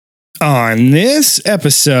On this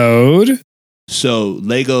episode, So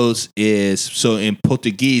Lagos in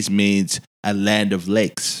Portuguese means a land of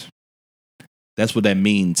lakes. That's what that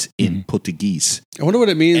means in Portuguese. I wonder what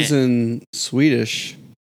it means in Swedish.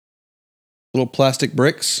 Little plastic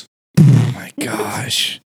bricks. oh my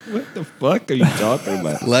gosh. What the fuck are you talking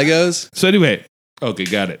about? Legos. So anyway, okay,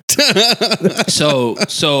 got it.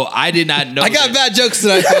 So I did not know. I got that. bad jokes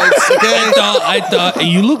tonight, folks. Okay. I thought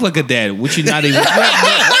you look like a dad, which you're not even.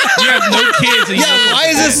 You have no kids. And you Yeah, look why like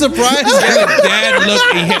is a this dad. surprising? You have a dad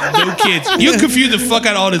look and you have no kids. You confuse the fuck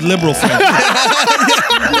out of all his liberal friends.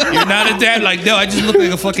 You're not a dad. Like, no, I just look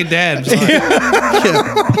like a fucking dad. I'm sorry.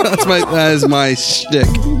 Yeah, that is my shtick.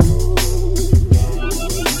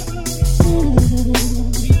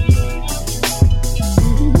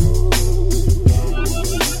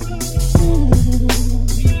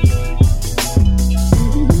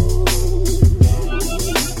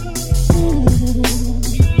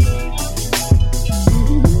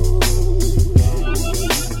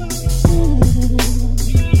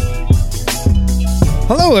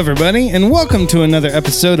 Hello, everybody, and welcome to another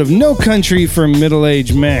episode of No Country for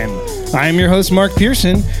Middle-Aged Men. I am your host, Mark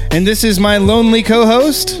Pearson, and this is my lonely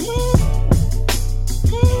co-host,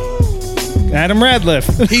 Adam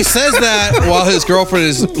Radliff. He says that while his girlfriend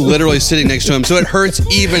is literally sitting next to him, so it hurts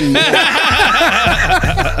even more.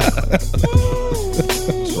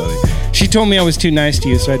 She told me I was too nice to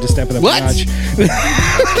you, so I had to step it up What? a notch.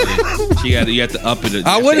 You have to up it.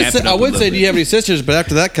 I would say, do you have any sisters? But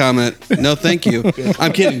after that comment, no, thank you.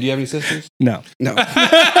 I'm kidding. Do you have any sisters? No. No.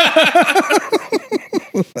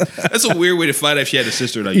 That's a weird way to find out if she had a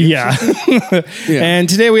sister or not. Yeah. And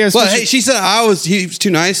today we have Well, special- hey, she said he was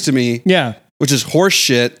too nice to me, Yeah. which is horse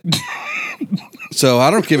shit. So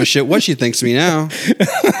I don't give a shit what she thinks of me now.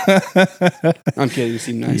 I'm kidding. You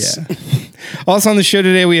seem nice. Yeah. Also on the show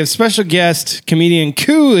today, we have special guest, comedian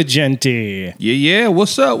Ku Agenti. Yeah.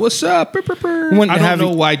 What's up? Wouldn't I have-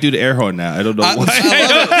 don't know why I do the air horn now. I don't know why. I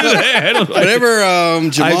love it. I don't know. Whenever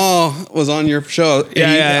Jamal was on your show,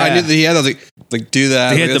 Yeah. I knew that he had. I was like, do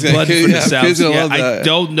that. They had Like, the it's blood gonna- for the yeah, sounds. Ku's gonna Yeah, love I that.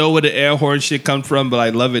 don't know where the air horn shit comes from, but I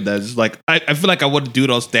love it. That's like I feel like I want to do it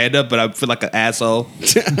on stand up, but I feel like an asshole.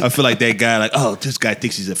 I feel like that guy, like, oh, this guy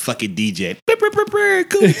thinks he's a fucking DJ.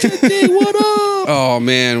 What up? Oh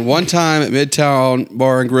man! One time at Midtown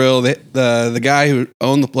Bar and Grill, the guy who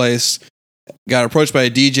owned the place got approached by a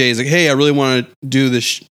DJ. He's like, "Hey, I really want to do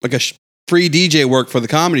this free DJ work for the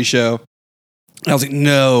comedy show." And I was like,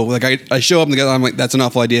 "No!" Like I show up and I'm like, "That's an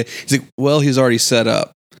awful idea." He's like, "Well, he's already set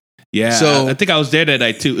up." Yeah, So- I think I was there that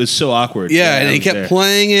night too. It was so awkward. Yeah, I and he was kept there.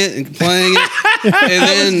 playing it and playing it, and I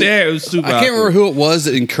was then there. It was super. I can't remember awkward. who it was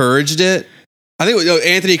that encouraged it. I think it was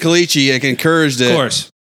Anthony Calici encouraged it. Of course.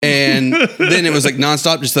 And then it was like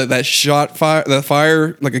nonstop, just like that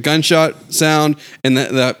fire, like a gunshot sound, and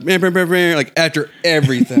the like after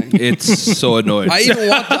everything. It's so annoying.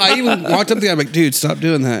 I even walked up to the guy, I'm like, dude, stop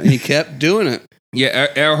doing that. And he kept doing it. Yeah,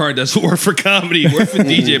 air horn doesn't work for comedy. It works for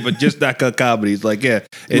DJ, but just not comedy. It's like, yeah,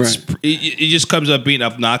 it's Right. it just comes up being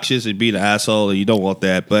obnoxious and being an asshole, and you don't want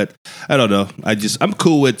that. But I don't know. I'm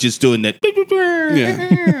cool with just doing that.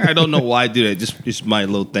 Yeah. I don't know why I do that. Just my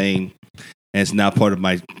little thing, and it's now part of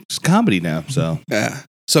my comedy now. So Yeah.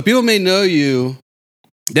 So people may know you.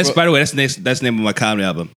 by the way, that's the name of my comedy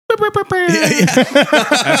album.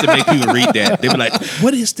 I have to make people read that. They be like,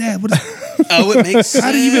 "What is that? What is?" Oh, it makes sense.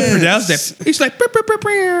 How do you even pronounce that? He's like,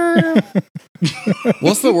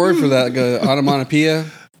 What's the word for that? Like a onomatopoeia?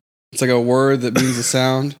 It's like a word that means a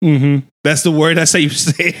sound. Mm-hmm. that's the word. That's how you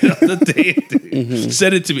say it on the day.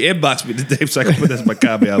 Send it to me, inbox me today so I can put that as my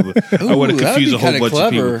comedy album. I want to Ooh, that'd confuse be a whole kinda bunch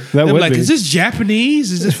clever. of people. That They're would like, be. is this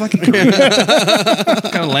Japanese? Is this fucking Korean? What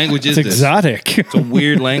kind of language is It's this? exotic. It's a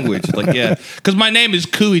weird language. It's like, yeah. Because my name is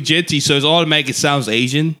Ku Agenti, so it's automatic. It sounds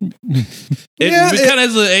Asian. It kind of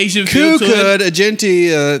has an Asian feel Ku to it. could,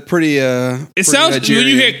 Agenti, pretty. It sounds, when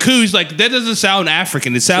you hear Ku, it's like, that doesn't sound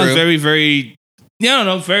African. It sounds True. very, very, I don't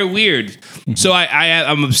know, very weird. So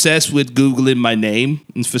I'm obsessed with Googling my name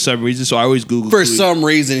for some reason. So I always Google For Ku. some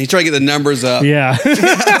reason, he's trying to get the numbers up. Yeah.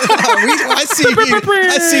 I see you,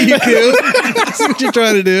 Ku. I see what you're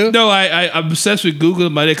trying to do. No, I'm obsessed with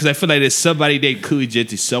Googling my name because I feel like there's somebody named Ku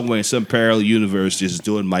Agenti somewhere in some parallel universe just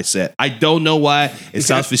doing my set. I don't know why. It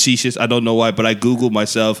sounds facetious. I don't know why, but I Googled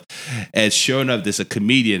myself, and sure enough, there's a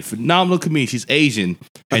comedian, phenomenal comedian. She's Asian.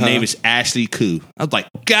 Her name is Ashley Ku. I was like,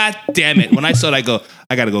 God damn it. When I saw that,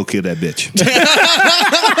 I gotta go kill that bitch.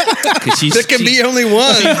 There can be only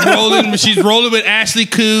one. She's rolling with Ashley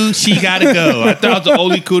Ku. She gotta go. I thought I was the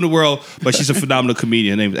only Ku in the world, but she's a phenomenal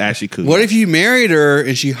comedian. Her name is Ashley Ku. What if you married her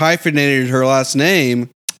and she hyphenated her last name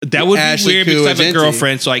That would Ashley be weird because I have a Kuwagenti.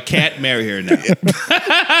 girlfriend, so I can't marry her now.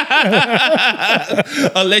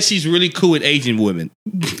 Unless she's really cool with Asian women.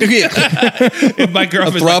 Yeah. If my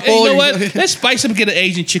girlfriend's like, hey, you know throuple? what? Let's spice up and get an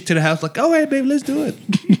Asian chick to the house. Like, all right, baby, let's do it.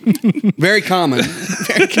 Very common.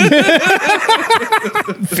 It's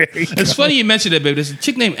funny you mentioned that, baby. There's a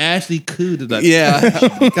chick named Ashley Koo. That's like,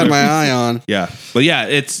 Yeah. Got my eye on. yeah. But yeah,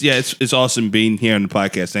 it's awesome being here on the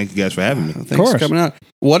podcast. Thank you guys for having me. Thanks course. for coming out.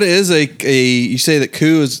 What is you say that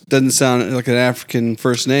Koo doesn't sound like an African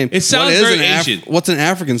first name. It sounds What is very an Asian. What's an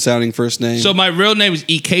African sounding first name? So my real name is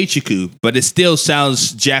Ikechukwu, but it still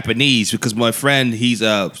sounds Japanese because my friend, he's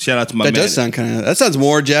shout out to my that man. does sound that sounds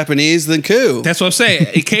more Japanese than Koo. That's what I'm saying.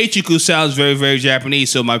 Ikechukwu sounds very, very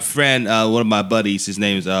Japanese. So my friend, one of my buddies, his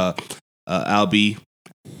name is Albie,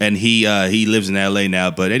 and he lives in LA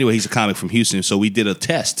now. But anyway, he's a comic from Houston. So we did a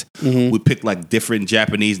test. We picked like different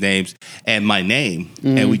Japanese names and my name,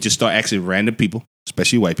 and we just start asking random people,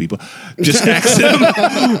 especially white people, just ask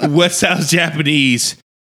them what sounds Japanese.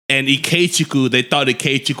 And Ikechukwu, they thought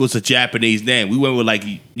Ikechukwu was a Japanese name. We went with like,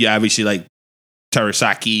 yeah, obviously like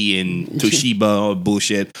Terasaki and Toshiba or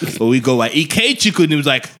bullshit. But we go like Ikechukwu, and it was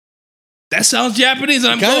like, that sounds Japanese.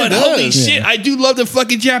 And I'm Kinda going, does. holy shit, I do love the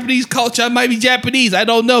fucking Japanese culture. I might be Japanese. I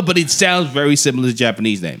don't know, but it sounds very similar to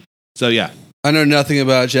Japanese name. So yeah. I know nothing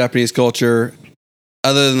about Japanese culture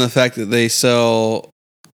other than the fact that they sell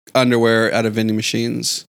underwear out of vending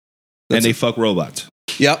machines. And they fuck robots.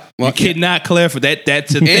 Yep. You cannot clarify that.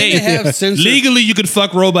 That's a And thing. they have censored Legally, you can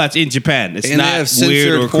fuck robots in Japan. It's and they not have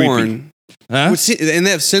weird or censored creepy. porn. Huh? And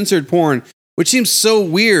they have censored porn, which seems so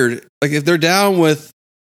weird. Like if they're down with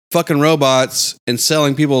fucking robots and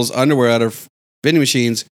selling people's underwear out of vending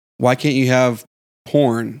machines, why can't you have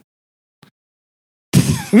porn?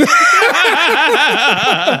 Good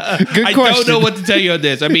I question. don't know what to tell you on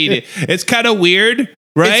this. I mean, it's kind of weird,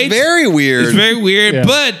 right? It's very weird. It's very weird, Yeah.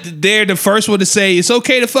 but they're the first one to say it's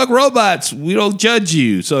okay to fuck robots. We don't judge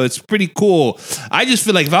you, so it's pretty cool. I just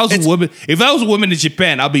feel like if I was a woman in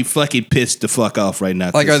Japan, I'd be fucking pissed the fuck off right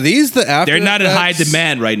now. Like, are these the after? They're not in high effects?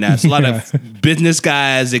 demand right now. It's a lot of business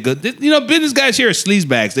guys. They go, business guys here are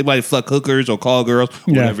sleazebags. They might fuck hookers or call girls,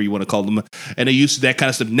 whatever you want to call them, and they're used to that kind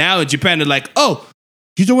of stuff. Now in Japan, they're like, oh,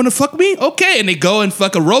 you don't want to fuck me? Okay. And they go and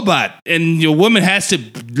fuck a robot. And your woman has to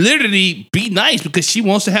literally be nice because she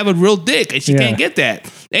wants to have a real dick and she can't get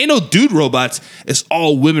that. Ain't no dude robots. It's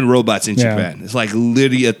all women robots in Japan. It's like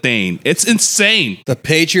literally a thing. It's insane. The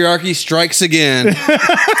patriarchy strikes again.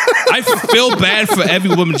 I feel bad for every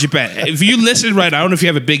woman in Japan. If you listen right, I don't know if you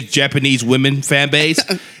have a big Japanese women fan base.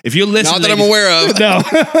 If you're listening, Not that I'm aware of.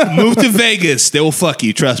 No. move to Vegas. They will fuck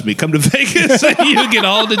you. Trust me. Come to Vegas and you'll get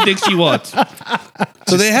all the dicks you want.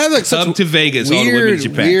 So they have like Come such to Vegas, all the women in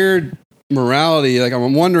Japan. weird morality. Like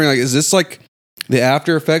I'm wondering, like, is this like the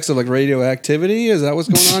after effects of like radioactivity? Is that what's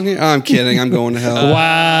going on here? I'm kidding. I'm going to hell.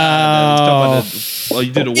 Wow. Oh,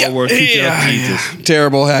 you did a World War II joke? Jesus.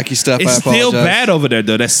 Terrible hacky stuff. I It's apologize. still bad over there,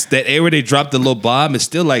 though. That area they dropped the little bomb is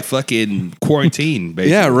still like fucking quarantine,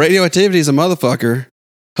 basically. Yeah, radioactivity is a motherfucker.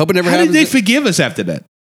 Hope it never How happens. did they forgive us after that?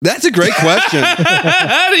 That's a great question.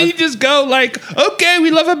 How did you just go like, okay, we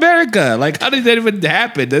love America? Like, how did that even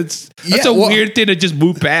happen? That's Yeah, a well, weird thing to just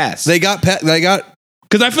move past. they got because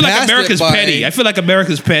Because I feel like passed it America's by- petty. I feel like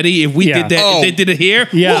America's petty. If we Yeah. did that, Oh. if they did it here,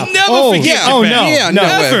 Yeah. we'll never Oh, forget yeah. Japan. Oh, no. Yeah, no. way.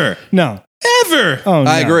 Ever. No. Ever. Oh, no.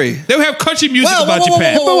 I agree. They would have country music Whoa, about whoa, whoa,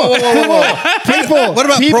 Japan. whoa, whoa, whoa, whoa, whoa. People. What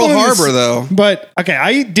about people Pearl in this- Harbor, though? But okay,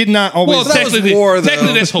 I did not always. Well, that was technically, war, though.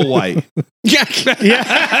 technically that's Hawaii. Yeah.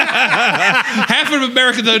 Half of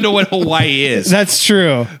America doesn't know what Hawaii is. That's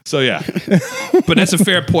true. So yeah, but that's a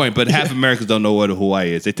fair point. But half Americans don't know what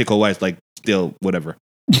Hawaii is. They think Hawaii is like still whatever.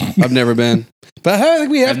 I've never been, but I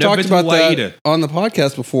think we have I've never talked been to about Hawaii that either. on the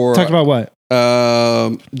podcast before. Talk about what?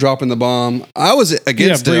 Dropping the bomb. I was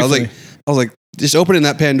against it. briefly. I was like, just opening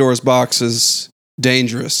that Pandora's box is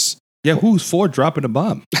dangerous. Yeah, who's for dropping a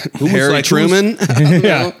bomb? Who was Harry like, Truman.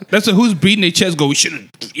 Yeah. That's who's beating their chest. Go, we should have.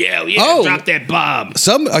 Yeah, Oh. drop that bomb.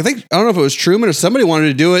 I don't know if it was Truman or somebody wanted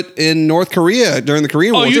to do it in North Korea during the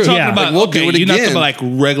Korean Oh, War. you're too. talking Yeah. about Like, we'll okay. do it You're not again. talking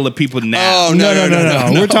about like regular people now. Oh,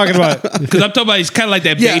 No. We're talking about. Because I'm talking about it's kind of like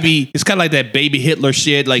that Yeah. baby. It's kind of like that baby Hitler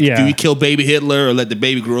shit. Like, Yeah. do we kill baby Hitler or let the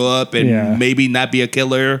baby grow up and Yeah. maybe not be a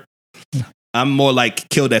killer? I'm more like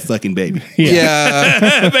kill that fucking baby. Yeah.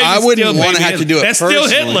 Baby's I wouldn't still wanna baby have to Hitler. do it That's still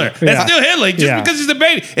personally. Hitler. Yeah. That's still Hitler. Just Yeah. because he's a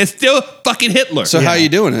baby, it's still fucking Hitler. So how you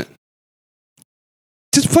doing it?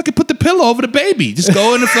 just fucking put the pillow over the baby. Just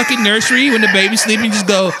go in the fucking nursery when the baby's sleeping. Just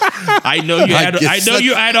go. I know you. I guess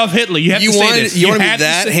You're Adolf Hitler. You have You to say want this. you want to be have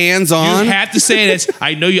that say- hands-on? You have to say this.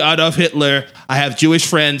 I know you're Adolf Hitler. I have Jewish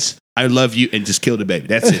friends. I love you, and just kill the baby.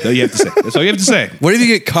 That's it. All you have to say. That's all you have to say. What if you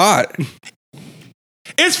get caught?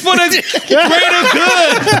 It's for the greater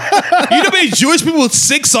good. You know how many Jewish people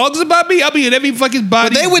sing songs about me? I'll be in every fucking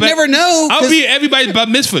body. But they would never know. I'll be in everybody's bar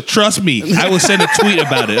mitzvah. Trust me. I will send a tweet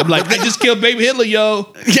about it. I'm like, I just killed baby Hitler,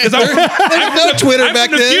 yo. There's no Twitter I'm back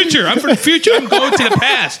from the then. future. I'm from the future. I'm going to the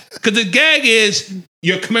past. Because the gag is,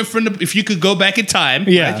 you're coming from the, if you could go back in time,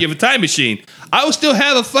 Yeah. right, you have a time machine. I will still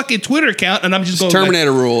have a fucking Twitter account, and I'm just going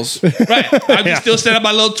Terminator rules. Like, right. I can still send out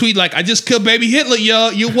my little tweet like, I just killed baby Hitler, yo.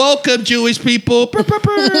 You're welcome, Jewish people.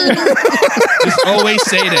 Just always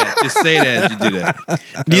say that. Just say that as you do that.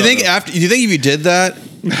 Do you think if you did that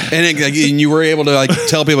and you were able to like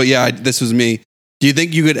tell people, yeah, this was me? Do you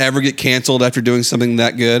think you could ever get canceled after doing something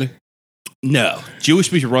that good? No. Jewish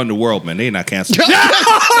people run the world, man. They're not canceled. They're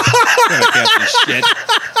not canceled shit.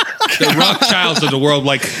 The Rothschilds of the world,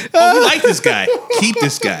 like, oh, we like this guy. Keep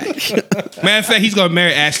this guy. Matter of fact, he's going to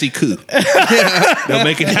marry Ashley Koo. They'll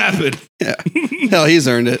make it happen. Yeah. Hell, he's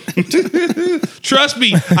earned it. Trust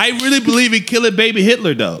me, I really believe in killing baby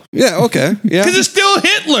Hitler, though. Yeah, okay. Yeah. Because it's still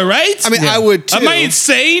Hitler, right? I mean, I would too. Am I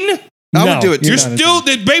insane? I No, would do it too. you're You're not still,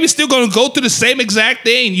 the baby's still going to go through the same exact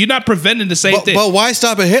thing. You're not preventing the same thing. But why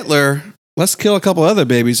stop at Hitler? Let's kill a couple other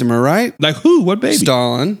babies, am I right? Like who? What baby?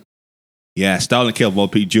 Stalin. Yeah, Stalin killed more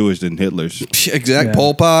people Jewish than Hitler's. Exact. Yeah.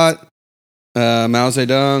 Pol Pot. Mao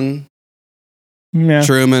Zedong. Yeah.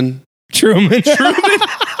 Truman. Truman.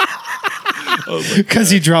 Oh my Because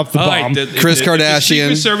he dropped the All right, bomb. Chris The Kardashian.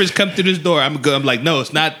 Secret Service come through this door. I'm like, no,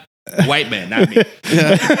 it's not white man, not me.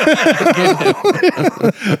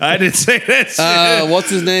 I didn't say that shit. What's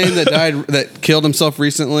his name that died? That killed himself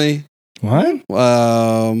recently? What?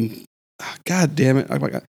 God damn it! Oh my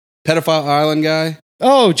God. Pedophile Island guy.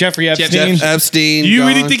 Oh, Jeffrey Epstein. Jeff Epstein. Do you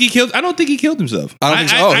really gone. think he killed? I don't think he killed himself. I don't think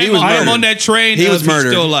so. Oh, he was I'm murdered. on that train. He was he's murdered.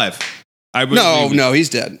 Still alive. I really believe it. No, he's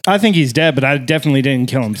dead. I think he's dead, but I definitely didn't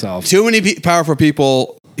kill himself. Too many powerful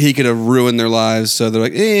people. He could have ruined their lives. So they're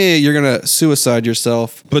like, you're gonna suicide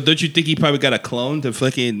yourself. But don't you think he probably got a clone to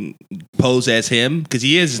fucking pose as him? Because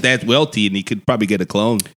he is that wealthy, and he could probably get a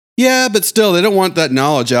clone. Yeah, but still, they don't want that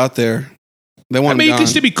knowledge out there. They want. I mean, him you gone. can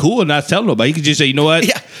still be cool and not tell nobody. You can just say, you know what?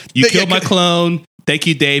 Yeah. You Yeah, killed my clone. Thank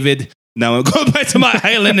you, David. Now I'm going back to my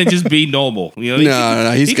island and just be normal. You know?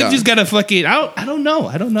 No, he's he gone. could just gotta fucking. I don't know.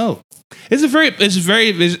 It's a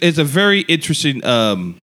very interesting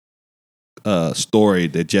story,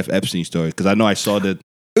 the Jeff Epstein story, because I know I saw that.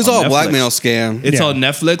 It was on all a Netflix. blackmail scam. It's Yeah. on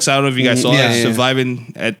Netflix. I don't know if you guys saw Yeah, it. yeah.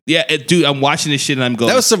 Surviving. Dude, I'm watching this shit and I'm going.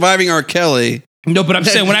 That was surviving R. Kelly. No, but I'm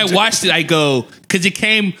saying when I watched it, I go, because it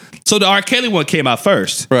came. So the R. Kelly one came out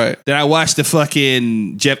first. Right. Then I watched the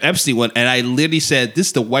fucking Jeff Epstein one, and I literally said, "This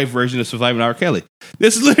is the white version of Surviving R. Kelly."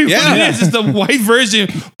 This is literally what Yeah. it is. It's the white version,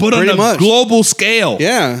 but on Pretty a much. global scale.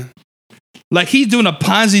 Yeah. Like he's doing a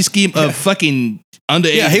Ponzi scheme of fucking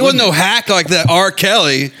underage. Yeah, he wasn't no women. hack like that R.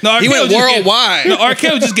 Kelly. No, R. He Kelly went was just getting- worldwide. No, R.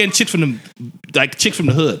 Kelly was just getting chicks from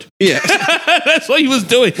the hood. Yeah. That's what he was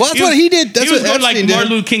doing. Well, that's what he did. That's he was what going like Epstein did.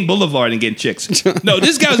 Martin Luther King Boulevard and getting chicks. No,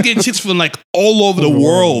 this guy was getting chicks from like all over the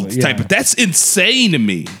world yeah. type of. That's insane to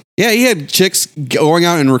me. Yeah, he had chicks going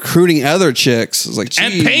out and recruiting other chicks. It was like,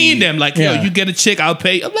 And gee. paying them like, yo, Yeah. you get a chick, I'll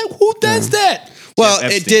pay. I'm like, who does that? Well,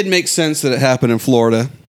 Jeff it Epstein. did make sense that it happened in Florida.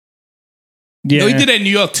 Yeah. No, he did that in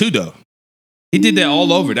New York too, though. He did that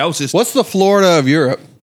all over. That was just What's the Florida of Europe?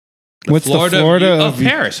 What's the Florida of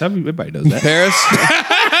Paris. Everybody knows that. Paris?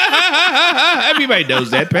 Everybody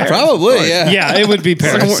knows that. Paris. Probably, yeah. Yeah, it would be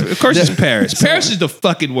Paris. Of course, it's Paris. Paris is the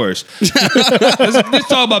fucking worst. Let's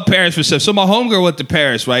talk about Paris for a second. So my homegirl went to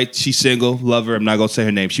Paris, right? She's single, love her. I'm not gonna say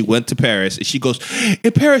her name. She went to Paris, and she goes,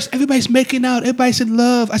 "In Paris, everybody's making out. Everybody's in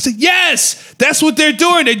love." I said, "Yes, that's what they're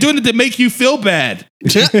doing. They're doing it to make you feel bad.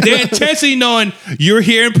 They're intentionally knowing you're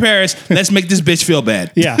here in Paris. Let's make this bitch feel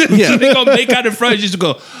bad." Yeah. Yeah. They're gonna make out in front of you just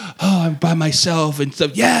go, "Oh, I'm by myself," and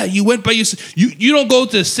stuff. Yeah, you went by yourself. You don't go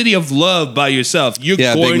to the city of love by yourself. You're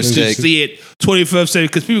Yeah, big going to mistake. see it 21st century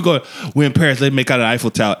because people go, "We're in Paris. Let's make out an Eiffel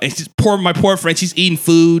Tower." And she's my poor friend. She's eating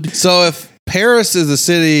food. So if Paris is the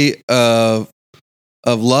city of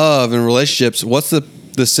love and relationships, what's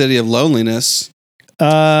the city of loneliness?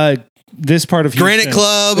 This part of Granite Houston.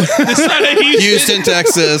 Club, It's not a Houston,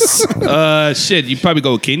 Texas. Shit. You probably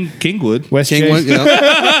go with Kingwood. West Kingwood, Chase.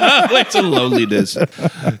 yeah. It's a loneliness.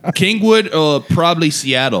 Kingwood or probably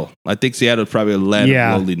Seattle. I think Seattle's probably a land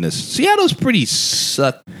Yeah. of loneliness. Seattle's pretty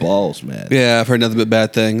suck balls, man. Yeah, I've heard nothing but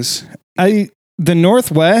bad things. The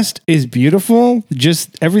Northwest is beautiful. Just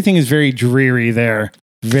everything is very dreary there.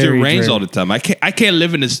 Very It rains dreary. all the time. I can't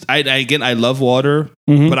live in this. I love water,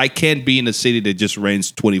 Mhm. but I can't be in a city that just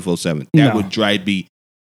rains 24/7. That No. would drive me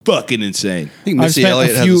fucking insane. I think I've Missy spent a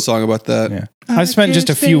Elliott has few- a song about that. Yeah. I've spent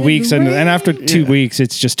just a few weeks, and after 2 weeks,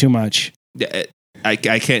 it's just too much. Yeah, I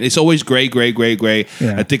can't. It's always gray.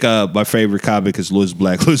 Yeah. I think my favorite comic is Louis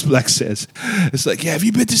Black. Louis Black says, it's like, yeah, have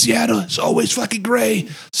you been to Seattle? It's always fucking gray.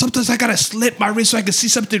 Sometimes I gotta slit my wrist so I can see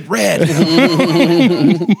something red.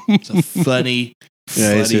 It's a funny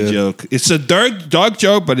joke. It's a dark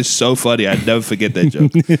joke, but it's so funny. I'd never forget that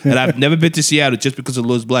joke. And I've never been to Seattle just because of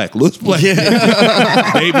Louis Black. Louis Black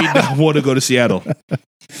made me not want to go to Seattle.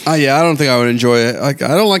 Yeah, I don't think I would enjoy it. Like,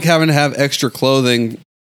 I don't like having to have extra clothing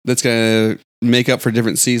that's gonna make up for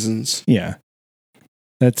different seasons. Yeah.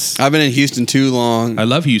 I've been in Houston too long. I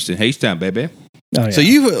love Houston. H-Town, baby. Oh, yeah. So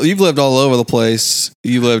you've lived all over the place.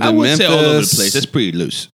 You lived I in wouldn't Memphis. say all over the place. That's pretty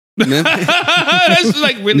loose. Memphis, That's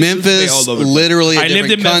like really loose to say Memphis all over the place. literally a I lived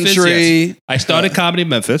different in Memphis, country. yes. I started comedy in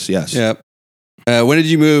Memphis, yes. Yep. When did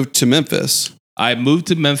you move to Memphis? I moved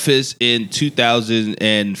to Memphis in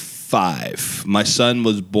 2005. My son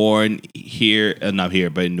was born here, not here,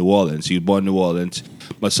 but in New Orleans. He was born in New Orleans.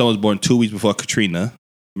 My son was born 2 weeks before Katrina.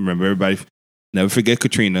 Remember, everybody, never forget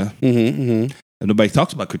Katrina. And nobody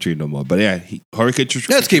talks about Katrina no more. But yeah, Hurricane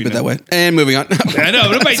Katrina. Let's keep it that way. And moving on. I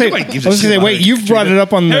know. Nobody gives a I was shit gonna say, about wait, Hurricane you've brought it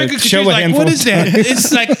up on the Hurricane show Katrina's a like, handful what of is that?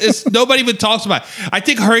 It's like nobody even talks about it. I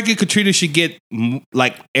think Hurricane Katrina should get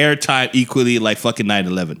like airtime equally like fucking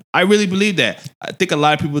 9/11. I really believe that. I think a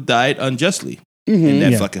lot of people died unjustly in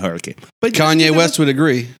that fucking hurricane. But Kanye West would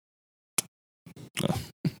agree.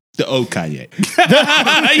 the old Kanye.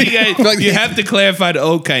 you have to clarify the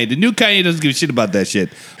old Kanye. The new Kanye doesn't give a shit about that shit.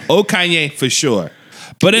 Old Kanye for sure.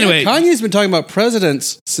 But anyway, Kanye's been talking about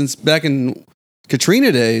presidents since back in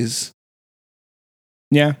Katrina days.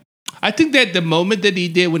 Yeah. I think that the moment that he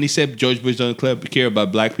did when he said George Bush doesn't care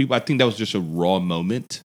about black people, I think that was just a raw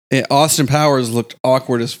moment. Yeah, Austin Powers looked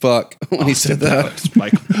awkward as fuck when he said that.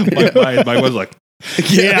 Mike was like,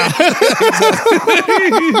 Yeah.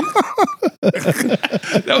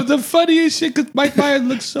 that was the funniest shit because Mike Myers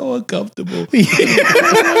looked so uncomfortable. He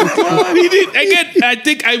did again. I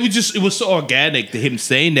think it was so organic to him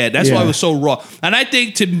saying that. That's why it was so raw. And I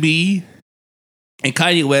think to me, and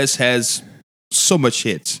Kanye West has so much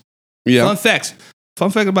hits. Yeah. Fun fact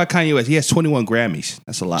about Kanye West: he has 21 Grammys.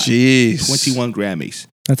 That's a lot. Jeez. 21 Grammys.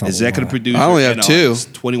 That's a Executive lot. producer. I only have and 2.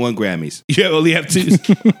 artist, 21 Grammys. You only have 2.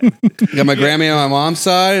 Got my Grammy on my mom's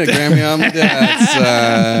side, a Grammy on my dad's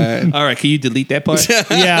side. All right, can you delete that part?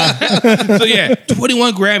 Yeah. So yeah,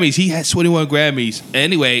 21 Grammys. He has 21 Grammys.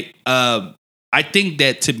 Anyway, I think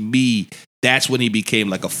that to me, that's when he became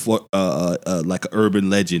like like an urban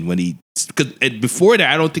legend. Because before that,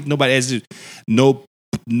 I don't think nobody has no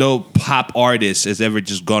pop artist has ever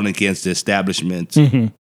just gone against the establishment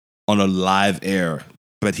on a live air.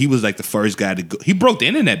 But he was like the first guy to go. He broke the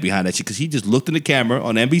internet behind that shit because he just looked in the camera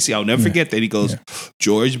on NBC. I'll never forget that. He goes,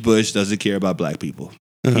 George Bush doesn't care about black people.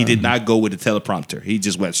 He did not go with a teleprompter. He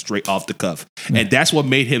just went straight off the cuff. And that's what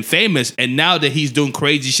made him famous. And now that he's doing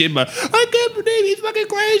crazy shit, but I can't believe he's fucking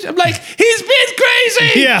crazy. I'm like, he's been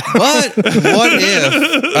crazy. Yeah. But what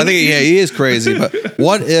if, I think, he is crazy, but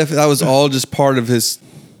what if that was all just part of his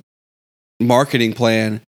marketing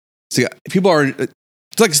plan? See, people are,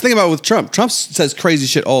 it's like, think about it with Trump. Trump says crazy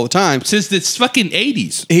shit all the time. Since the fucking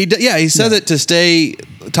 80s. He says it to stay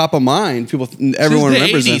top of mind. Everyone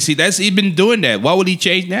remembers him. See, he's been doing that. Why would he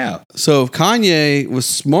change now? So if Kanye was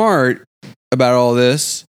smart about all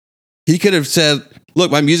this, he could have said,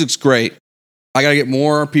 look, my music's great. I got to get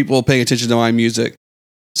more people paying attention to my music.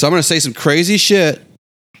 So I'm going to say some crazy shit.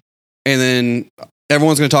 And then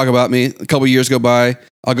everyone's going to talk about me. A couple years go by.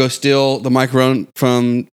 I'll go steal the microphone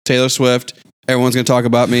from Taylor Swift. Everyone's going to talk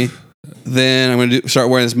about me. Then I'm going to start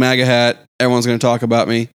wearing this MAGA hat. Everyone's going to talk about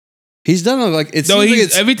me. He's done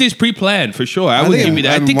it everything's pre-planned for sure. I would give you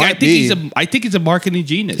that. I think he's a marketing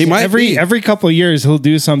genius. He might be. Every couple of years he'll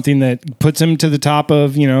do something that puts him to the top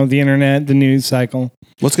of, the internet, the news cycle.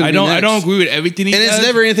 What's going to be next? I don't agree with everything he does. And it's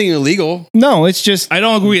never anything illegal. No, it's just I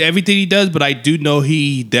don't agree with everything he does, but I do know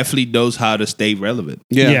he definitely knows how to stay relevant.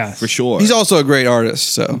 Yeah. For sure. He's also a great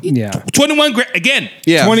artist, so. yeah. 21 again.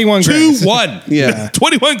 Yeah. 21 Grammys. 2-1. Yeah.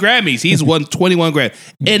 21 Grammys. He's won 21 Grammys.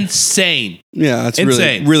 Insane. Yeah, that's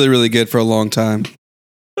Insane. really, really, really good for a long time.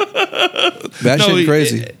 That shit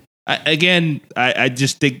crazy. I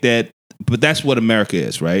just think that, but that's what America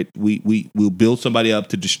is, right? We'll build somebody up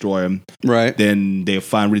to destroy him. Right. Then they'll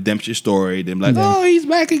find redemption story. They're like, oh, he's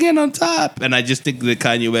back again on top. And I just think that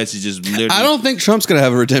Kanye West is just literally. I don't think Trump's going to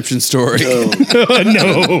have a redemption story. No.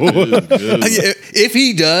 If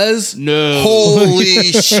he does, No.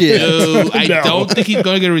 holy shit. No, I don't think he's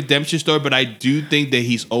going to get a redemption story, but I do think that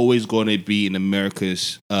he's always going to be in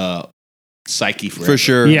America's psyche forever. For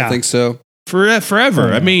sure. Yeah. I think so. Forever.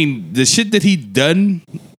 Yeah. I mean, the shit that he done.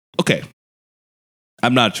 Okay.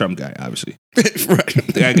 I'm not a Trump guy, obviously.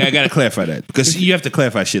 Right. I got to clarify that because you have to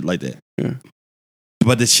clarify shit like that. Yeah.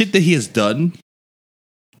 But the shit that he has done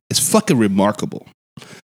is fucking remarkable.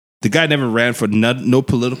 The guy never ran for no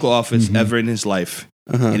political office ever in his life.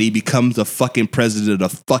 And he becomes the fucking president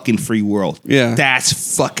of the fucking free world. Yeah.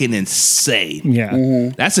 That's fucking insane. Yeah.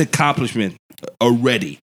 That's an accomplishment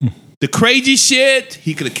already. The crazy shit,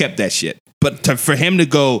 he could have kept that shit. But for him to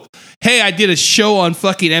go, hey, I did a show on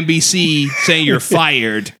fucking NBC saying you're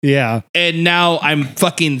fired. Yeah. And now I'm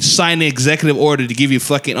fucking signing an executive order to give you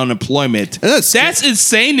fucking unemployment. That's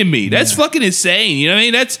insane to me. That's fucking insane. You know what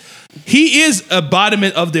I mean? He is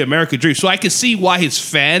embodiment of the American dream. So I can see why his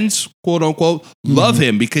fans, quote unquote, love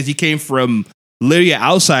him because he came from literally an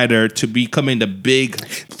outsider to becoming the big.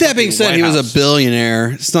 That being said, he was a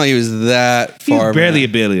billionaire. It's not like he was that far. He was barely a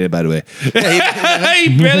billionaire, by the way. He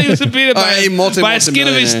barely was a billionaire by the skin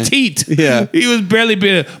of his teeth. Yeah. He was barely a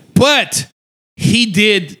billionaire. But he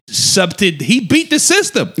did something. He beat the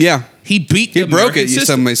system. Yeah. He beat He the broke American it, system.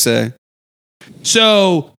 some may say.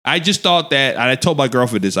 So I just thought that, and I told my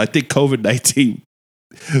girlfriend this, I think COVID-19,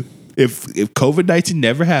 if COVID-19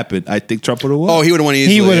 never happened, I think Trump would have won. Oh, he would have won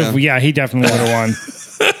easily. He would have. Yeah, he definitely would have won.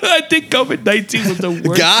 I think COVID-19 was the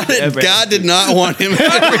worst. God did not want him or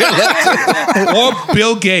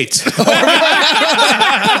Bill Gates. You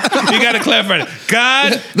got to clarify that.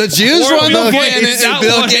 God, the Jews or run Bill the Gates planet, did not and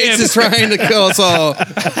Bill want Gates him. is trying to kill us all.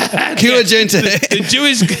 Cuba Gente. The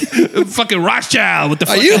Jewish fucking Rothschild with the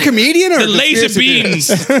Are fucking, you a comedian or the a laser conspiracy beams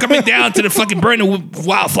theorist? coming down to the fucking burning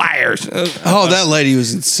wildfires. Oh, that lady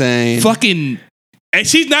was insane. Fucking, and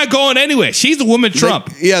she's not going anywhere. She's the woman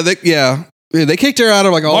Trump. They kicked her out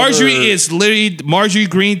of like all Marjorie her- is literally Marjorie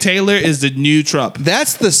Green Taylor is the new Trump.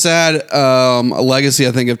 That's the sad legacy,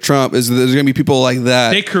 I think, of Trump is that there's going to be people like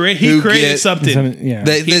that. He who created get- something. Yeah.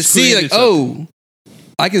 They He's see created like,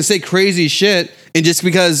 I can say crazy shit, and just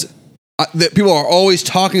because that people are always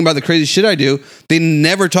talking about the crazy shit I do, they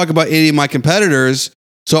never talk about any of my competitors.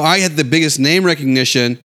 So I had the biggest name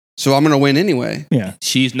recognition. So I'm going to win anyway. Yeah.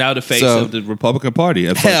 She's now the face So- of the Republican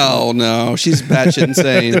Party. Hell no. She's batshit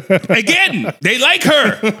insane. Again, they like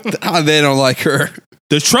her. They don't like her.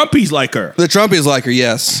 The Trumpies like her. The Trumpies like her,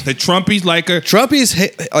 yes. The Trumpies like her.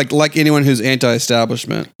 Trumpies like anyone who's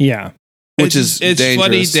anti-establishment, Yeah. which is it's dangerous.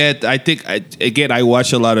 funny that I think I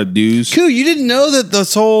watch a lot of news. Cool, you didn't know that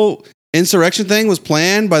this whole insurrection thing was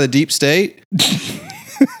planned by the deep state?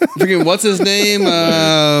 Freaking what's his name?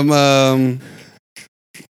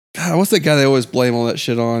 God, what's that guy they always blame all that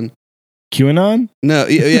shit on? QAnon? No,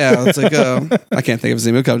 yeah, it's like I can't think of his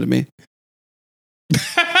name. It'll come to me.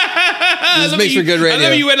 This makes for good I radio.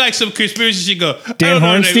 love you went like some conspiracy shit. Go. Dan I don't know,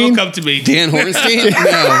 Hornstein? Will come to me. Dan Hornstein?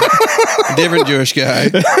 No, different Jewish guy.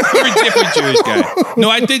 Different Jewish guy. No,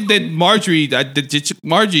 I think that Marjorie,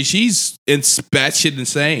 she's batshit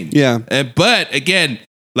insane. Yeah. But again,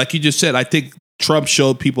 like you just said, I think Trump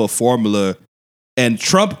showed people a formula, and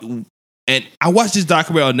I watched this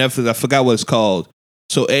documentary on Netflix. I forgot what it's called.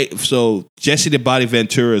 So Jesse the Body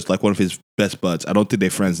Ventura is like one of his best buds. I don't think they're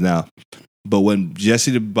friends now. But when Jesse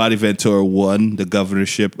the Body Ventura won the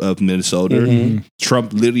governorship of Minnesota,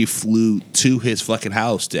 Trump literally flew to his fucking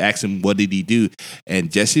house to ask him what did he do.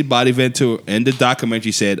 And Jesse the Body Ventura in the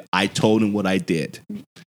documentary said, I told him what I did.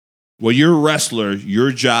 When you're a wrestler,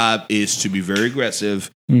 your job is to be very aggressive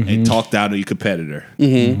and talk down to your competitor.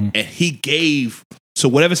 And he gave... So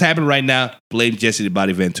whatever's happening right now, blame Jesse the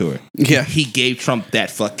Body Ventura. Yeah. He gave Trump that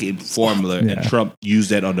fucking formula, and Trump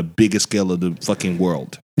used that on the biggest scale of the fucking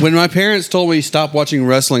world. When my parents told me stop watching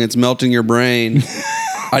wrestling, it's melting your brain.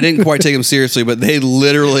 I didn't quite take them seriously, but they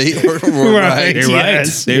literally were right. They're right.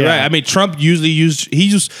 They're right. I mean, Trump usually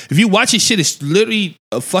if you watch his shit, it's literally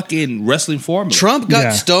a fucking wrestling formula. Trump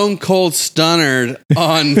got Stone Cold Stunnered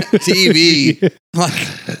on TV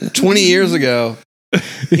like 20 years ago.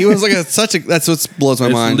 He was like that's what blows my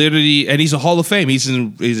mind. Literally, and he's a Hall of Fame. He's a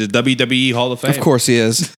WWE Hall of Fame. Of course he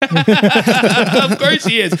is. Of course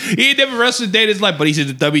he is. He ain't never wrestled a day in his life, but he's in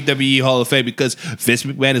the WWE Hall of Fame because Vince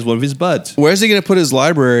McMahon is one of his buds. Where's he going to put his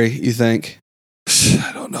library, you think?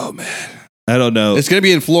 I don't know, man. I don't know. It's going to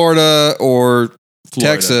be in Florida or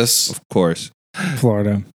Florida, Texas. of course.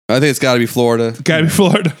 Florida. I think it's got to be Florida. Gotta be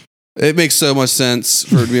Florida. It makes so much sense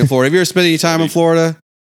for it to be in Florida. Have you ever spent any time in Florida?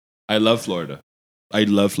 I love Florida.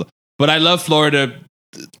 But I love Florida.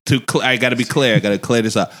 I got to be clear. I got to clear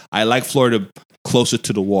this up. I like Florida closer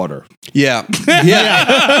to the water. Yeah.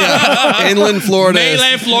 Inland Florida.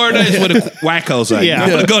 Mainland Florida is where the wackos are. Yeah.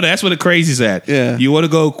 You want to go there. That's where the crazies at. Yeah. You want to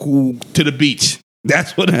go to the beach.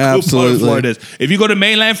 That's what the cool part Absolutely. of Florida is. If you go to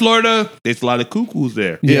mainland Florida, there's a lot of cuckoos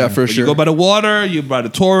there. Yeah, for When sure. you go by the water, you by the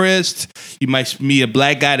tourist. You might meet a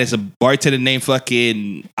black guy that's a bartender named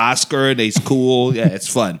fucking Oscar. That's cool. Yeah, it's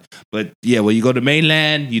fun. But yeah, when you go to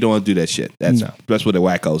mainland, you don't want to do that shit. That's where the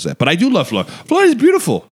wackos at. But I do love Florida. Florida's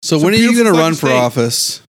beautiful. So It's a when are you beautiful going to run fucking for state.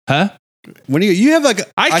 office? Huh? When you have like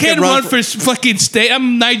I can't run for fucking state.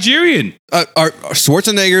 I'm Nigerian. our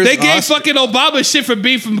Schwarzenegger. They gave fucking Obama shit for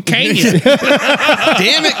being from Kenya.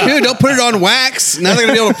 Damn it, dude! Don't put it on wax. Now they're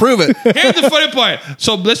gonna be able to prove it. Here's the funny part.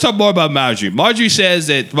 So let's talk more about Marjorie. Marjorie says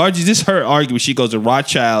that this is her argument. She goes, a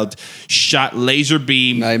Rothschild shot laser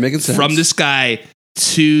beam Now you're making sense. from the sky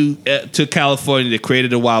to California that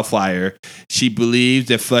created a wildfire. She believes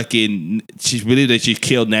that she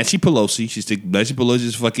killed Nancy Pelosi. She thinks Nancy Pelosi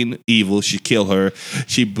is fucking evil. She killed her.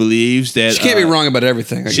 She believes that She can't be wrong about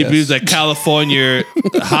everything. She believes that California,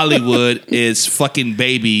 Hollywood is fucking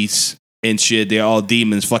babies and shit. They're all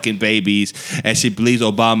demons, fucking babies. And she believes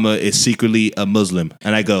Obama is secretly a Muslim.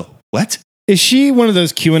 And I go, what? Is she one of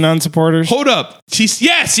those QAnon supporters? Hold up. She is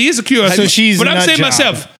a QAnon. So she's But a I'm nut saying job.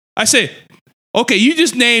 myself, I say, okay, you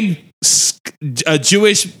just named a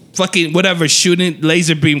Jewish fucking whatever shooting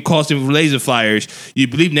laser beam causing laser fires. You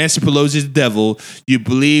believe Nancy Pelosi is the devil. You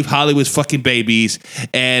believe Hollywood's fucking babies,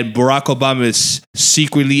 and Barack Obama is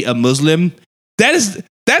secretly a Muslim. That's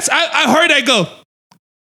I heard that go.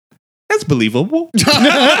 That's believable.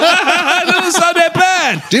 That doesn't sound that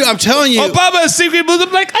bad. dude, I'm telling you. Obama is secretly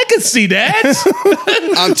Muslim. Like, I can see that.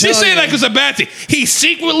 I'm She's telling saying you. like it's a bad thing. He's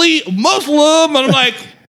secretly Muslim. And I'm like,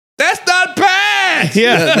 that's not bad.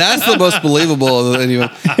 Yeah, that's the most believable of anyone.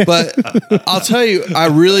 But I'll tell you, I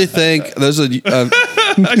really think there's I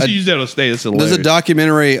should use that on stage. That's hilarious. there's a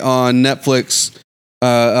documentary on Netflix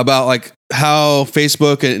about like how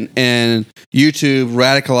Facebook and YouTube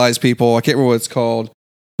radicalize people. I can't remember what it's called,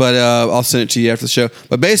 but I'll send it to you after the show.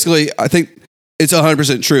 But basically, I think it's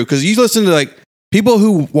 100% true because you listen to like people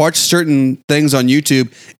who watch certain things on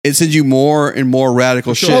YouTube, it sends you more and more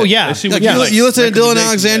radical shit. Oh, yeah. Let's see Like, what you listen to Dylan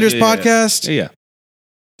recommendations. Alexander's Yeah. podcast? Yeah.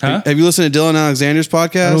 Huh? Have you listened to Dylan Alexander's I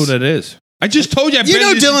don't know podcast? who that is. I just told you I You barely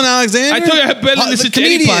know listen- Dylan Alexander? I told you I barely The listen to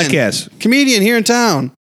any comedian. podcast. Comedian here in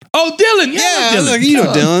town. Oh, Dylan. Yeah, I know Yeah, Dylan. like, you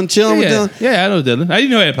know Dylan. Chilling with yeah. Dylan. Yeah, I know Dylan. I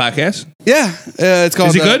didn't know he had a podcast. Yeah, it's called.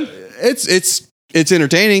 Is he good? It's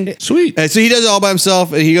entertaining. Sweet. And so he does it all by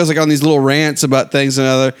himself, and he goes like on these little rants about things and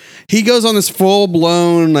other. He goes on this full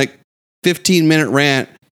blown like 15-minute rant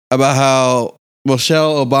about how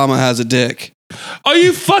Michelle Obama has a dick. Are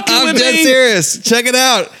you fucking I'm with dead me? serious. Check it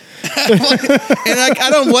out. And I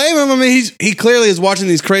don't blame him. I mean, he clearly is watching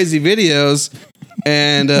these crazy videos,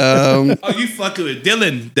 and Are you fucking with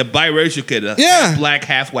Dylan, the biracial kid? Yeah. Half black,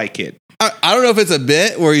 half white kid. I don't know if it's a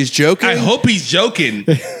bit where he's joking. I hope he's joking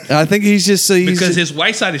I think he's just because his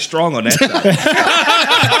white side is strong on that side.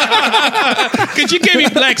 Because you can't be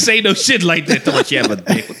black say no shit like that. Don't you have a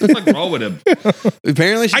dick? What the fuck wrong with him?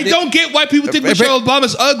 apparently she I did- don't get why people think Michelle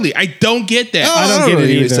Obama's ugly. I don't get that. Oh, I don't know get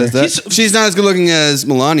it who either. says that. She's- She's not as good looking as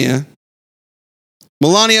Melania.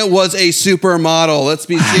 Melania was a supermodel. Let's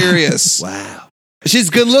be serious. Wow.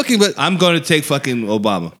 She's good looking, but I'm going to take fucking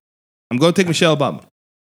Obama. I'm going to take Michelle Obama.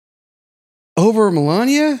 over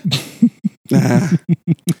Melania? Nah.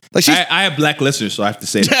 Like she's, I have black listeners, so I have to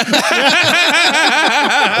say that.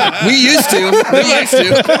 we used to.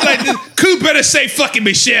 Cool better say fucking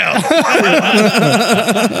Michelle.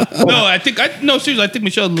 No, seriously, I think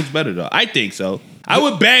Michelle looks better though. I think so. I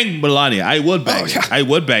would bang Melania. I would bang her. yeah. I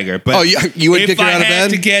would bang her. But Oh, you would if kick her I out of had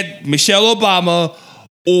bed? to get Michelle Obama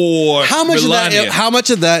or how much Melania, of that? How much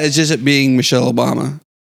of that is just it being Michelle Obama?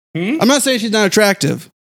 I'm not saying she's not attractive.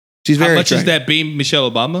 She's how very much attractive. is that being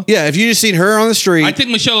Michelle Obama? Yeah, if you just seen her on the street, I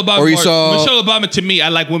think Michelle Obama. Or you saw- Michelle Obama to me, I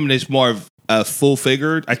like women that's more full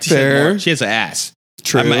figured. I think Fair. she has an ass.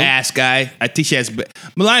 true. I'm an ass guy. I think she has.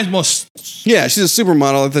 Melania's more. Yeah, she's a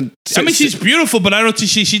supermodel. I mean, she's beautiful, but I don't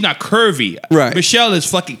think she's not curvy. Right. Michelle is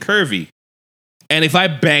fucking curvy, and if I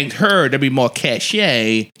banged her, there'd be more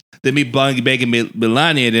cachet than me banging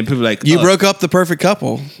Melania. Then people are like you oh, broke up the perfect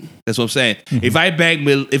couple. That's what I'm saying. If I bang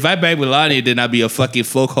Melania, then I'd be a fucking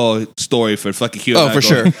folk hall story for fucking Q. Oh, for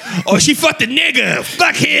sure. Oh, she fucked a nigga.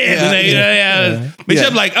 Fuck him. Yeah,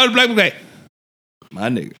 Michelle like, oh, black people like, my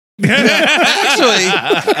nigga. Actually,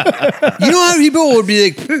 you know how people would be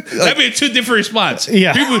like, That'd be a two different response.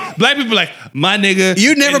 Yeah. Black people like, my nigga.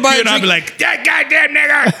 You'd never and buy a Q and I'd be drink- like, that goddamn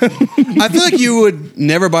nigga. I feel like you would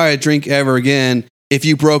never buy a drink ever again if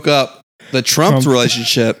you broke up the Trump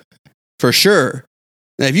relationship, for sure.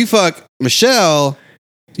 Now, if you fuck Michelle,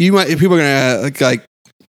 you might. People are gonna like.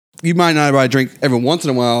 You might not buy a drink every once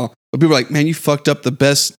in a while, but people are like, "Man, you fucked up the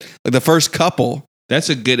best, like the first couple." That's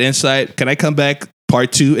a good insight. Can I come back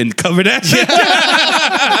part 2 and cover that?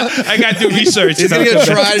 I got to do research. He's going to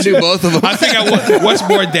try to do both of them. I think what's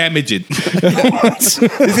more damaging. He's going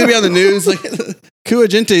to be on the news like,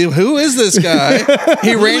 Kuagente, who is this guy?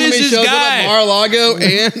 He randomly shows up at Mar-a-Lago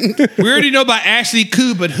and... We already know about Ashley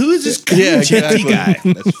Koo, but who is this Kuagente guy?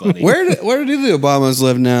 That's funny. Where do the Obamas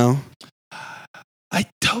live now? I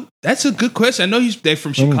don't... That's a good question. I know they're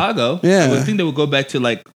from Chicago. Yeah. I would think they would go back to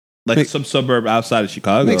like some suburb outside of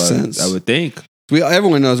Chicago. Makes sense. I would think.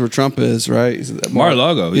 Everyone knows where Trump is, right? He's at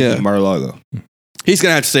Mar-a-Lago. He's at Mar-a-Lago. He's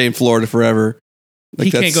going to have to stay in Florida forever. Like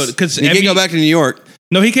he can't go because he can't go back to New York.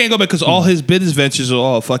 No, he can't go back because all his business ventures are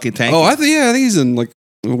all fucking tanking. Oh, I think he's in like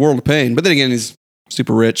a world of pain. But then again, he's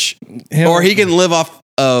super rich, or he can live off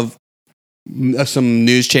of some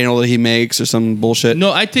news channel that he makes or some bullshit.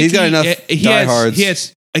 No, I think he's got enough diehards. He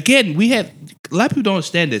has. Again, we have a lot of people don't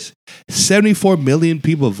understand this. 74 million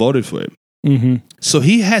people voted for him, so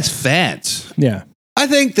he has fans. Yeah, I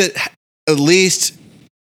think that at least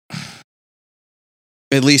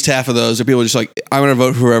half of those are people just like, I'm going to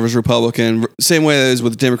vote whoever's Republican. Same way as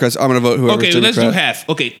with the Democrats, I'm going to vote whoever's Democrat. Let's do half.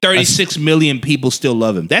 Okay, 36 million people still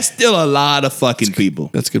love him. That's still a lot of fucking people.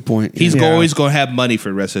 That's a good point. He's always going to have money for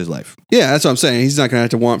the rest of his life. Yeah, that's what I'm saying. He's not going to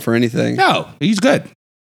have to want for anything. No, he's good.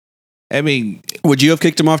 I mean... Would you have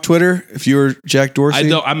kicked him off Twitter if you were Jack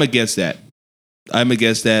Dorsey? I'm against that. I'm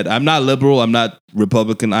not liberal. I'm not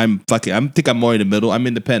Republican. I think I'm more in the middle. I'm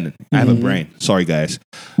independent. I have a brain. Sorry, guys,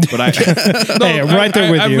 but right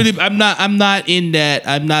there with you. Really, I'm not in that.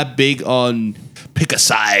 I'm not big on pick a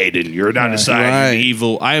side and you're not a side. Right. You're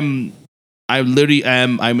evil. I'm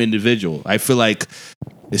individual. I feel like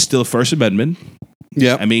it's still First Amendment.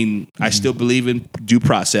 Yeah. I mean, I still believe in due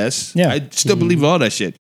process. Yeah. I still believe in all that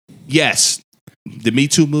shit. Yes, the Me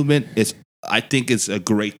Too movement is. I think it's a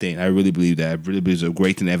great thing. I really believe that. I really believe it's a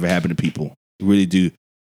great thing that ever happened to people. I really do.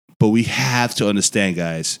 But we have to understand,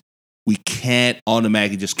 guys, we can't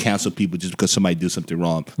automatically just cancel people just because somebody did something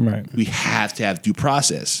wrong. Right. We have to have due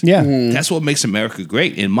process. Yeah. That's what makes America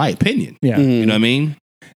great, in my opinion. Yeah. You know what I mean?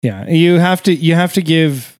 Yeah. You have to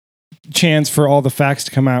give chance for all the facts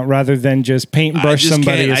to come out rather than just paint and brush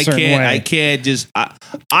somebody a certain way. I can't just...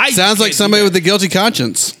 Sounds like somebody with a guilty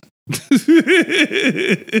conscience. What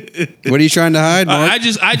are you trying to hide, Mark? I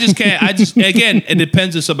just can't. Again, it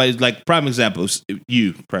depends on somebody's like prime examples.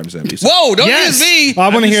 Prime example. Whoa! Don't use me. I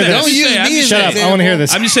want to hear this. Don't use me. Shut up. I want to hear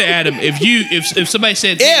this. I'm just saying, Adam. If somebody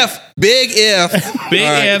said big if,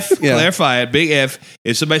 clarify it. Big if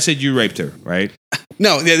somebody said you raped her, right?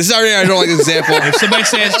 No, this is already. I don't like this example. If somebody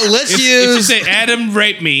says if you say Adam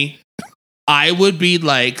raped me, I would be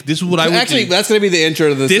like, this is what I would do. Actually, that's going to be the intro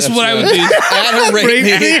to this. This is what I would do. Adam raped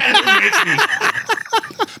me.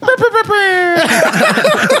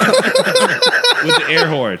 With the air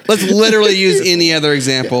horn. Let's literally use any other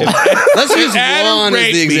example. Let's use Ron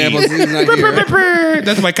as the example. He's not here.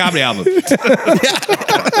 That's my comedy album.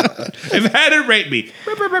 If Adam raped me.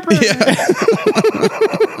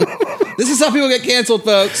 This is how people get canceled,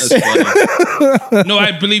 folks. That's funny. No,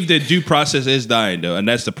 I believe that due process is dying, though, and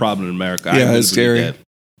that's the problem in America. Yeah, it's scary.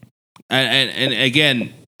 And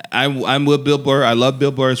again, I'm with Bill Burr. I love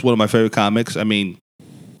Bill Burr. It's one of my favorite comics. I mean,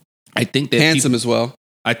 I think that handsome as well.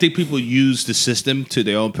 I think people use the system to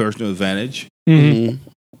their own personal advantage. Mm-hmm.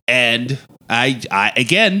 And I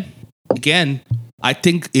again, I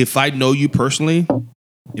think if I know you personally,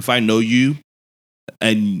 if I know you,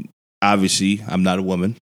 and obviously I'm not a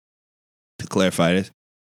woman, to clarify this,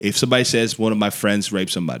 if somebody says one of my friends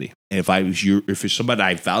raped somebody, and if it's somebody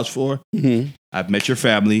I vouch for, I've met your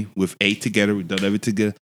family, we've ate together, we've done everything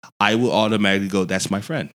together, I will automatically go, that's my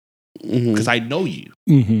friend. Because I know you.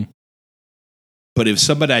 Mm-hmm. But if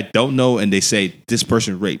somebody I don't know and they say, this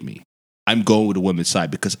person raped me, I'm going with the woman's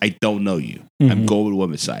side because I don't know you. I'm going with the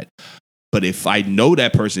woman's side. But if I know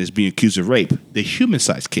that person is being accused of rape, the human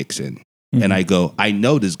side kicks in. And I go, I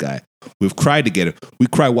know this guy. We've cried together. We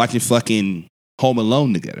cried watching fucking Home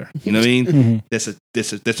Alone together. You know what I mean? That's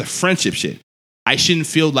a friendship shit. I shouldn't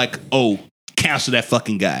feel like, oh, cancel that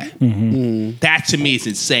fucking guy. That to me is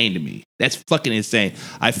insane to me. That's fucking insane.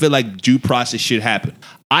 I feel like due process should happen.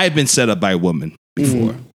 I've been set up by a woman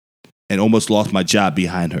before and almost lost my job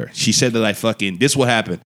behind her. She said that this is what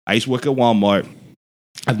happened. I used to work at Walmart.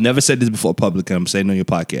 I've never said this before publicly. I'm saying it on your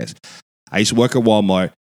podcast. I used to work at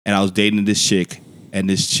Walmart and I was dating this chick, and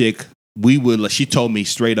this chick, she told me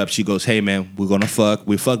straight up, she goes, hey man, we're gonna fuck.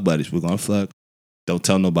 We're fuck buddies. We're gonna fuck. Don't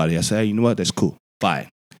tell nobody. I said, hey, you know what? That's cool. Fine.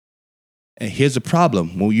 And here's the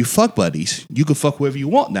problem. When you fuck buddies, you can fuck whoever you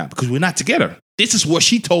want now because we're not together. This is what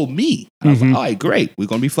she told me. I was like, all right, great. We're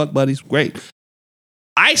gonna be fuck buddies. Great.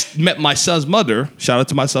 I met my son's mother. Shout out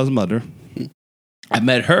to my son's mother. I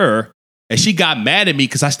met her, and she got mad at me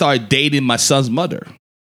because I started dating my son's mother.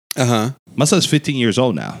 My son's 15 years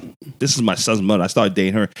old now. This is my son's mother. I started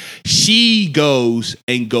dating her. She goes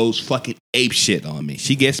fucking ape shit on me.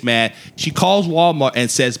 She gets mad. She calls Walmart and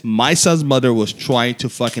says my son's mother was trying to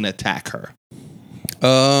fucking attack her.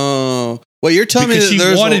 Oh. Well, you're telling Because me she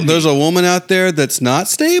that wanted there's a woman out there that's not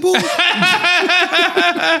stable?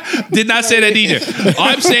 Did not say that either.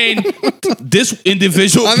 I'm saying this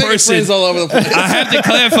individual I'm making person. friends all over the place. I have to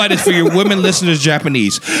clarify this for your women listeners,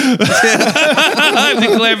 Japanese. I have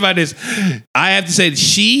to clarify this. I have to say that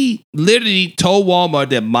she literally told Walmart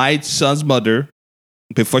that my son's mother,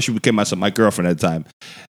 before she became my girlfriend at the time,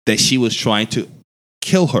 that she was trying to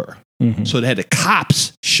kill her. So they had the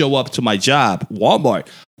cops show up to my job, Walmart,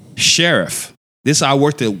 sheriff. This I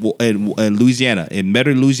worked in Louisiana, in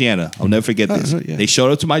Metairie, Louisiana. I'll never forget this. Yeah. They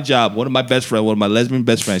showed up to my job. One of my best friends, one of my lesbian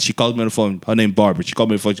best friends, she called me on the phone. Her name Barbara. She called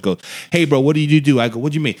me on the phone. She goes, "Hey, bro, what do you do?" I go,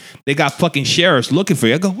 "What do you mean? They got fucking sheriffs looking for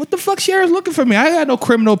you." I go, "What the fuck sheriffs looking for me? I got no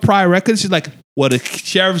criminal prior records." She's like, "Well, the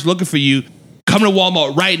sheriff's looking for you. Come to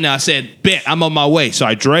Walmart right now." I said, "Bet, I'm on my way." So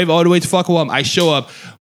I drove all the way to fucking Walmart. I show up.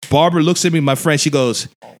 Barbara looks at me, my friend. She goes,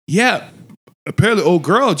 "Yeah, apparently old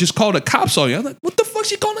girl just called the cops on you." I'm like, "What the fuck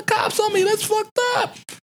she calling the cops on me? That's fucked up."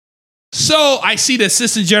 So I see the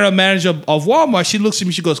assistant general manager of Walmart. She looks at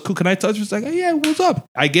me. She goes, "Cool, can I touch you?" She's like, "Yeah, what's up?"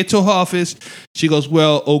 I get to her office. She goes,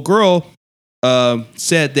 "Well, old girl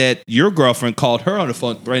said that your girlfriend called her on the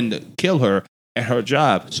phone, threatened to kill her at her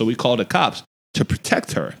job. So we called the cops to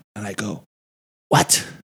protect her." And I go, "What?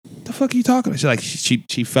 The fuck are you talking about?" She's like,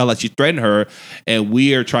 she felt like she threatened her, and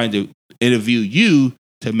we are trying to interview you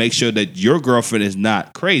to make sure that your girlfriend is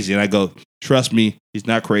not crazy. And I go, "Trust me, she's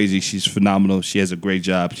not crazy. She's phenomenal. She has a great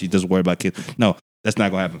job. She doesn't worry about kids." No, that's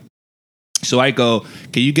not going to happen. So I go,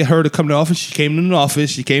 "Can you get her to come to the office?" She came to the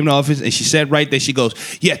office. She came to the office, and she said right there, she goes,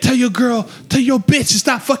 "Yeah, tell your bitch to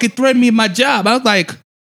stop fucking threatening me in my job." I was like,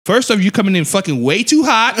 first off, you coming in fucking way too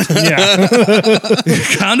hot. Yeah.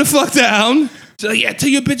 Calm the fuck down. So yeah, tell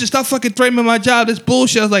your bitch to stop fucking threatening me in my job. This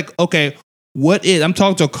bullshit. I was like, okay, what is? I'm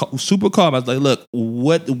talking to her super calm. I was like, look,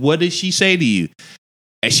 what did she say to you?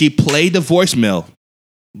 And she played the voicemail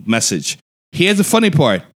message. Here's the funny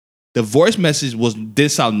part. The voice message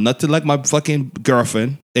didn't sound nothing like my fucking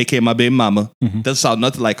girlfriend, aka my baby mama. Doesn't sound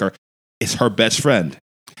nothing like her. It's her best friend.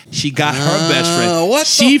 She got her best friend.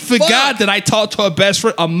 She forgot that I talked to her best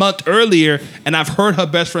friend a month earlier, and I've heard her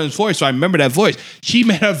best friend's voice, so I remember that voice. She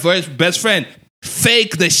made her best friend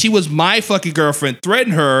fake that she was my fucking girlfriend,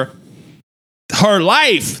 threaten her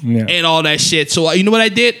life, and all that shit. So you know what I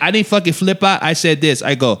did? I didn't fucking flip out. I said this.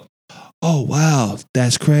 I go, "Oh, wow,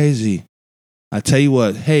 that's crazy. I tell you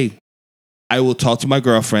what, hey, I will talk to my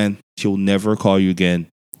girlfriend. She'll never call you again.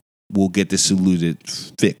 We'll get this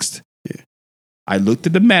fixed." Yeah. I looked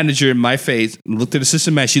at the manager in my face, looked at the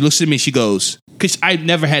assistant manager. She looks at me, she goes, because I've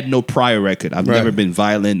never had no prior record. I've never been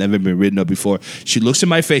violent, never been written up before. She looks in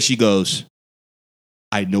my face, she goes,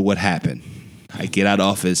 "I know what happened." I get out of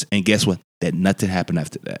office, and guess what? That nothing happened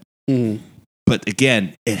after that. But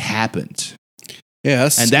again, it happened. Yeah,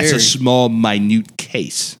 that's that's a small, minute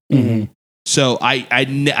case. So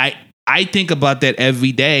I think about that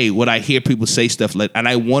every day when I hear people say stuff like, and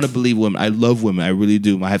I want to believe women. I love women. I really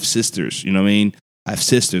do. I have sisters. You know what I mean? I have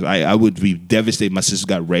sisters. I would be devastated if my sister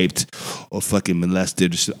got raped or fucking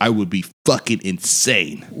molested. I would be fucking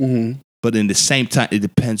insane. But in the same time, it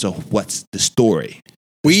depends on what's the story.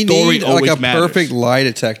 We need like a perfect lie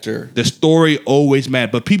detector. The story always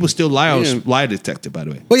matters, but people still lie on lie detector, by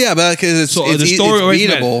the way. Well, yeah, but because it's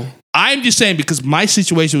beatable. I'm just saying because my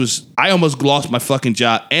situation was, I almost lost my fucking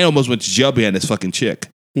job and almost went to jail behind this fucking chick.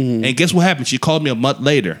 And guess what happened? She called me a month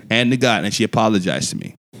later, hand to God, and she apologized to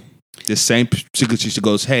me. The same secretary, she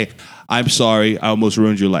goes, "Hey, I'm sorry, I almost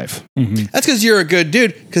ruined your life." That's because you're a good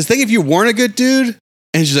dude. Because think if you weren't a good dude,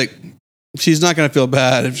 and she's like, she's not going to feel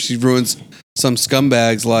bad if she ruins some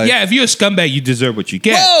scumbag's life. Yeah, if you're a scumbag, you deserve what you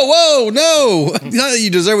get. Whoa, no. Not that you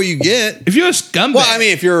deserve what you get. If you're a scumbag. Well, I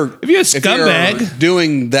mean, if you're a scumbag. if you're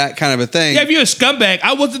doing that kind of a thing. Yeah, if you're a scumbag,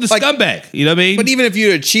 I wasn't a scumbag. You know what I mean? But even if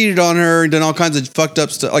you had cheated on her and done all kinds of fucked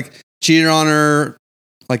up stuff, like cheated on her,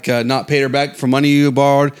 like not paid her back for money you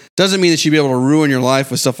borrowed, doesn't mean that she'd be able to ruin your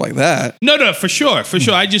life with stuff like that. No, for sure.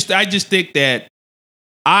 I just think that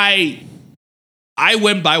I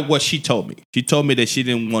went by what she told me. She told me that she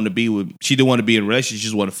didn't want to be in a relationship. She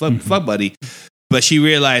just wanted to fuck buddy. But she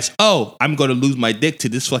realized, oh, I'm going to lose my dick to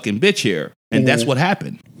this fucking bitch here. And that's what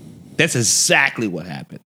happened. That's exactly what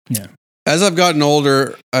happened. Yeah. As I've gotten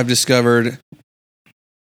older, I've discovered,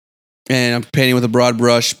 and I'm painting with a broad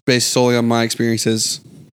brush based solely on my experiences,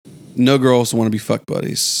 no girls want to be fuck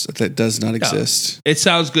buddies. That does not exist. It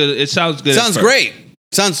sounds good. It sounds good. Sounds great.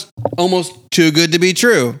 Sounds almost too good to be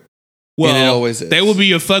true. Well, and it always is. They will be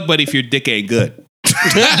your fuck buddy if your dick ain't good.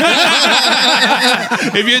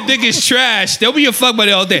 If your dick is trash, they'll be your fuck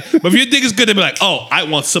buddy all day. But if your dick is good, they'll be like, oh, I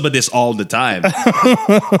want some of this all the time.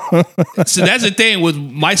 So that's the thing with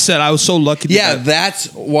my son. I was so lucky. That's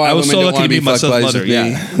why I was women so don't lucky want to to be my fuck son's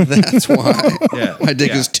buddies mother. with me. Yeah. That's why. Yeah. My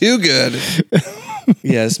dick is too good.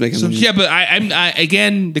 Yeah, it's making them. Yeah, but I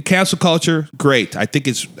again, the cancel culture, great. I think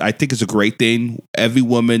it's a great thing. Every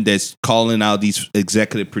woman that's calling out these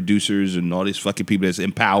executive producers and all these fucking people that's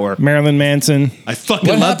in power. Marilyn Manson. I fucking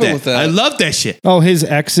What love happened that. with that? I love that shit. Oh, his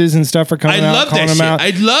exes and stuff are coming I out, love calling that him shit. out. I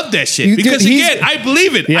love that shit You- because he's- again, I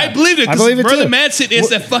believe it. Yeah. I believe it I believe it because Merlin too. Manson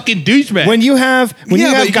is a fucking douchebag. When you have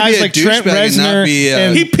Yeah, but guys you can be a like Trent douchebag and not Reznor, be,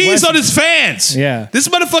 and he pees Wes- on his fans. Yeah. This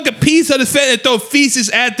motherfucker pees on his fans and throw feces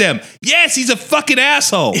at them. Yes, he's a fucking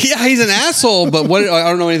asshole. Yeah, he's an asshole. But what? I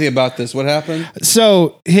don't know anything about this. What happened?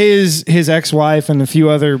 So his ex-wife and a few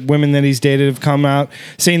other women that he's dated have come out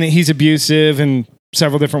saying that he's abusive in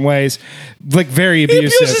several different ways, like very He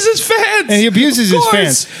abusive. abuses his fans. And he abuses Of his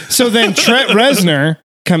course. fans. So then Trent Reznor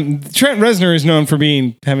is known for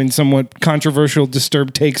having somewhat controversial,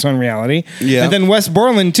 disturbed takes on reality. Yeah. And then Wes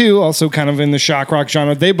Borland too, also kind of in the shock rock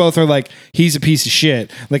genre. They both are like, he's a piece of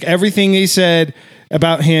shit. Like everything he said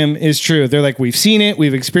about him is true. They're like, we've seen it,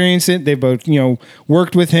 we've experienced it. They both,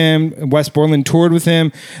 worked with him. Wes Borland toured with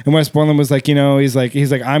him, and Wes Borland was like, he's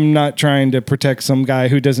like, I'm not trying to protect some guy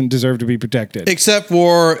who doesn't deserve to be protected. Except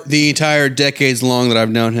for the entire decades long that I've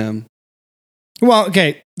known him. Well,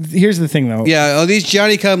 okay. Here's the thing, though. Yeah, these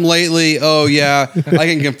Johnny come lately. Oh yeah, I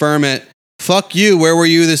can confirm it. Fuck you. Where were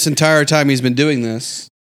you this entire time he's been doing this?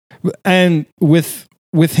 And with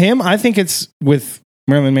him, I think it's with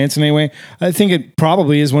Marilyn Manson anyway. I think it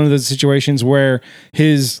probably is one of those situations where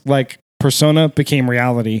his persona became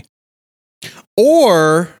reality.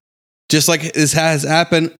 Or just like this has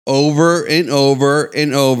happened over and over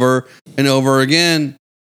and over and over again.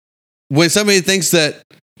 When somebody thinks that,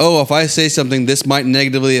 oh, if I say something, this might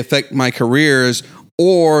negatively affect my careers,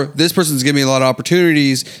 or this person's giving me a lot of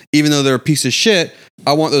opportunities, even though they're a piece of shit,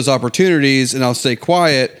 I want those opportunities and I'll stay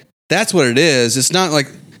quiet. That's what it is. It's not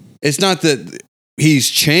that he's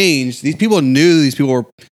changed. These people knew these people were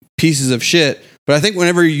pieces of shit. But I think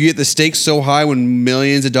whenever you get the stakes so high when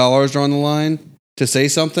millions of dollars are on the line to say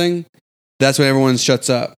something, that's when everyone shuts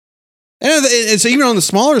up. And it's even on the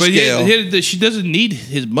smaller scale. She doesn't need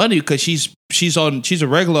his money because she's a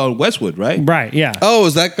regular on Westwood, right? Right, yeah. Oh,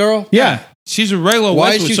 is that girl? Yeah. She's a regular on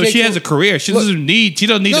Why is Westwood, she so she taking- has a career. She doesn't need the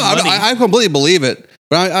money. I completely believe it.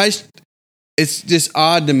 But it's just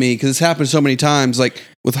odd to me because it's happened so many times. Like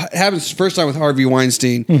happens first time with Harvey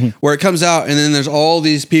Weinstein, where it comes out and then there's all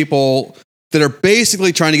these people that are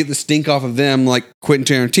basically trying to get the stink off of them, like Quentin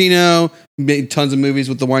Tarantino made tons of movies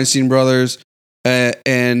with the Weinstein brothers,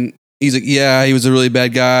 and he's like, yeah, he was a really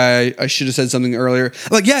bad guy. I should have said something earlier.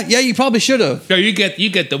 Like, yeah, you probably should have. No, you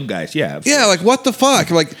get them guys. Yeah. Yeah, like what the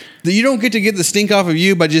fuck? Like you don't get to get the stink off of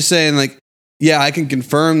you by just saying like, yeah, I can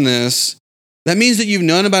confirm this. That means that you've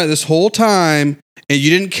known about it this whole time and you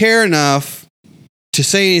didn't care enough to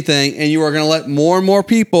say anything, and you are going to let more and more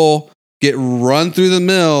people get run through the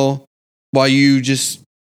mill while you just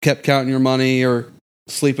kept counting your money or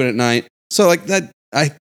sleeping at night. So like that,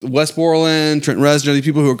 Wes Borland, Trent Reznor, these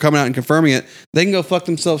people who are coming out and confirming it, they can go fuck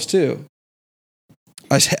themselves too.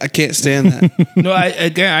 I can't stand that. No,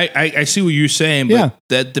 I see what you're saying, but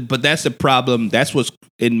Yeah. but that's the problem. That's what's,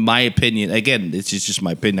 in my opinion. Again, it's just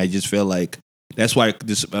my opinion. I just feel like that's why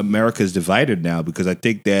this America is divided now, because I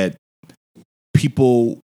think that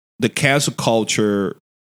the cancel culture,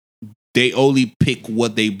 they only pick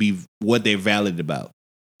what they're valid about.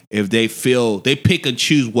 If they feel, they pick and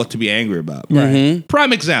choose what to be angry about. Right.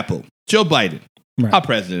 Prime example: Joe Biden, Right. our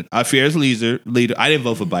president, our fearless leader. I didn't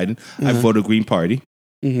vote for Biden. I voted Green Party.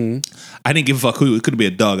 Mm-hmm. I didn't give a fuck who. It could be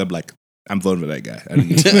a dog. I'm like, I'm voting for that guy. I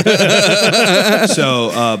didn't give a fuck. So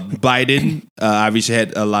Biden obviously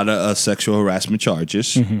had a lot of sexual harassment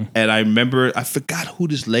charges, and I remember, I forgot who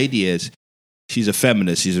this lady is. She's a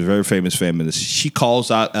feminist. She's a very famous feminist. She calls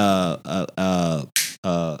out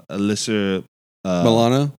Alyssa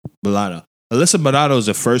Milano. Alyssa Milano is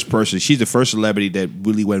the first person. She's the first celebrity that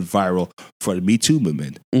really went viral for the Me Too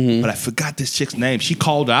movement. But I forgot this chick's name. She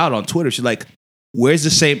called out on Twitter. She's like, "Where's the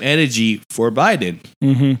same energy for Biden?"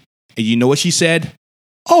 And you know what she said?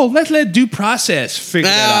 Oh, let's let due process figure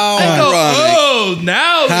that out. I go,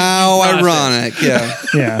 now How due process. ironic. Yeah.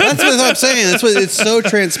 Yeah. That's what I'm saying. That's what it's so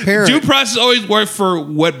transparent. Due process always works for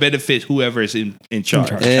what benefits whoever is in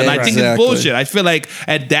charge. And I think it's Exactly. bullshit. I feel like,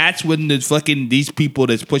 and that's when the fucking these people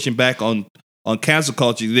that's pushing back on cancel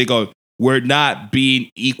culture, they go, we're not being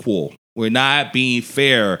equal. We're not being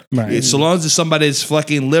fair. Right. So long as somebody is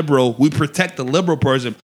fucking liberal, we protect the liberal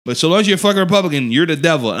person. But so long as you're a fucking Republican, you're the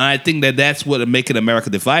devil. And I think that that's what making America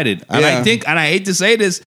divided. And Yeah. I think, and I hate to say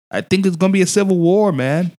this, I think it's going to be a civil war,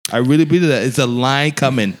 man. I really believe that. It's a line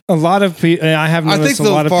coming. A lot of people, I have I noticed think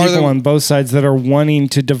a lot of farther- people on both sides that are wanting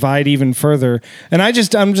to divide even further. And I'm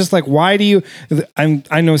just like, why do you?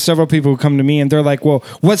 I know several people who come to me and they're like, well,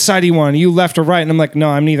 what side do you want? Are you left or right? And I'm like, no,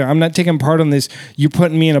 I'm neither. I'm not taking part on this. You're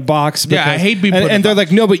putting me in a box. Yeah, I hate being put in a And they're box.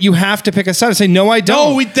 like, no, but you have to pick a side. I say, no, I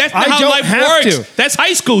don't. No, that's not I how don't life have works. to. That's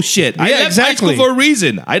high school shit. I Yeah, left high exactly. school for a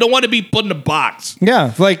reason. I don't want to be put in a box.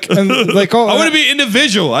 Yeah, like, oh, I want to be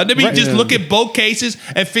individual. I want to be Right. just look at both cases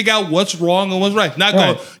and figure out what's wrong and what's right. Not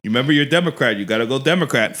Right. go, you remember you're a Democrat, you got to go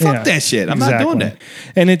Democrat. Fuck Yeah, that shit. I'm not exactly. doing that.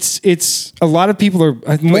 And it's a lot of people are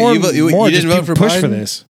more you more didn't just vote people for push for Biden?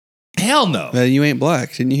 this. Hell no. You ain't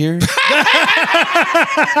black. Didn't you hear? Dude,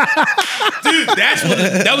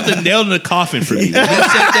 that was a nail in the coffin for me. When he said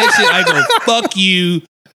that shit, I go, fuck you.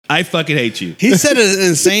 I fucking hate you. He said an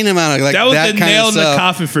insane amount of like That was that the kind nail of in the stuff.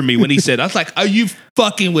 coffin for me when he said, I was like, are you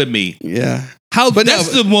fucking with me? Yeah. But no,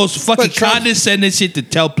 that's the most fucking but Trump- condescending shit to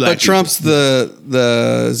tell black But Trump's the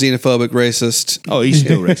xenophobic racist. people. Oh, he's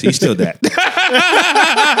still racist. He's still that.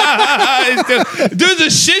 There's a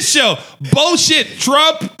shit show. Bullshit.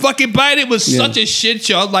 Trump, fucking Biden was such a shit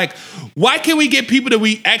show. I'm like, why can't we get people that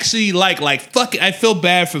we actually like? Like, fucking, I feel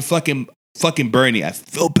bad for fucking Bernie. I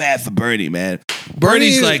feel bad for Bernie, man.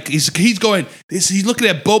 Bernie's like, he's going, he's looking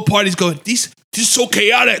at both parties going, this is so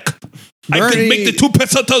chaotic. I could Bernie- make the two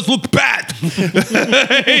pesetas look bad.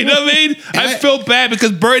 You know what I mean? I feel bad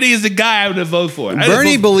because Bernie is the guy I would have voted for.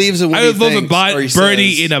 Bernie believes in what I he would vote for thinks or he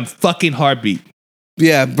Bernie says. in a fucking heartbeat.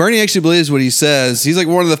 Yeah, Bernie actually believes what he says. He's like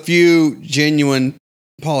one of the few genuine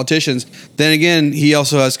politicians. Then again, he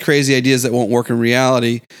also has crazy ideas that won't work in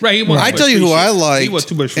reality. Right. He wants I too tell much you free who I shit. liked, He wants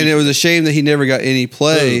too much free and it was a shame that he never got any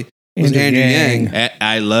play. Was Andrew Andrew Yang. Yang.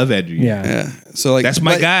 I love Andrew. Yang. Yeah. Yeah, so like That's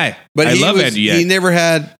my guy. But I he love was, Andrew Yang. He never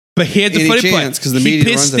had. But here's the any funny chance, part. 'cause the He media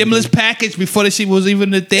pitched runs stimulus everything. package before the shit was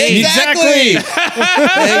even a thing. Exactly.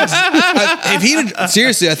 If he'd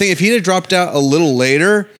seriously, I think if he'd have dropped out a little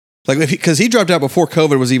later, like because he dropped out before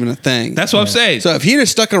COVID was even a thing. That's what I'm saying. So if he'd have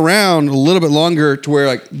stuck around a little bit longer to where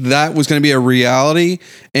like that was going to be a reality,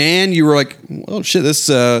 and you were like, "Well, shit,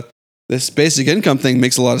 this basic income thing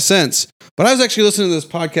makes a lot of sense." But I was actually listening to this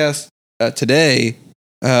podcast today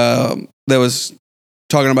that was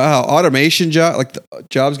talking about how automation like the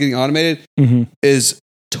jobs getting automated, Mhm. is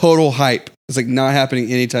total hype. It's like not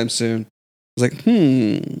happening anytime soon. It's like,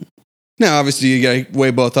 Now, obviously, you got to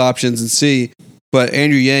weigh both options and see. But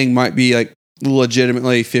Andrew Yang might be like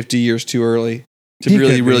legitimately 50 years too early to He be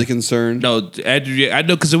really, could be. really concerned. No, Andrew, I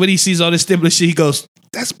know because when he sees all this stimulus shit, he goes,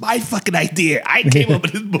 "That's my fucking idea. I came up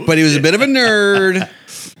with this bullshit." But he was a bit of a nerd.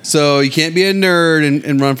 So you can't be a nerd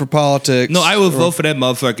and run for politics. No, I would vote for that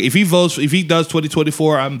motherfucker. If he does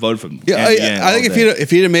 2024, I'm voting for him. Yeah, Andrew Yang I think all day.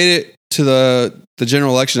 if he'd have made it to the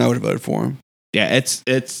general election, I would have voted for him. Yeah, it's.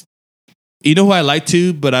 You know who I like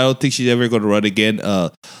too, but I don't think she's ever going to run again.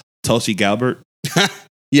 Tulsi Gabbard.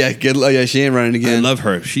 Yeah, good. Yeah, she ain't running I again. love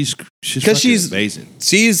her. She's 'Cause fucking she's- amazing.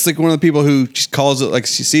 She's like one of the people who just calls it like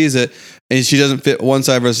she sees it, and she doesn't fit one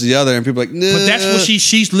side versus the other, and people are like, nah. But that's what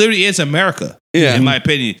she's literally is America. Yeah. In my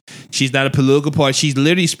opinion. She's not a political party. She's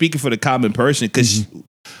literally speaking for the common person. Because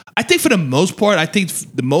I think for the most part, I think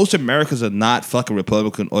the most Americans are not fucking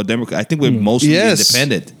Republican or Democrat. I think we're mostly Yes.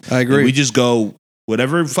 independent. I agree. And we just go,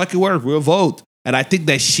 whatever fucking works, we'll vote. And I think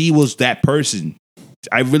that she was that person.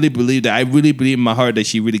 I really believe that. I really believe in my heart that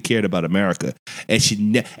she really cared about America. And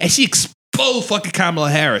she exposed fucking Kamala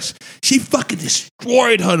Harris. She fucking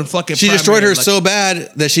destroyed her in fucking She destroyed primary, her so bad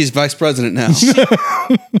that she's vice president now.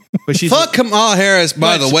 but she's Fuck Kamala Harris,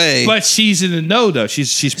 by the way. But she's in the know though.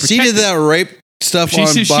 She's protected. She did that rape stuff on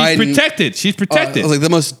She's Biden. protected. She's protected. Like the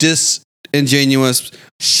most disingenuous,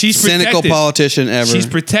 she's cynical protected. politician ever. She's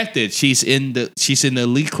protected. She's in the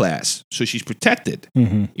elite class, so she's protected.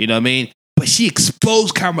 You know what I mean? But she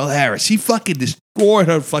exposed Kamala Harris. She fucking destroyed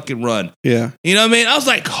her fucking run. Yeah. You know what I mean? I was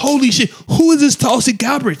like, holy shit, who is this Tulsi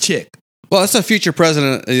Gabbard chick? Well, that's a future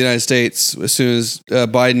president of the United States as soon as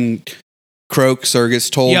Biden croaks or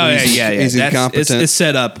gets told he's incompetent. It's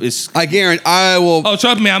set up. I guarantee I will. Oh,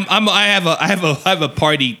 trust me, I have a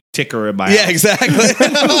party ticker in my house. Yeah, exactly.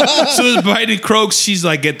 As soon as Biden croaks, she's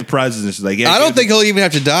like, get the prizes. And she's like, yeah, I don't think he'll even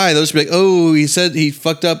have to die. They'll just be like, oh, he said he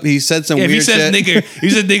fucked up. He said some weird shit. If he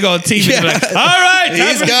said nigga on TV, yeah. Like, all right,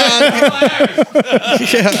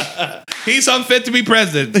 he's gone. He's unfit to be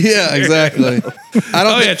president. Yeah, exactly.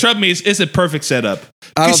 Trust me, it's a perfect setup.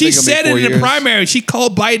 Because she said it in the primary. She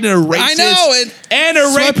called Biden a racist. I know, and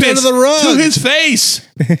a rapist to his face.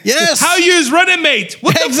 Yes. How you his running mate?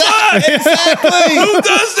 What the fuck? Exactly. Who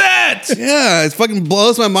does that? Yeah, it fucking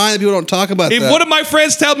blows my mind that people don't talk about if that. One of my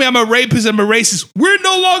friends tell me I'm a rapist and I'm a racist, we're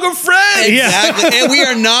no longer friends. Exactly. And we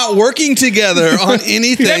are not working together on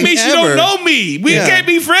anything. That means ever. you don't know me. We can't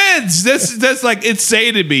be friends. That's like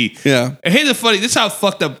insane to me. Yeah. And here's the funny, this is how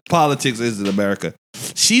fucked up politics is in America.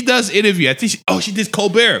 She does interview. I think she did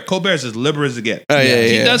Colbert. Colbert's as liberal as it gets.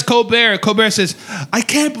 She does Colbert. Colbert says, I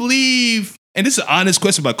can't believe. And this is an honest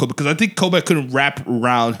question about Colbert because I think Colbert couldn't wrap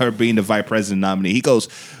around her being the vice president nominee. He goes,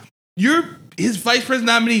 you're his vice president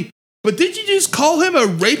nominee, but did you just call him a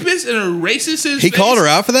rapist and a racist? He called her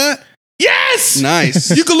out for that? Yes!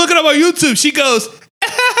 Nice. You can look it up on YouTube. She goes,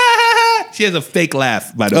 she has a fake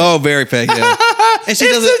laugh, by the way. Oh, very fake, yeah. And she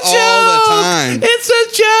does it all the time. It's a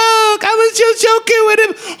joke. I was just joking with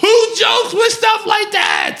him. Who jokes with stuff like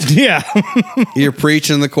that? Yeah. You're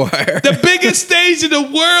preaching the choir. The biggest stage in the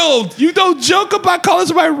world. You don't joke about calling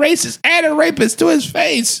somebody racist and a rapist to his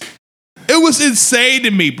face. It was insane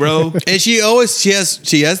to me, bro. And she has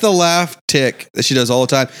the laugh tick that she does all the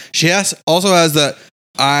time. She also has the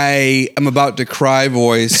I am about to cry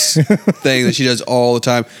voice thing that she does all the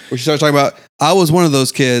time, where she starts talking about, I was one of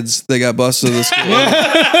those kids that got busted in the school.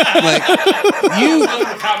 Like,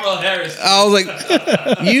 I was like,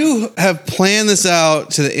 you have planned this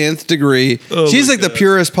out to the nth degree. She's like the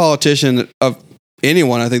purest politician of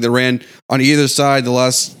anyone, I think, that ran on either side the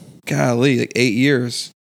last, like 8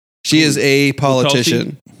 years. She is a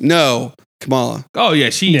politician. No. Kamala. Oh yeah,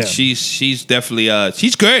 she's definitely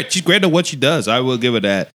she's great. She's great at what she does. I will give her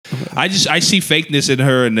that. I see fakeness in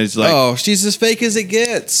her, and it's like, she's as fake as it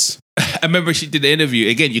gets. I remember she did the interview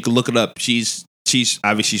again. You can look it up. She's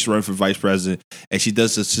obviously she's running for vice president, and she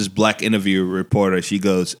does this black interview reporter. She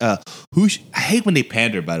goes, I hate when they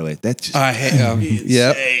pander. By the way, that's just I hate.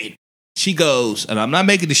 Yep. She goes, and I'm not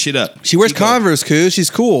making this shit up. She wears Converse, Koo. She's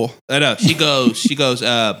cool. I know. She goes.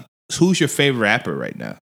 Who's your favorite rapper right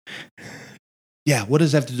now? Yeah, what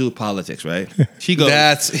does that have to do with politics, right? She goes,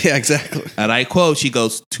 exactly. And I quote, she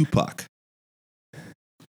goes, Tupac.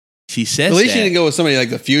 She says at least she didn't go with somebody like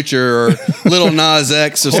The Future or Lil Nas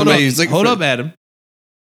X or somebody who's like... Hold up, Adam.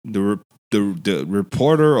 The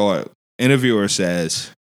reporter or interviewer says,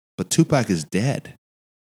 but Tupac is dead.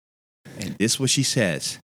 And this is what she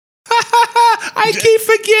says. I keep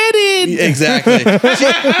forgetting. Exactly.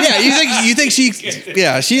 You think she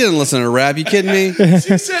didn't listen to rap. You kidding me?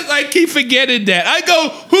 She says, I keep forgetting that. I go,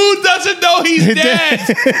 who doesn't know he's dead?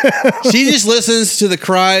 She just listens to the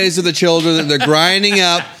cries of the children that they're grinding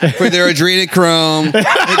up for their adrenochrome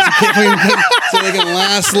so they can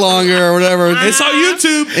last longer or whatever. It's on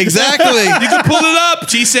YouTube. Exactly. You can pull it up.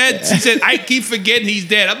 She said, I keep forgetting he's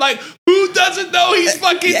dead. I'm like, who doesn't know he's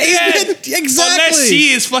fucking dead? Exactly. Unless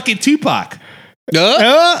she is fucking Tupac. It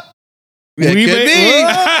could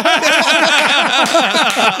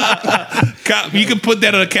be. You can put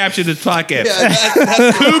that on a caption of the podcast.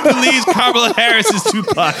 Who believes Kamala Harris is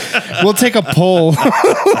Tupac? We'll take a poll.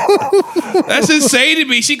 That's insane to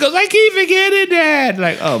me. She goes, I keep forgetting that.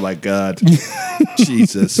 Like, oh my God.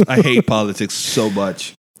 Jesus. I hate politics so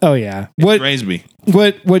much. Oh yeah. It drains me.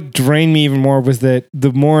 What drained me even more was that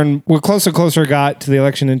the closer it got to the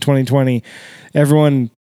election in 2020,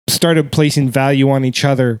 everyone started placing value on each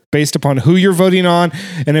other based upon who you're voting on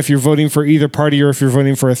and if you're voting for either party or if you're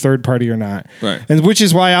voting for a third party or not. Right. And which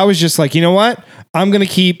is why I was just like, you know what? I'm going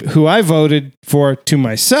to keep who I voted for to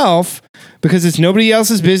myself because it's nobody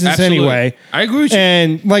else's business anyway. I agree with you.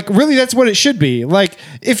 And like, really, that's what it should be. Like,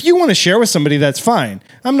 if you want to share with somebody, that's fine.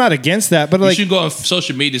 I'm not against that, but like, you should go on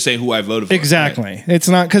social media to say who I voted for. Exactly. Right? It's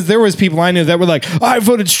not because there was people I knew that were like, I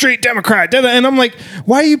voted straight Democrat. And I'm like,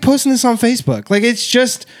 why are you posting this on Facebook? Like, it's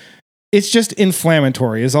just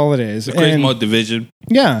inflammatory is all it is. It creates more division.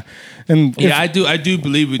 Yeah. And I do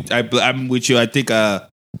believe it. I'm with you. I think I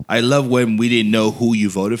love when we didn't know who you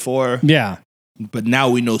voted for. Yeah. But now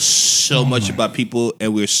we know so much about people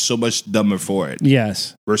and we're so much dumber for it.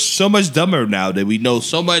 Yes. We're so much dumber now that we know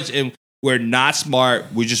so much and we're not smart.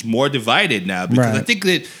 We're just more divided now because I think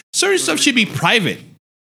that certain stuff should be private.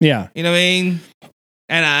 Yeah. You know what I mean?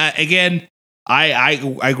 And again,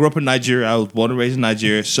 I grew up in Nigeria. I was born and raised in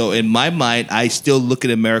Nigeria. So in my mind, I still look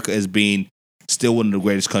at America as being still one of the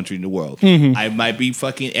greatest countries in the world. Mhm. I might be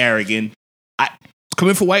fucking arrogant.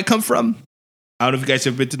 Coming from where I come from, I don't know if you guys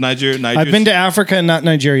have been to Nigeria. I've been to Africa, not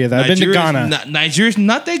Nigeria. Though. I've been to Ghana. Nigeria's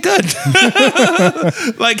not that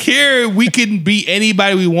good. Like here, we can be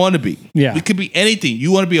anybody we want to be. Yeah. We could be anything.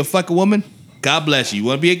 You want to be a fucking woman? God bless you. You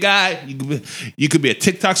want to be a guy? You could be a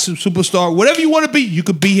TikTok superstar. Whatever you want to be, you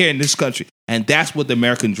could be here in this country. And that's what the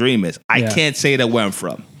American dream is. I can't say that where I'm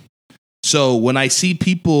from. So when I see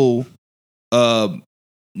people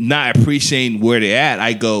not appreciating where they're at,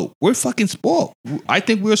 I go, we're fucking spoiled. I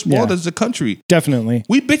think we're spoiled as a country. Definitely.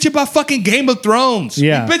 We bitch about fucking Game of Thrones.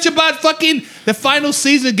 Yeah. We bitch about fucking the final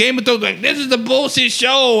season of Game of Thrones. Like, this is the bullshit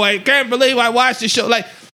show. I can't believe I watched the show. Like,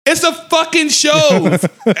 it's a fucking show.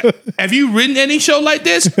 Have you written any show like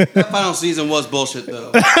this? That final season was bullshit,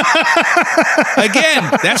 though. Again,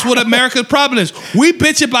 that's what America's problem is. We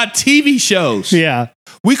bitch about TV shows. Yeah.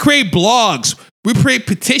 We create blogs. We create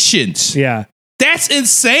petitions. Yeah. That's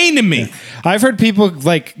insane to me. I've heard people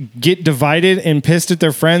like get divided and pissed at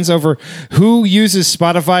their friends over who uses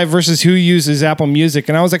Spotify versus who uses Apple Music,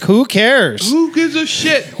 and I was like, who cares? Who gives a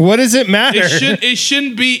shit? What does it matter? It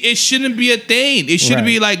shouldn't be a thing. It shouldn't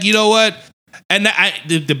be like, you know what? And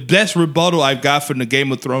the best rebuttal I've got from the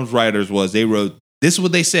Game of Thrones writers was they wrote, this is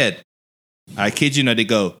what they said. I kid you not, they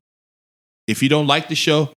go, if you don't like the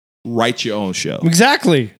show, write your own show.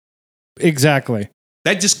 Exactly.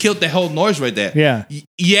 That just killed the whole noise right there. Yeah.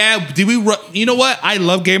 Yeah. You know what? I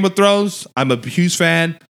love Game of Thrones. I'm a huge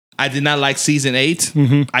fan. I did not like season 8.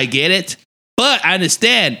 Mm-hmm. I get it. But I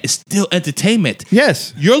understand it's still entertainment.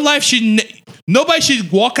 Yes. Your life nobody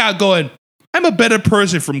should walk out going, I'm a better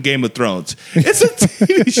person from Game of Thrones. It's a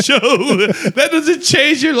TV show. That doesn't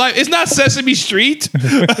change your life. It's not Sesame Street.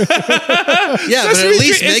 Yeah, but at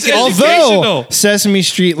least make it Although Sesame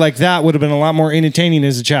Street like that would have been a lot more entertaining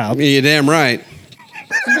as a child. Yeah, you're damn right.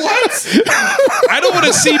 What? I don't want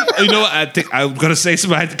to see. You know what? I think I'm gonna say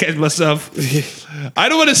something. I have to catch myself. I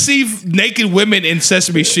don't want to see naked women in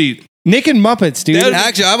Sesame Street. Naked Muppets, dude.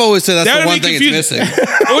 Actually, I've always said that's the one thing it's missing.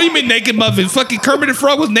 What do you mean naked Muppets? Fucking Kermit the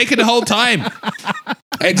Frog was naked the whole time.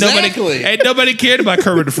 Exactly. And nobody cared about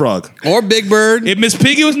Kermit the Frog. Or Big Bird. If Miss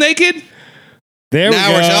Piggy was naked, there now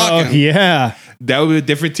we go. we're talking. Yeah. That would be a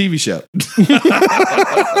different TV show.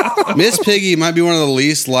 Miss Piggy might be one of the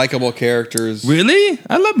least likable characters. Really?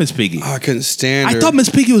 I love Miss Piggy. Oh, I couldn't stand her. I thought Miss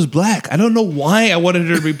Piggy was black. I don't know why I wanted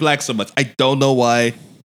her to be black so much. I don't know why.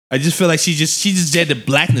 I just feel like she just did the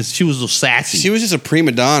blackness. She was so sassy. She was just a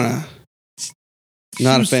prima donna.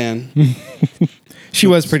 Not a fan. She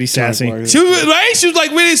was pretty sassy. She was right. She was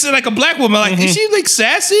like really like a black woman. Like is she like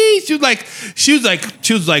sassy? She was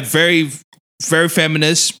like very, very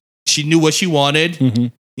feminist. She knew what she wanted. Mm-hmm.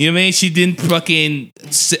 You know what I mean? She didn't fucking,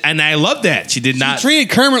 and I love that. She did not. She treated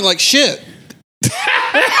Kermit like shit.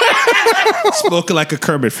 Spoken like a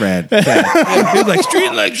Kermit fan. He was like,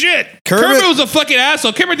 treated like shit. Kermit was a fucking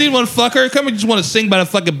asshole. Kermit didn't want to fuck her. Kermit just want to sing by the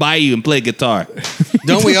fucking bayou and play guitar.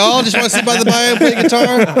 Don't we all just want to sit by the bayou and play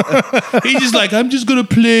guitar? He's just like, I'm just going to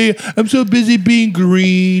play. I'm so busy being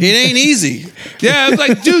green. It ain't easy. Yeah, I was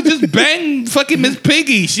like, dude, just bang fucking Miss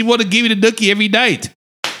Piggy. She want to give you the nookie every night.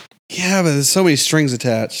 Yeah, but there's so many strings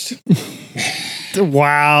attached.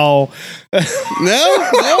 Wow.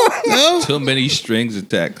 No. So many strings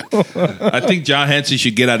attached. I think John Henson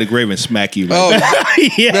should get out of the grave and smack you. Oh,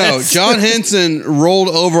 Yes. no. John Henson rolled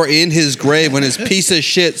over in his grave when his piece of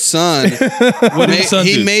shit son, What did his son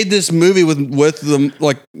do? he made this movie with the,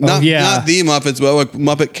 like, not the Muppets, but like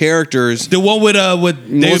Muppet characters. The one with David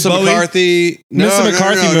Melissa Bowie? McCarthy. Melissa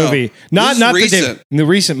McCarthy movie. Not recent. the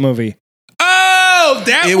recent movie. Oh,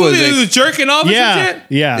 that It movie was was jerking off and some Yeah. shit?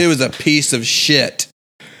 Yeah. It was a piece of shit.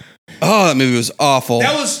 Oh, that movie was awful.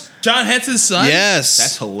 That was John Henson's son? Yes.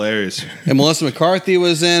 That's hilarious. And Melissa McCarthy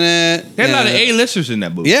was in it. There are a lot of And- A-listers in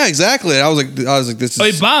that movie. Yeah, exactly. I was like, this Oh, he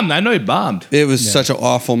is. bombed. I know he bombed. It was such an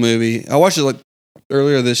awful movie. I watched it like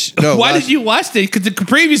earlier this. No, Why last- did you watch it? Because the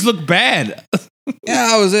previews look bad.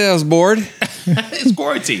 Yeah, I was bored. It's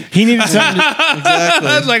quarantine. He needed something. Exactly.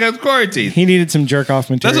 I was like, I'm quarantined. He needed some jerk off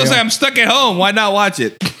That's material. what I'm saying. I'm stuck at home. Why not watch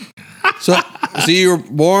it? So you were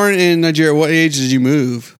born in Nigeria. What age did you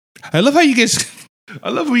move? I love how you guys. I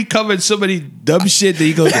love how we covered so many dumb shit that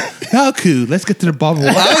you go, how cool. Let's get to the bottom of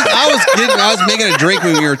water. I was making a drink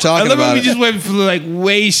when we were I talking love how about we it. just went for like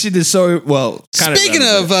way shit is so well. Speaking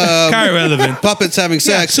of kind of relevant. puppets having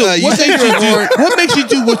sex, So you what said makes you you were do? born. What makes you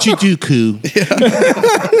do what you do, Koo?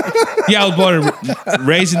 Yeah, I was born and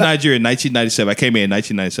raised in Nigeria in 1997. I came here in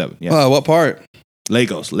 1997. Yeah, What part?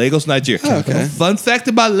 Lagos, Nigeria. Oh, okay. Fun fact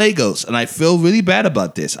about Lagos, and I feel really bad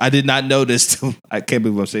about this. I did not know this. I can't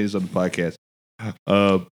believe I'm saying this on the podcast.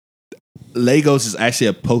 Lagos is actually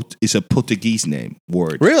a Portuguese name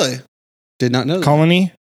word. Really? Did not know that.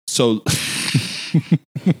 Colony. So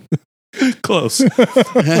close.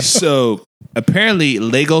 So apparently,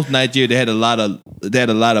 Lagos, Nigeria, they had a lot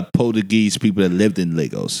of Portuguese people that lived in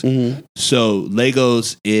Lagos. Mhm. So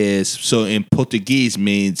Lagos in Portuguese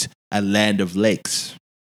means a land of lakes.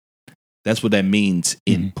 That's what that means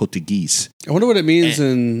in Portuguese. I wonder what it means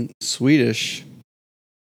in Swedish.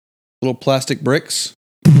 Little plastic bricks.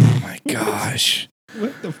 Oh my gosh.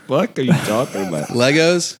 What the fuck are you talking about?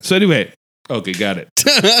 Legos. So anyway, okay, got it.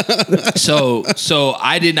 So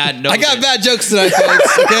I did not know. I got that. bad jokes tonight,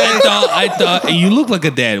 folks. Okay. I thought and you look like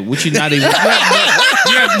a dad. Which you not even.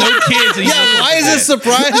 You have no kids. And you Yeah, look why like is a this dad.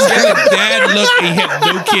 surprising? You have a dad look and you have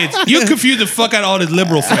no kids. You confuse the fuck out of all his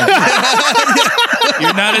liberal friends.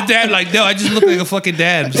 You're not a dad. Like, no, I just look like a fucking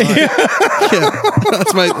dad. I'm sorry.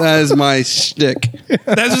 That is my shtick.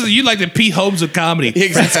 That's just, you like the Pete Holmes of comedy.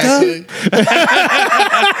 Exactly.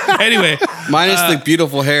 Anyway, Minus the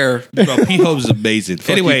beautiful hair. bro, Pete Holmes is amazing. Fuck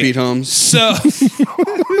you, Anyway, Pete Holmes. So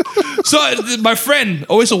my friend,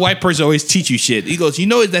 always a white person, always teach you shit. He goes, you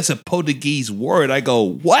know that's a Portuguese word. I go,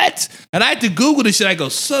 what? And I had to Google this shit. I go,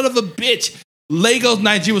 son of a bitch. Lagos,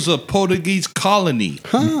 Nigeria was a Portuguese colony.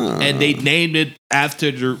 And they named it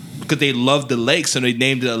because they loved the lakes, so they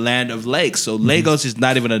named it a land of lakes. So Lagos is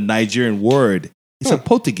not even a Nigerian word. It's a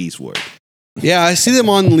Portuguese word. Yeah, I see them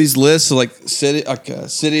on these lists of like cities.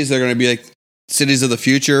 They're going to be like cities of the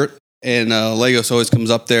future, and Lagos always comes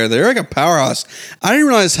up there. They're like a powerhouse. I didn't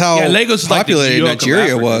realize how Lagos is like the New populated York of Nigeria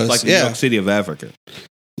Africa. was. It's like the New York City of Africa.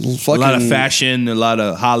 Fucking A lot of fashion, a lot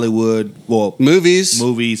of Hollywood, movies.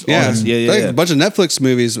 all this. Yeah. Like a bunch of Netflix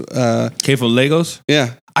movies. Came from Lagos.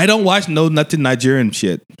 Yeah, I don't watch nothing Nigerian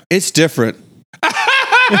shit. it's different.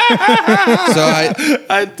 So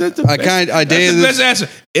I dated That's the this. best answer.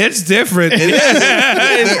 It's different.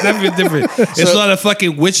 It's definitely different. It's a lot of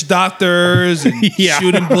fucking witch doctors and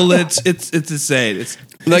shooting bullets. It's insane. It's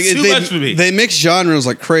too much for me. They mix genres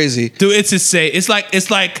like crazy. Dude, it's insane. It's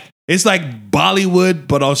like Bollywood,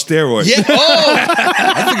 but on steroids. Yeah. Oh,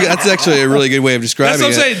 I think that's actually a really good way of describing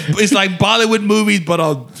That's what I'm it. saying. It's like Bollywood movies, but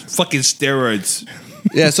on fucking steroids.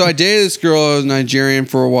 Yeah, so I dated this girl who was Nigerian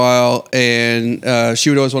for a while, and she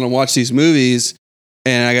would always want to watch these movies,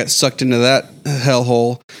 and I got sucked into that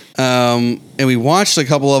hellhole. And we watched a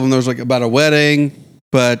couple of them. There was like about a wedding,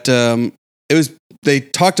 but they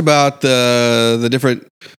talked about the different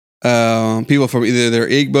people from either their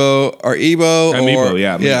Igbo or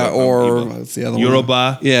or what's the other one?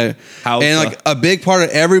 Yoruba. Yeah, Hausa. and like a big part of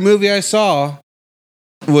every movie I saw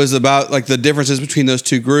was about like the differences between those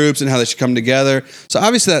two groups and how they should come together. So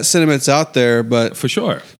obviously that sentiment's out there, but For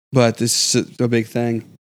sure. this is a big thing.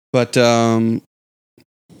 But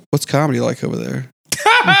what's comedy like over there?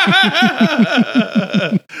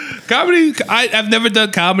 Comedy. I've never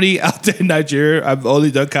done comedy out there in Nigeria. I've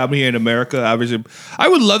only done comedy here in America. Obviously, I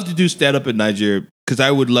would love to do stand up in Nigeria because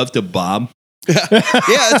I would love to bomb. Yeah,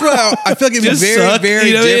 that's what I feel like it'd be Just very, suck, very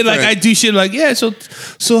you know, different. like I do shit like, yeah, so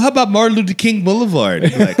how about Martin Luther King Boulevard?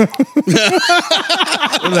 I'm like,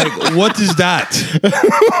 I'm like, what is that?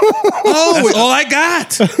 That's all I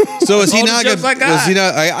got. So is he all the not? jokes I got. Was he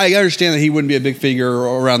not? I understand that he wouldn't be a big figure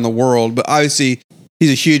around the world, but obviously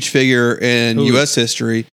he's a huge figure in Who? U.S.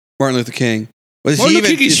 history. Martin Luther King. Was Martin he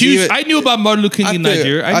Luther even- King is is he huge. even- I knew about Martin Luther King I in figured-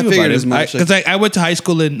 Nigeria. I I knew figured about as him much. because I went to high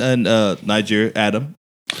school in Nigeria, Adam.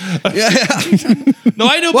 Yeah. No,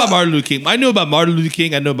 I knew about Martin Luther King. I knew about Martin Luther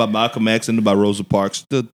King. I knew about Malcolm X. I knew about Rosa Parks.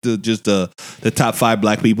 The top 5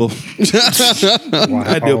 black people.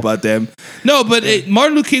 I knew about them. No, but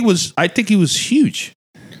Martin Luther King was. I think he was huge.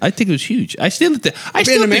 I think it was huge. I still in think he's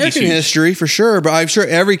American huge. history for sure, but I'm sure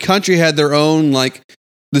every country had their own like.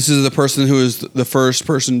 This is the person who is the first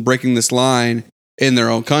person breaking this line in their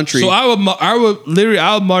own country. So our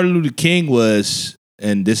Martin Luther King was,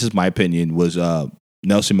 and this is my opinion, was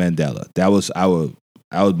Nelson Mandela. That was our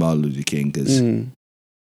Martin Luther King because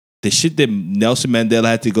the shit that Nelson Mandela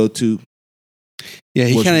had to go to yeah,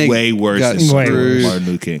 he was kind of way worse got than screwed. Martin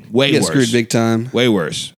Luther King. Way Got worse. screwed big time. Way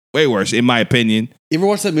worse, in my opinion. You ever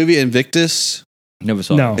watch that movie Invictus? Never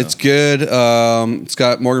saw No. it. It's good. It's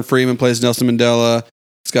got Morgan Freeman plays Nelson Mandela.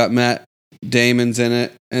 It's got Matt Damon's in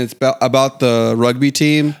it, and it's about the rugby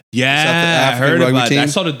team. Yeah, South I African heard rugby about it. team. I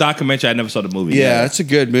saw the documentary. I never saw the movie. Yeah, it's a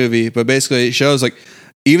good movie, but basically it shows like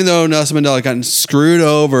even though Nelson Mandela got screwed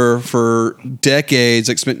over for decades,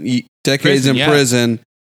 like spent decades Prison, in prison,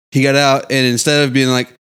 he got out, and instead of being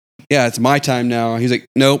like, "Yeah, it's my time now," he's like,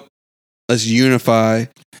 "Nope, let's unify."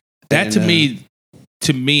 That And, to me,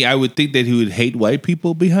 to me, I would think that he would hate white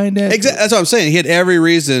people behind that. Exactly. That's what I'm saying. He had every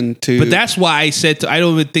reason to. But that's why I said I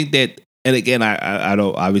don't even think that. And again, I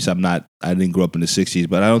don't. Obviously, I didn't grow up in the '60s,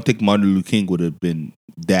 but I don't think Martin Luther King would have been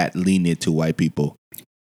that lenient to white people.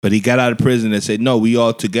 But he got out of prison and said, "No, we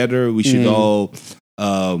all together. We should all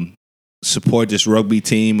support this rugby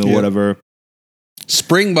team or whatever."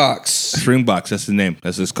 Springboks. That's the name.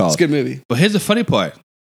 That's what it's called. It's a good movie. But here's the funny part.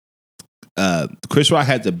 Chris Rock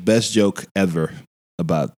had the best joke ever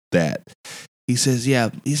about that. He says, you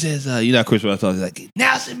know, Chris Rock talks like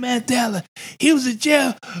Nelson Mandela. He was in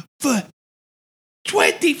jail for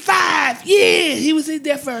 25 years. He was in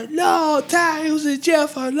there for a long time. He was in jail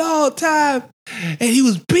for a long time. And he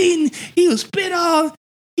was beaten. He was spit on.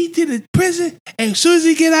 He did in prison. And as soon as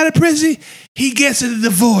he get out of prison, he gets a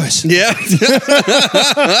divorce. Yeah. That's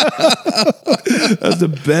the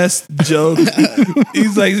best joke.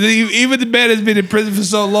 He's like, even the man has been in prison for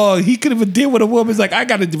so long, he could have deal with a woman. He's like, I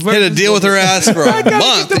got to divorce. He had to deal with her ass for a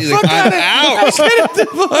month. He's like, I'm out.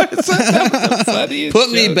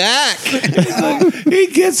 Put me back. Like, he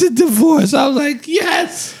gets a divorce. I was like,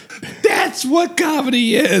 yes. That's what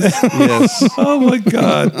comedy is. Yes. Oh my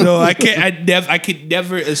God. No, I can't. I could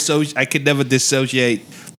never dissociate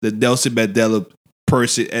the Nelson Mandela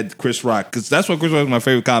person and Chris Rock, because that's what Chris Rock is my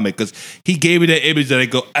favorite comic, because he gave me that image that I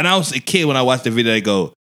go, and I was a kid when I watched the video. I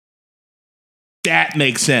go, that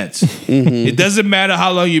makes sense. Mm-hmm. It doesn't matter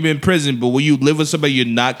how long you've been in prison, but when you live with somebody you're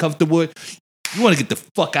not comfortable with, you want to get the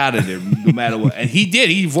fuck out of there, no matter what. And he did.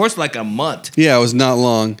 He divorced like a month. Yeah, it was not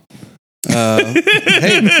long.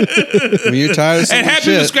 Hey, when you're tired of some and happy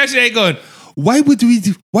shit, discretion ain't going, why would he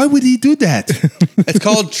do that? it's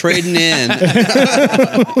called trading in.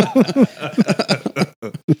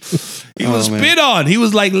 He was spit on. He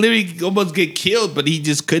was like literally almost get killed, but he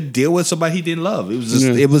just couldn't deal with somebody he didn't love. It was just,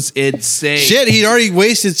 it was insane. Shit, he'd already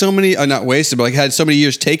wasted so many, not wasted, but like had so many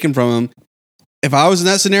years taken from him. If I was in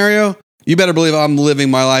that scenario, you better believe I'm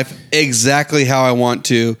living my life exactly how I want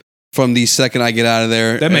to from the second I get out of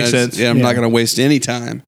there. That makes sense. Yeah, I'm not going to waste any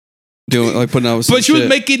time doing putting up with some But she was shit.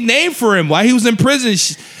 making name for him while he was in prison.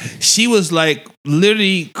 She was like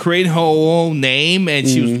literally creating her own name, and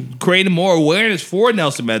she was creating more awareness for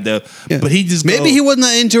Nelson Mandela. Yeah. But he just maybe he wasn't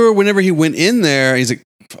that into her whenever he went in there. He's like,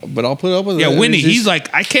 but I'll put up with it. Yeah, I Winnie. mean, He's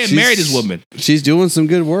like, I can't marry this woman. She's doing some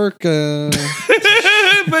good work.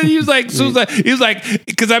 But he was like, because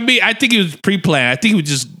I think he was pre-planned. I think he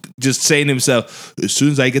was just saying to himself, as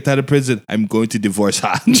soon as I get out of prison, I'm going to divorce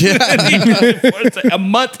her. A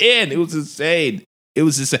month in, it was insane. It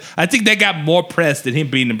was insane. I think that got more press than him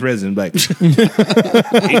being in prison. Like,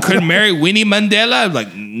 he couldn't marry Winnie Mandela. I'm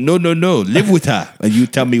like, no, live with her, and you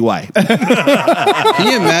tell me why. Can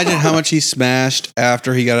you imagine how much he smashed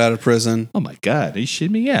after he got out of prison? Oh my God, are you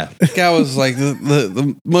shitting me? Yeah. That guy was like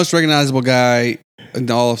the most recognizable guy in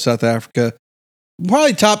all of South Africa.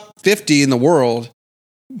 Probably top 50 in the world.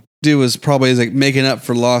 Dude was probably like making up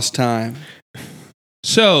for lost time.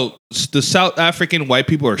 So the South African white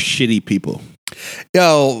people are shitty people.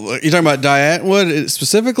 Yo, you talking about Diane Wood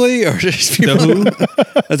specifically, or just people? Who?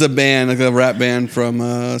 That's a band, like a rap band from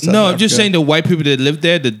South No, Africa. I'm just saying the white people that live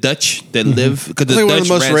there, the Dutch that live, because the It's like one of Dutch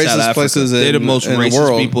the most ran South racist Africa. places They're the in- most in the racist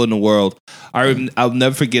world. people in the world. I'll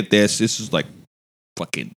never forget this. This was like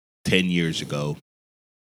fucking 10 years ago.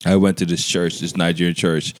 I went to this church, this Nigerian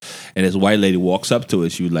church, and this white lady walks up to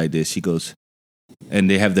us. She was like this. She goes, and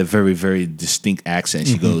they have the very, very distinct accent.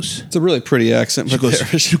 She goes, It's a really pretty accent. she But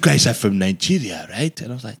goes, you guys are from Nigeria, right?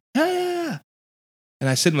 And I was like, yeah. And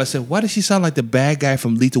I said to myself, why does she sound like the bad guy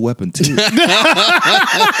from Lethal Weapon 2? That's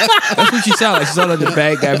what she sounded like. She sounded like the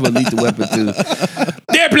bad guy from Lethal Weapon 2.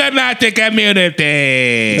 Diplomatic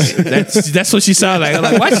immunity. That's what she sounded like. I'm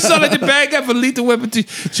like, why she sound like the bad guy from Lethal Weapon 2?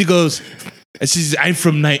 She goes, and she says, I'm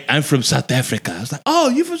from South Africa. I was like, oh,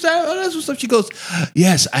 you from South Africa? Oh, that's what's up. She goes,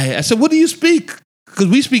 yes. I said, what do you speak? Because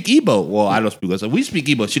we speak Igbo. Well, I don't speak. I said, we speak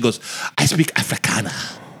Igbo. She goes, I speak Africana.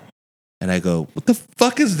 And I go, what the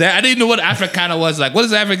fuck is that? I didn't know what Africana was. Like, what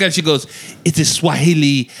is Africana? She goes, it is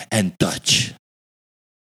Swahili and Dutch.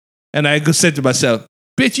 And I said to myself,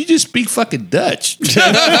 bitch, you just speak fucking Dutch.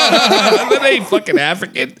 That ain't fucking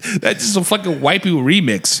African. That's just a fucking white people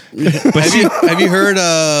remix. But have you heard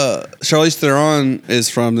Charlize Theron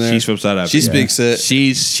is from there? she's from South Africa. She speaks it.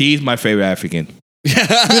 She's my favorite African.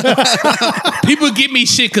 People give me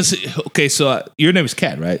shit because, okay, so your name is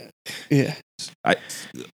Kat, right? Yeah.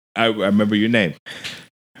 I remember your name.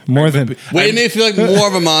 More than Wait, made me feel like more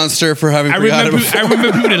of a monster for having forgotten it before. I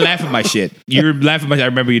remember people that laugh at my shit. You're laughing at my shit. I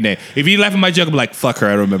remember your name. If you laugh at my joke, I'm like, fuck her.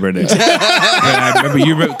 I don't remember her name. I remember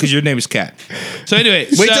you because your name is Kat. So anyway,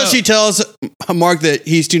 Wait till she tells Mark that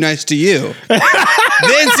he's too nice to you.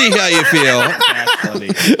 Then see how you feel. funny.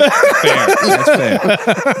 That's fair.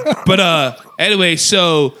 But anyway,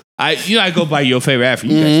 so I go by Your Favorite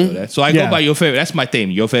African. You guys know that. So I go by Your Favorite. That's my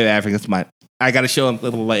theme. Your Favorite African. That's my. I got a show in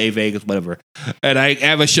like A Vegas, whatever. And I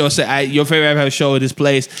have a show. Say Your Favorite African, have a show at this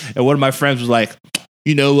place. And one of my friends was like,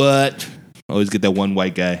 you know what? I always get that one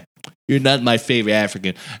white guy. You're not my favorite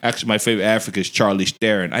African. Actually, my favorite African is Charlie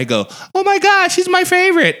Theron. I go, oh my gosh, he's my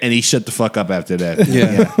favorite. And he shut the fuck up after that.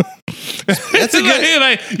 Yeah. That's a good.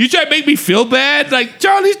 Like, you try to make me feel bad? Like,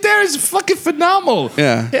 Charlie Theron is fucking phenomenal.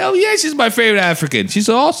 Yeah. Hell yeah, she's my favorite African. She's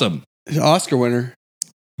awesome. Oscar winner.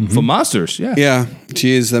 For Monsters, yeah. Yeah,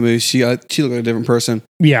 she is. I mean, she looked like a different person.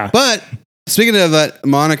 Yeah. But speaking of that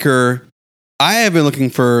moniker, I have been looking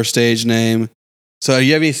for a stage name. So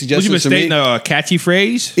you have any Would suggestions you for me? mistake a catchy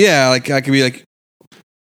phrase? Yeah, like I could be like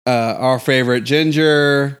our favorite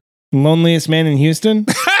Ginger. Loneliest man in Houston.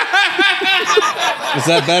 Is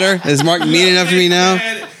that better? Is Mark mean enough to me now?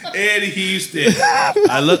 Ed Houston.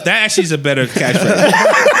 I love that. Actually, is a better catchphrase.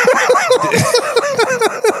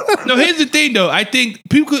 No, here's the thing, though. I think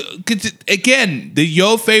people could again, the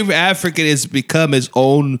Your Favorite African has become its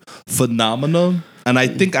own phenomenon. And I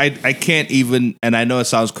think I can't even, and I know it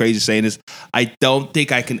sounds crazy saying this, I don't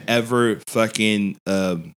think I can ever fucking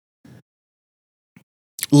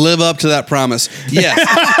live up to that promise. Yes.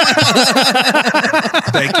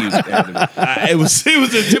 Thank you. It was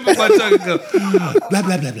a tip of my tongue to go blah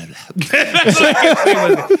blah blah blah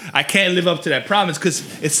blah. I can't live up to that promise because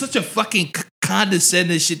it's such a fucking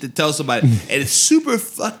condescending shit to tell somebody, and it's super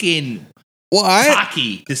fucking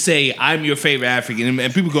cocky to say I'm your favorite African,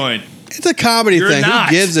 and people going. It's a comedy You're thing. not.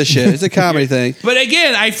 Who gives a shit? It's a comedy thing. But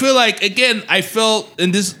again, I felt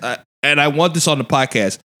in this, and I want this on the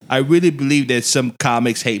podcast. I really believe that some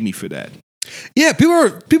comics hate me for that. Yeah,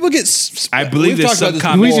 people get. I believe that some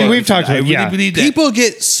comics. We've talked about. I really believe that people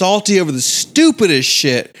get salty over the stupidest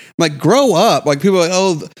shit. Like, grow up. Like people are like,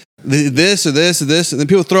 oh, this or this or this, and then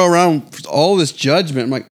people throw around all this judgment.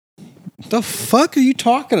 I'm like, the fuck are you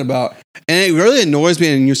talking about? And it really annoys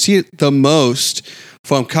me, and you see it the most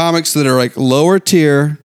from comics that are like lower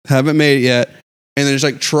tier, haven't made it yet, and they're just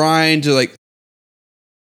like trying to like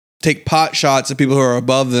take pot shots at people who are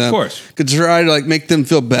above them. Of course. To try to like make them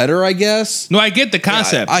feel better, I guess. No, I get the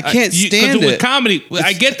concept. I can't stand it. With comedy,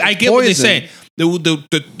 I get what they're saying.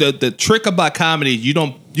 The trick about comedy, you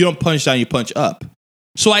don't punch down, you punch up.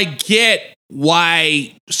 So I get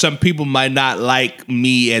why some people might not like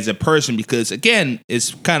me as a person because again,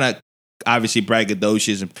 it's kind of obviously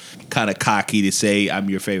braggadocious and kind of cocky to say I'm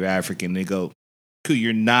your favorite African. They go, cool,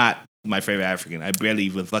 you're not my favorite African. I barely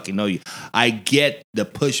even fucking know you. I get the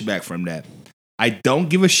pushback from that. I don't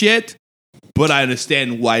give a shit, but I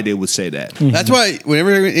understand why they would say that. Mm-hmm. That's why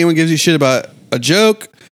whenever anyone gives you shit about a joke,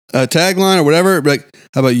 a tagline, or whatever, be like,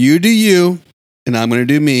 how about you do you, and I'm going to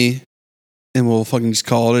do me, and we'll fucking just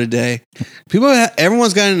call it a day.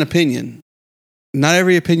 Everyone's got an opinion. Not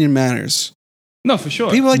every opinion matters. No, for sure.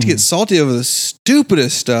 People like to get salty over the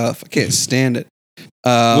stupidest stuff. I can't stand it.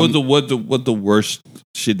 What the worst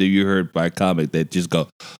shit that you heard by a comic that just go,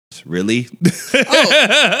 really?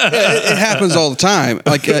 It happens all the time.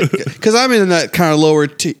 Like, because I'm in that kind of lower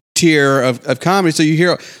tier of comedy, so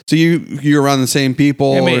you're around the same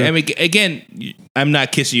people. I mean, again, I'm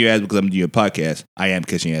not kissing your ass because I'm doing a podcast. I am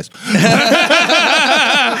kissing your ass.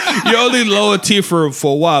 You're only lower tier for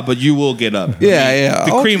a while, but you will get up. Yeah.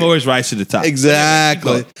 The cream always rises to the top.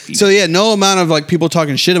 Exactly. So yeah, no amount of like people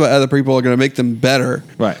talking shit about other people are going to make them better.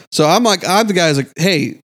 Right. So I'm the guy who's like,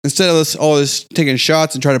 hey, instead of all this taking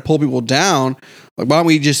shots and trying to pull people down, like, why don't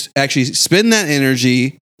we just actually spend that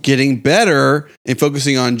energy getting better and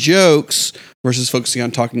focusing on jokes versus focusing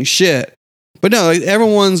on talking shit. But no, like,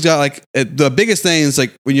 everyone's got like the biggest thing is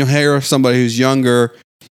like when you hear somebody who's younger,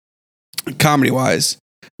 comedy wise,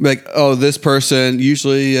 like, oh, this person,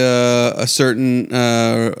 usually a certain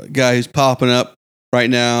guy who's popping up right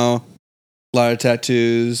now, a lot of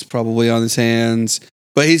tattoos probably on his hands,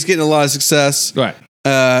 but he's getting a lot of success. Right.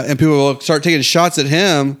 And people will start taking shots at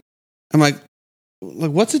him. I'm like,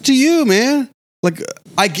 what's it to you, man? Like,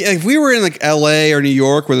 if we were in like LA or New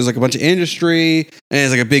York where there's like a bunch of industry and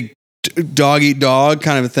it's like a big dog eat dog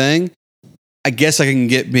kind of a thing, I guess I can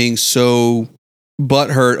get being so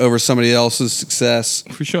butthurt over somebody else's success.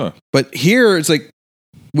 For sure. But here it's like,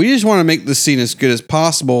 we just want to make this scene as good as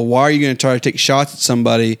possible. Why are you going to try to take shots at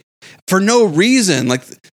somebody for no reason? Like,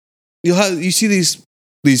 you see these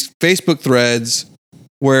Facebook threads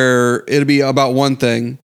where it'll be about one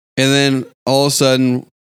thing, and then all of a sudden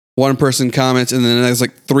one person comments, and then there's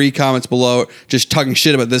like 3 comments below just talking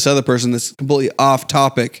shit about this other person that's completely off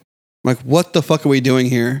topic. I'm like, what the fuck are we doing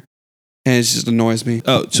here? and it just annoys me.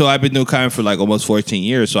 Oh, so I've been doing comedy for like almost 14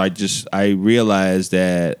 years. So I realized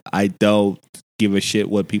that I don't give a shit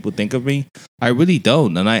what people think of me. I really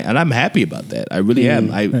don't, and I'm happy about that. I really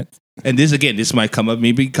am. And this might come up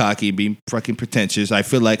me being cocky, being fucking pretentious. I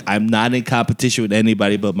feel like I'm not in competition with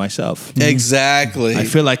anybody but myself. Exactly. I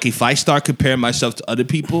feel like if I start comparing myself to other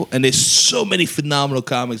people, and there's so many phenomenal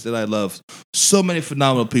comics that I love, so many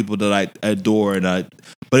phenomenal people that I adore,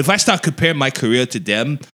 but if I start comparing my career to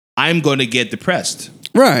them, I'm going to get depressed.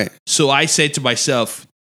 Right. So I say to myself,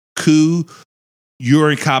 Koo, you're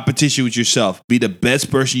in competition with yourself. Be the best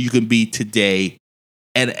person you can be today.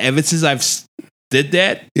 And ever since I've did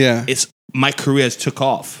that, it's my career has took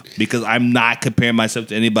off because I'm not comparing myself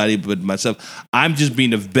to anybody but myself. I'm just being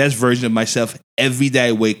the best version of myself every day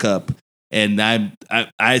I wake up. And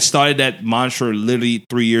I started that mantra literally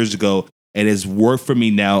 3 years ago, and it's worked for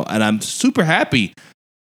me now, and I'm super happy.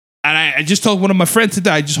 And I just told one of my friends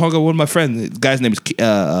today. I just hung out with one of my friends. The guy's name is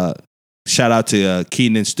shout out to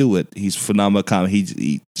Keenan Stewart. He's phenomenal comedy.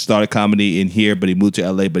 He started comedy in here, but he moved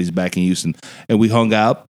to LA, but he's back in Houston. And we hung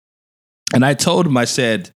out. And I told him, I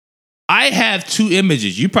said, I have two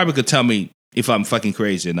images. You probably could tell me if I'm fucking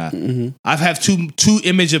crazy or not. Mm-hmm. I have two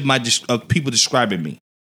images of people describing me.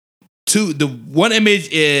 The one image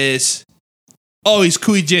is, oh, he's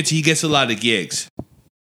Koo Gente. He gets a lot of gigs.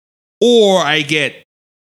 Or I get,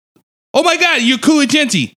 oh my God, you're Koo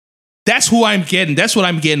Gente. That's who I'm getting. That's what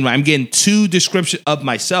I'm getting. I'm getting two descriptions of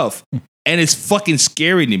myself, and it's fucking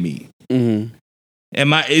scary to me. Mm-hmm. Yeah,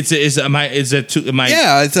 it's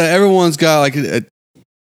everyone's got like a. I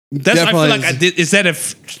feel like is that a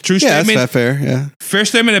true statement? Yeah, that's fair. Yeah, fair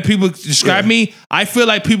statement that people describe me. I feel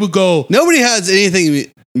like people go. Nobody has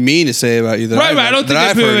anything mean to say about you. Right. I don't think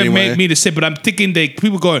that people have made me to say, but I'm thinking that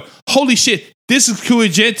people going, "Holy shit, this is Koo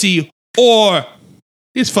Gente," or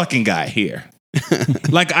this fucking guy here.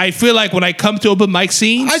 Like I feel like when I come to open mic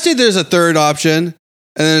scenes, I say there's a third option, and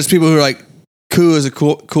then there's people who are like, Koo is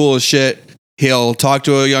cool as shit. He'll talk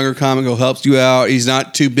to a younger comic who helps you out. He's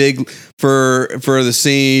not too big for the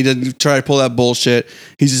scene. He doesn't try to pull that bullshit.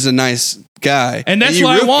 He's just a nice guy. And that's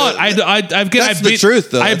what I want. I've the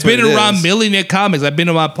truth, though. I've been around millionaire comics. I've been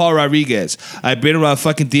around Paul Rodriguez. I've been around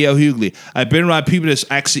fucking D.L. Hughley. I've been around people that's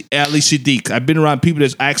actually Ali Siddiq. I've been around people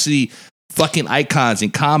that's actually fucking icons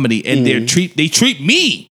in comedy, and they treat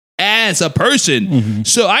me as a person. Mm-hmm.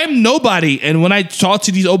 So I'm nobody. And when I talk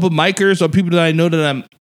to these open micers or people that I know that I'm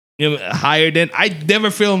higher than, I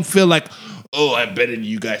never feel like, oh, I'm better than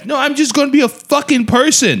you guys. No, I'm just going to be a fucking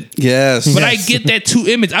person. Yes. But I get that two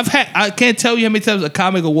image. I can't tell you how many times a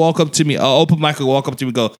comic will walk up to me, an open mic will walk up to me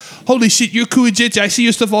and go, holy shit, you're Koo Gente. I see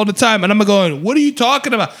your stuff all the time. And I'm going, what are you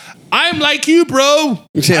talking about? I'm like you, bro.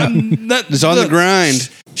 Yeah. It's on the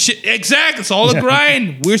grind. Shit, exactly. It's all a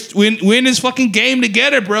grind. We're in this fucking game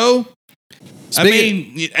together, bro.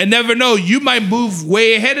 I never know. You might move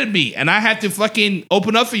way ahead of me, and I have to fucking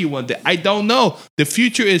open up for you one day. I don't know. The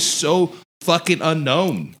future is so fucking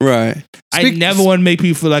unknown. Right. I never want to make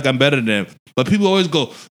people feel like I'm better than them. But people always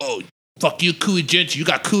go, oh, fuck you, Koo Gente. You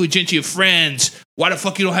got Koo Gente, your friends. Why the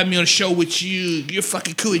fuck you don't have me on the show with you? You're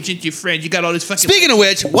fucking Koo Gente, your friend. You got all this fucking... Speaking of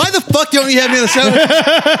which, why the fuck don't you have me on the show?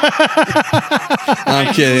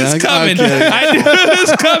 I'm kidding. I knew it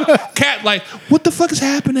was coming. Cat, like, what the fuck is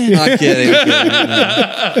happening? I'm kidding.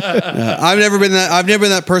 I've never been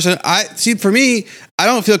that person. For me, I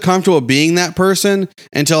don't feel comfortable being that person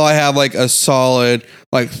until I have like a solid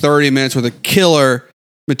like 30 minutes with a killer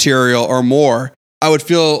material or more. I would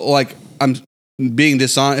feel like I'm being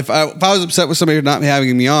dishonest. If I was upset with somebody for not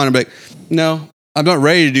having me on, I'd be like, no, I'm not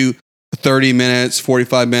ready to do 30 minutes,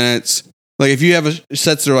 45 minutes. Like if you have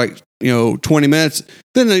sets that are like, 20 minutes,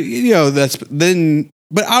 then,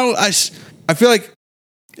 but I feel like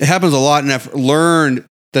it happens a lot, and I've learned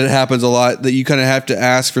that it happens a lot, that you kind of have to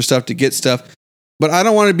ask for stuff to get stuff. But I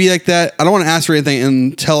don't want to be like that. I don't want to ask for anything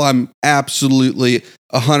until I'm absolutely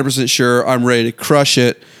 100% sure I'm ready to crush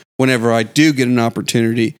it whenever I do get an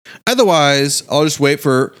opportunity. Otherwise, I'll just wait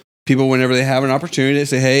for people whenever they have an opportunity to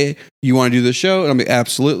say, hey, you want to do the show? And I'll be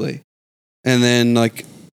absolutely. And then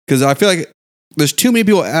because I feel like there's too many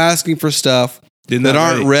people asking for stuff that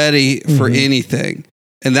aren't ready for anything.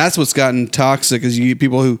 And that's what's gotten toxic, is you get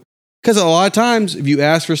people who, because a lot of times if you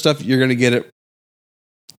ask for stuff, you're going to get it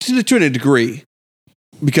to a degree,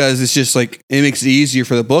 because it's just like, it makes it easier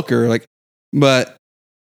for the booker. But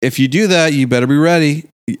if you do that, you better be ready,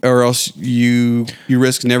 or else you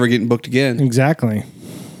risk never getting booked again. Exactly.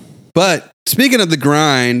 But speaking of the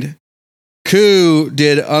grind, Koo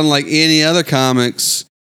did, unlike any other comics,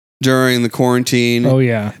 during the quarantine. Oh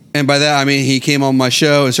yeah. And by that, I mean he came on my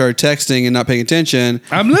show and started texting and not paying attention.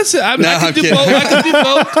 I'm listening. I can do kidding. both. I can do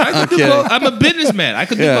both. I can do kidding. both. I'm a businessman. I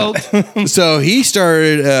can do both. So he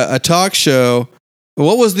started a talk show.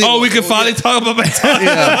 What was the? Oh, we can finally talk about my talk.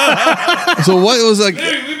 Yeah. So what was like?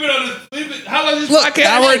 Dude, we've been on this. How long is this Look, podcast?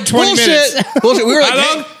 hour and 20 minutes. Bullshit. We were like,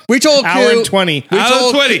 How long? hey, we told Hour Q, and 20. We Hour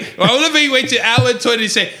told, 20. Well, let me wait till hour and 20 to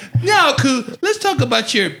say, no, Koo, let's talk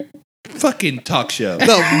about your fucking talk show.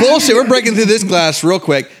 No, bullshit. We're breaking through this glass real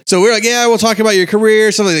quick. So we're like, yeah, we'll talk about your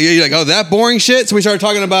career, something. You're like, oh, that boring shit. So we started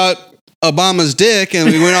talking about Obama's dick,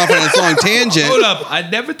 and we went off on this long tangent. Hold up. I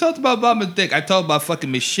never talked about Obama's dick. I talked about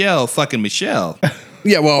fucking Michelle.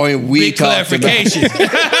 Yeah, well, I mean, we Big talked about. clarification.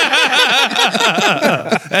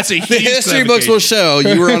 That's a huge The history books will show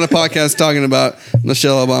you were on a podcast talking about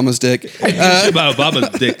Michelle Obama's dick. about Obama's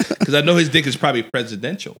dick because I know his dick is probably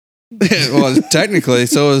presidential. Well, technically,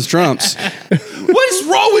 so is Trump's. What is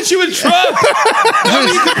wrong with you and Trump? How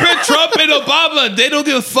do you compare Trump and Obama? They don't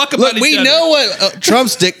give a fuck about Look, each we other. know what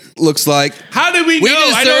Trump's dick looks like. How did we We know?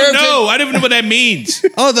 I deserve don't know. I don't even know what that means.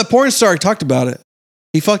 Oh, the porn star talked about it.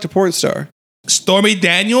 He fucked a porn star. Stormy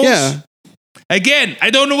Daniels? Yeah. Again,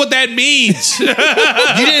 I don't know what that means. You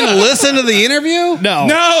didn't listen to the interview? No.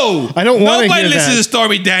 No. I don't wanna Nobody hear listens that. to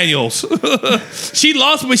Stormy Daniels. She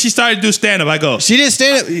lost when she started to do stand-up. I go, She didn't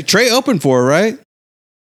stand up. Trey opened for her, right?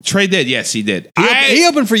 Trey did. Yes, he did. He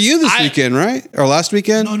opened for you this weekend, right? Or last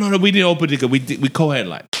weekend? No. We didn't open it. We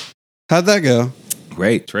co-headline. How'd that go?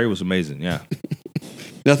 Great. Trey was amazing. Yeah.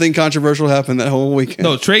 Nothing controversial happened that whole weekend.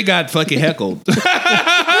 No, Trey got fucking heckled.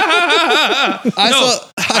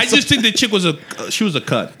 I just think the chick was a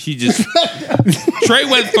cut. She just Trey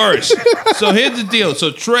went first. So here's the deal.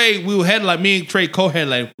 So Trey, we were headline. Me and Trey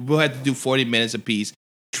co-headline. We had to do 40 minutes apiece.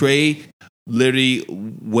 Trey literally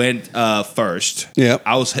went first. Yeah.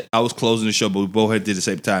 I was closing the show, but we both had to do it at the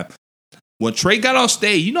same time. When Trey got on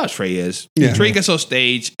stage, you know how Trey is. Yeah. Trey gets on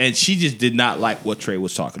stage, and she just did not like what Trey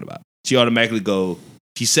was talking about. She automatically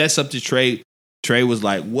she said something to Trey. Trey was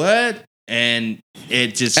like, what? And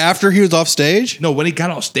it just... After he was off stage? No, when he got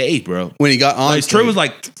on stage, bro. When he got on Like, stage. Trey was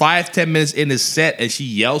like 5-10 minutes in his set, and she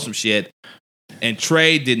yelled some shit, and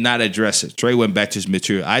Trey did not address it. Trey went back to his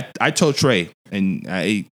material. I told Trey, and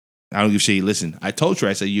I don't give a shit. Listen, I told Trey,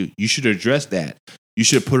 I said, you should address that. You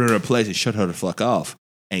should put her in her place and shut her the fuck off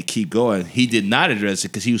and keep going. He did not address it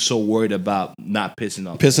because he was so worried about not pissing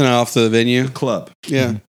off the venue. the club.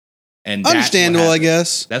 Yeah. And that's what Understandable, I happened.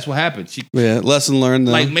 guess. That's what happened. She Yeah. Lesson learned,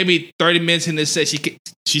 though. like maybe 30 minutes in this set,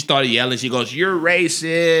 she started yelling. She goes, "You're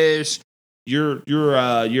racist. You're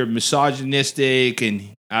misogynistic," and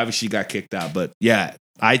obviously got kicked out. But yeah,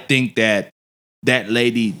 I think that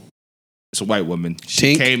lady is a white woman.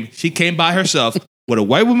 She came by herself. When a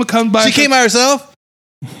white woman comes by, She came by herself?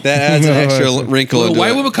 That adds an extra wrinkle When a into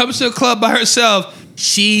white it. woman comes to a club by herself,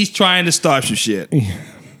 she's trying to start some shit.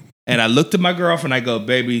 And I looked at my girlfriend. I go,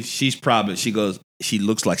 "Baby, she's problem." She goes, "She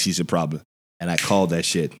looks like she's a problem." And I called that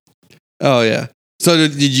shit. Oh, yeah. So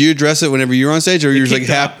did you address it whenever you were on stage, or you were like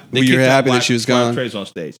happy? They You were kicked out happy while- that she was while gone? Trey's on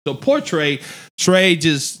stage. So poor Trey. Trey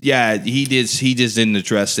just he just didn't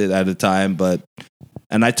address it at the time.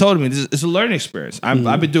 And I told him it's a learning experience.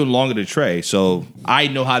 I've been doing longer than Trey, so I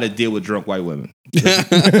know how to deal with drunk white women.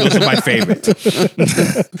 Those are my favorite.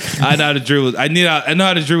 I know how to deal with. I know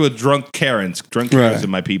how to deal with drunk Karens. Drunk Karens Right. are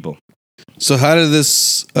my people. So how did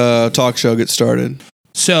this talk show get started?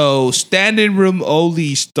 So standing room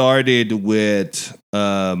only started with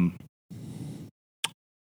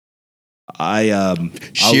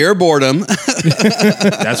Sheer boredom.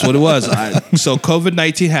 That's what it was. So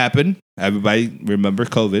COVID-19 happened. Everybody remember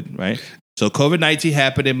COVID, right? So COVID-19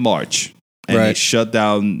 happened in March, and Right. it shut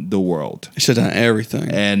down the world. Shut down everything.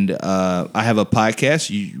 And I have a podcast.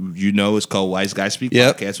 You know, it's called Wise Guy Speak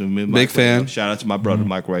Yep. Podcast. With me and Big Mike fan. Rayo. Shout out to my brother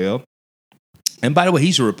Mike Rayo. And by the way,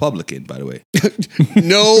 he's a Republican. By the way,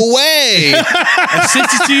 No way. a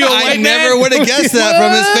 62-year-old I white never man. would have guessed that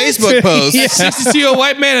from his Facebook post. A 62-year-old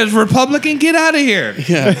white man is Republican. Get out of here.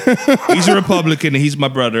 Yeah. He's a Republican, and he's my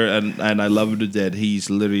brother, and I love him to death. He's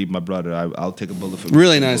literally my brother. I'll take a bullet for him.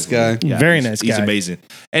 Really nice guy. Very nice He's guy. amazing.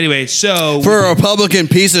 Anyway, so For a Republican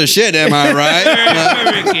piece of shit, am I right?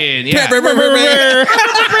 American, yeah.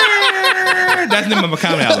 That's the name of my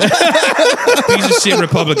comedy album. Piece of shit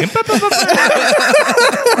Republican.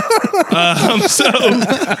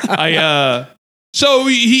 So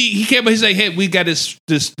he came. He's like, "Hey, we got this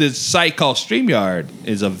site called StreamYard.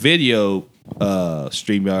 It's a video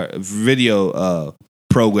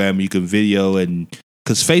program. You can video and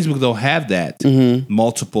because Facebook don't have that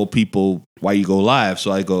multiple people while you go live.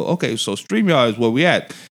 So I go, okay, so StreamYard is where we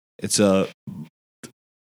at. It's a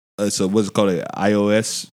what's it called, an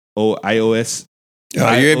iOS iOS.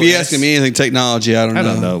 If you're asking me anything technology, I don't know. I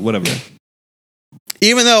don't know. Whatever.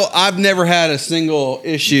 Even though I've never had a single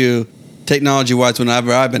issue technology-wise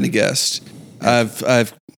whenever I've been a guest.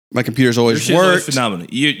 My computer's always Your shit's always worked. phenomenal.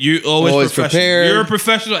 You're always professional. prepared. You're a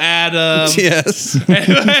professional, Adam. Yes.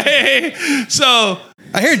 Anyway, so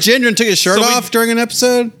I hear Gendron took his shirt So we- off during an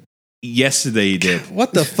episode. yesterday he did.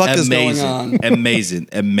 What the fuck is going on?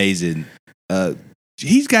 Amazing.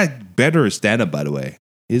 He's got better stand-up, by the way.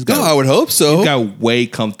 He's No, I would hope so. He's got way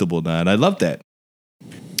comfortable now, and I love that.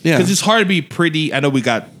 Yeah. Because it's hard to be pretty. I know we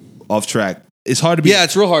got off track. It's hard to be. Yeah,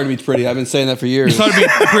 it's real hard to be pretty. I've been saying that for years. It's hard to be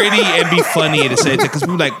pretty and be funny at the same time. Because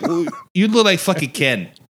people are like, "Well, you look like fucking Ken.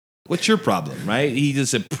 What's your problem, right? He's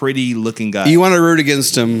just a pretty looking guy. You want to root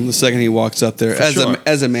against him the second he walks up there For sure.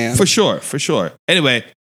 as a man. For sure. Anyway,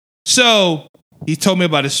 so he told me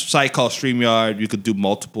about this site called StreamYard. You could do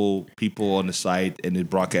multiple people on the site and then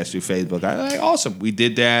broadcast through Facebook. I was like, awesome. We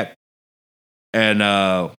did that. And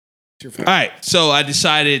all right, so I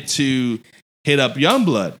decided to hit up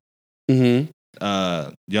Youngblood. Mm-hmm.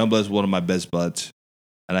 Youngblood is one of my best buds.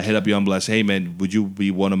 And I hit up Youngblood. I said, hey, man, would you be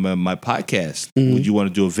one of my podcasts? Mhm. Would you want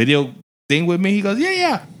to do a video thing with me? He goes,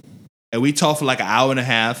 yeah. And we talked for like an hour and a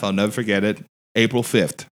half. I'll never forget it. April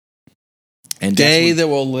 5th. And Day that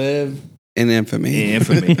will live in infamy.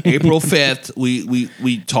 April 5th,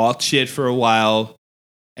 we talked shit for a while.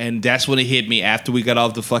 And that's when it hit me after we got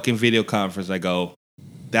off the fucking video conference. I go,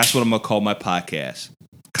 that's what I'm going to call my podcast.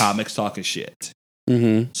 Comics Talking Shit.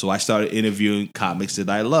 Mm-hmm. So I started interviewing comics that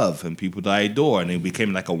I love and people that I adore. And it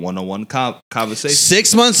became like a one-on-one conversation.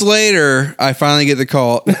 6 months later, I finally get the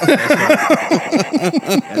call.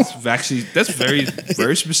 That's very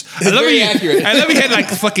specific. very accurate. I love you had like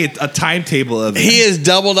fucking a timetable of it. He has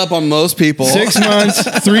doubled up on most people. 6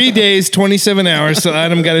 months, 3 days, 27 hours. So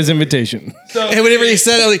Adam got his invitation. And whenever he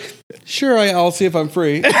said it, I was like, sure, I'll see if I'm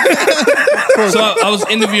free. So I was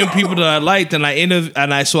interviewing people that I liked, and I hit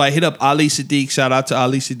up Ali Siddiq. Shout out to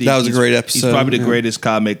Ali Siddiq. That was a great episode. He's probably the Yeah. greatest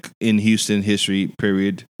comic in Houston history.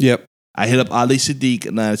 Period. Yep. I hit up Ali Siddiq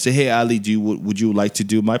and I said, "Hey Ali, would you like to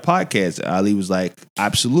do my podcast?" And Ali was like,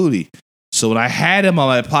 "Absolutely." So when I had him on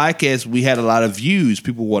my podcast, we had a lot of views.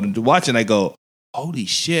 People wanted to watch, and I go, "Holy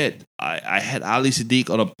shit!" I had Ali Siddiq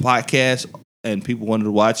on a podcast, and people wanted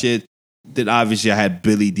to watch it. Then obviously I had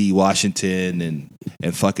Billy D. Washington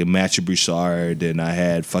and fucking Matthew Broussard, and I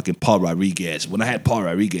had fucking Paul Rodriguez. When I had Paul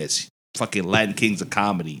Rodriguez, fucking Latin Kings of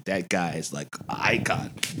Comedy, that guy is like an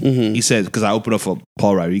icon. Mm-hmm. He said, because I opened up for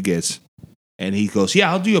Paul Rodriguez, and he goes,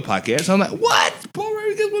 "Yeah, I'll do your podcast." I'm like, "What? Paul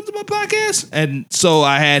Rodriguez went to my podcast?" And so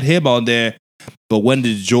I had him on there. But when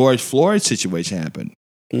the George Floyd situation happened,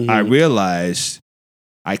 I realized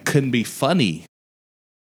I couldn't be funny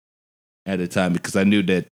at the time because I knew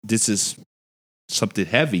that this is something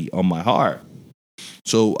heavy on my heart.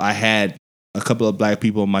 So I had a couple of black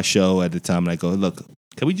people on my show at the time, and I go, "Look,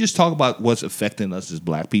 can we just talk about what's affecting us as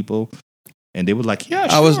black people?" And they were like, "Yeah,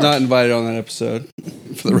 sure." I was not invited on that episode,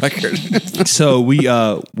 for the record. So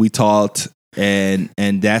we talked, and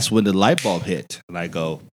that's when the light bulb hit. And I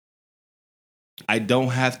go, I don't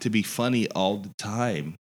have to be funny all the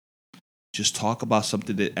time. Just talk about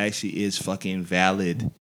something that actually is fucking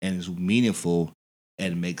valid and is meaningful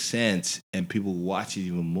and makes sense, and people watch it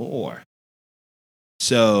even more.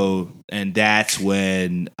 So, and that's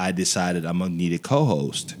when I decided I'm gonna need a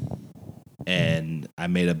co-host. And I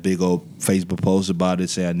made a big old Facebook post about it,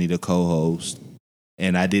 saying I need a co-host.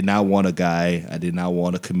 And I did not want a guy. I did not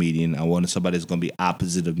want a comedian. I wanted somebody that's going to be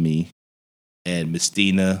opposite of me. And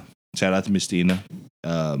Mistina, shout out to Mistina.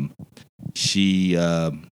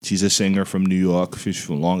 She's a singer from New York. She's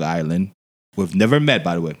from Long Island. We've never met,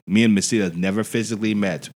 by the way. Me and Mistina have never physically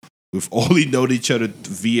met. We've only known each other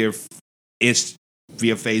via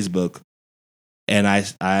Facebook. And I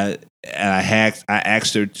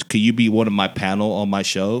asked her, "Can you be one of my panel on my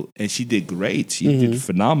show?" And she did great. She did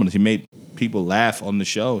phenomenal. She made people laugh on the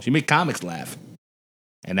show. She made comics laugh.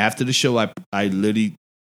 And after the show, I literally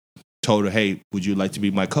told her, "Hey, would you like to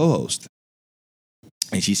be my co-host?"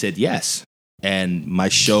 And she said yes. And my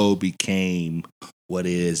show became what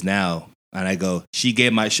it is now. And I go, she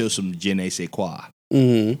gave my show some je ne sais quoi.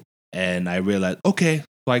 Mm-hmm. And I realized, okay,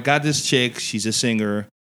 so I got this chick. She's a singer.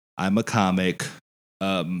 I'm a comic.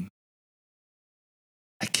 I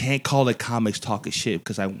can't call it Comics Talking Shit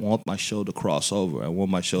because I want my show to cross over. I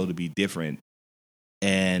want my show to be different.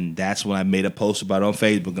 And that's when I made a post about it on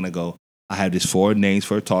Facebook, and I go, I have these 4 names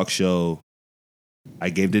for a talk show. I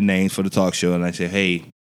gave the names for the talk show, and I said, hey,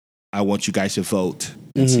 I want you guys to vote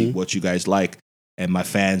and see what you guys like. And my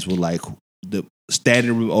fans were like, the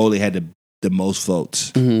standing room only had the the most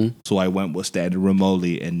votes. So I went with Standing Room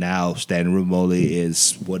Only, and now Standing Room Only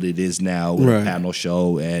is what it is now with a panel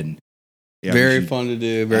show and very fun to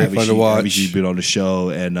do, very fun to watch. She's been on the show,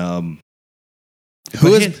 and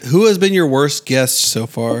who has been your worst guest so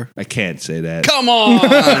far? I can't say that. Come on,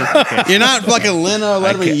 you're not fucking Lena or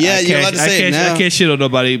Letterman yet. You're allowed to say it now. I can't shit on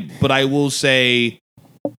nobody, but I will say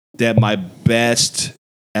that my best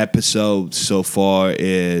episode so far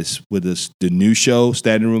is with the new show,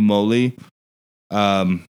 Standing Room Only.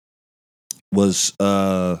 Was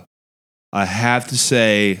I have to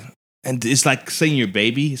say, and it's like saying your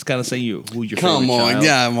baby. It's kind of saying who your favorite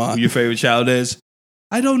child. Who your favorite child is.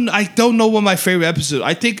 I don't know what my favorite episode.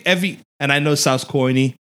 I think and I know it sounds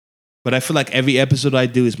corny, but I feel like every episode I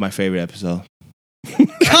do is my favorite episode.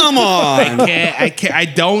 Come on.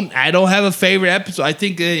 I don't have a favorite episode. I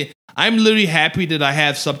think I'm literally happy that I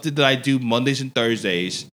have something that I do Mondays and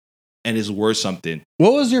Thursdays and is worth something.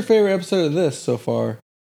 What was your favorite episode of this so far?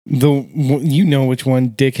 You know which one,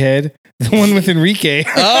 dickhead. The one with Enrique.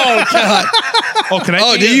 Oh, God.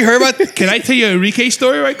 Did you hear about? Can I tell you an Enrique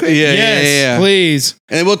story right quick? Yeah. Please.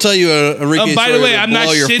 And we'll tell you a Enrique story. By the way, I'm not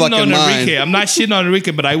shitting on mind. Enrique. I'm not shitting on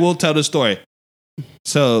Enrique, but I will tell the story.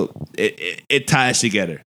 So it ties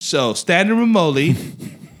together. So Standing Room Only,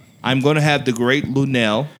 I'm going to have the great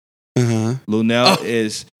Lunel. Lunel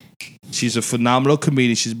she's a phenomenal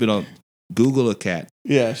comedian. She's been on Google a Cat.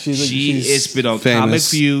 Yeah, she's been on famous. Comic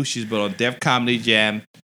View. She's been on Def Comedy Jam.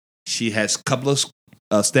 She has a couple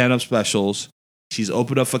of stand-up specials. She's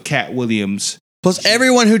opened up for Cat Williams. Plus,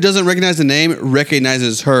 everyone who doesn't recognize the name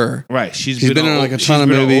recognizes her. Right. She's been on like a ton of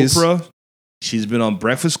movies. Oprah. She's been on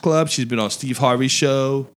Breakfast Club. She's been on Steve Harvey's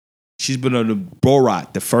show. She's been on the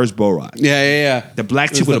Borat, the first Borat. Yeah. The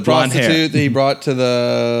black chick with the blonde hair. That he brought to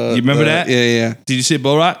the... You remember that? Yeah. Did you see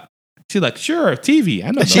Borat? She's like, sure, TV.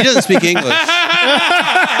 I know. She doesn't speak English.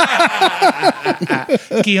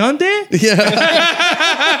 ¿Qué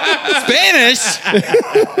Spanish?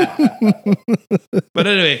 But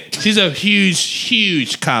anyway, she's a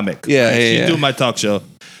huge comic. Yeah. She's doing my talk show.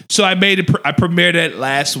 So I premiered it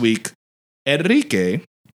last week. Enrique.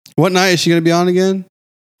 What night is she going to be on again?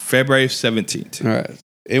 February 17th. All right.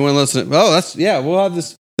 Anyone listening? Oh, we'll have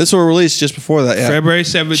this. This will release just before that. Yeah. February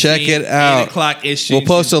 17th. Check it out. 8 o'clock ish. We'll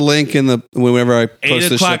post a link whenever I post 8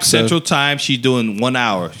 this o'clock episode. Central Time. She's doing 1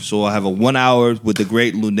 hour. So I'll have a 1 hour with the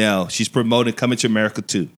great Lunel. She's promoting Coming to America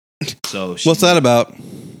too. So what's that about?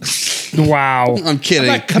 Wow. I'm kidding.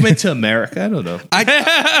 I'm not Coming to America. I don't know.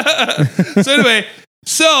 So anyway,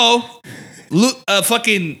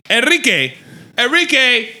 fucking Enrique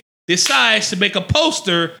decides to make a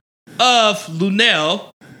poster of Lunel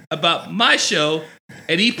about my show,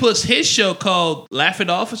 and he puts his show called Laugh It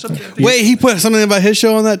Off or something. Wait, he put something about his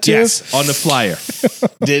show on that too? Yes, on the flyer.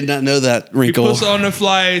 Did not know that, Wrinkle. He puts on the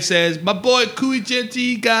flyer, it says, my boy Kui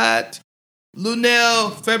Genti got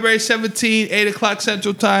Lunel, February 17, 8 o'clock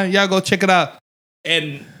Central Time. Y'all go check it out.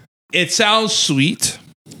 And it sounds sweet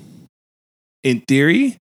in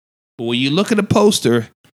theory, but when you look at the poster,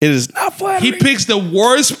 it is not flattering. He picks the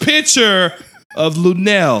worst picture of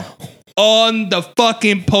Lunel on the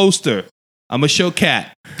fucking poster. I'm gonna show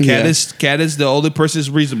Kat. Kat is the only person that's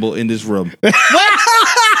reasonable in this room.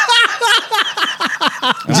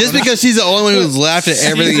 Just because she's the only one who's laughed at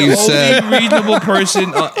everything you said. She's the only reasonable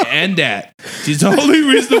person, and that she's the only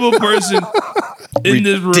reasonable person in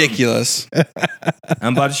this room. Ridiculous.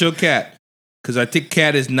 I'm about to show Kat because I think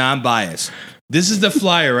Kat is non-biased. This is the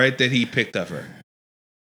flyer, right, that he picked of her.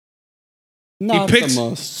 Not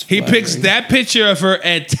he picks that picture of her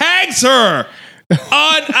and tags her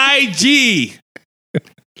on IG.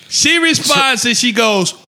 She responds and she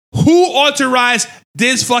goes, who authorized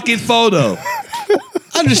this fucking photo?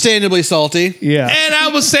 Understandably salty. Yeah. And I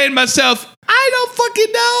was saying to myself, I don't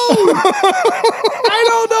fucking know. I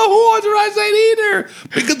don't know who authorized that either.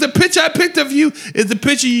 Because the picture I picked of you is the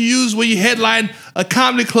picture you use when you headline a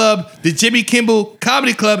comedy club, the Jimmy Kimmel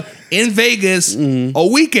Comedy Club in Vegas a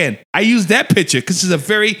weekend. I used that picture because it's a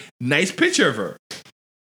very nice picture of her.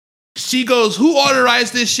 She goes, who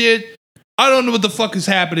authorized this shit? I don't know what the fuck is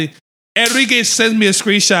happening. Enrique sends me a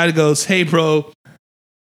screenshot and goes, hey, bro,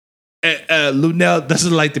 Lunel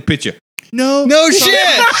doesn't like the picture. No shit.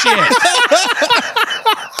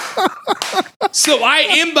 So I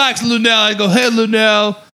inbox Lunel. I go, hey,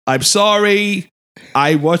 Lunel, I'm sorry.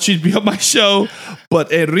 I want you to be on my show,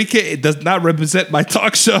 but Enrique does not represent my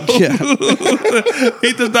talk show. Yeah.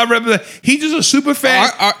 He does not represent. He's just a super fan.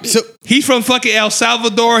 He's from fucking El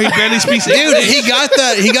Salvador. He barely speaks English. Dude, he got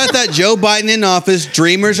that Joe Biden in office,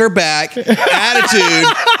 dreamers are back attitude.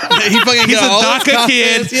 He fucking He's a got all his DACA kid.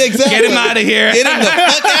 confidence. Yeah, exactly. Get him out of here. Get him the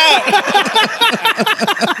fuck out.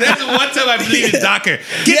 That's the one time I believe in DACA.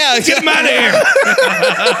 Yeah, Get him out of here.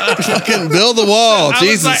 Fucking build the wall.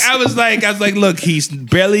 Jesus. I was like, look, he's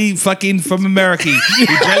barely fucking from America. He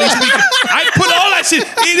barely speaks. I put all that shit.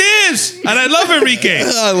 It is, and I love Enrique.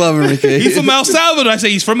 I love Enrique. He's from El Salvador. I say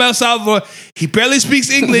he's from El Salvador. He barely speaks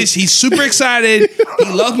English. He's super excited. He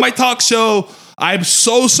loves my talk show. I'm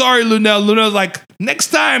so sorry, Lunel. Lunel's like, next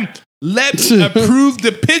time, let's approve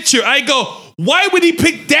the picture. I go, why would he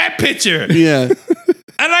pick that picture? Yeah.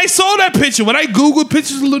 And I saw that picture. When I Googled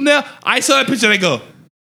pictures of Lunel, I saw that picture and I go,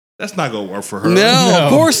 that's not going to work for her. No, of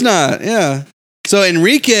course not. Yeah. So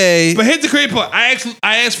Enrique. But here's the crazy part. I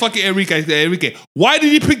asked fucking Enrique, I said, Enrique, why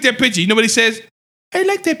did he pick that picture? You know what he says? I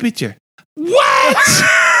like that picture. What?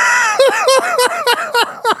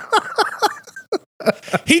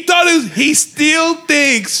 He still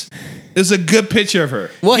thinks it's a good picture of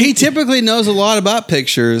her. Well, he typically knows a lot about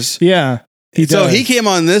pictures. Yeah. So he came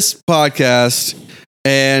on this podcast,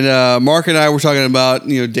 and Mark and I were talking about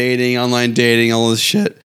dating, online dating, all this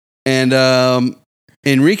shit. And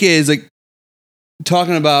Enrique is like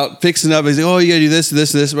talking about fixing up. He's like, "Oh, you gotta do this,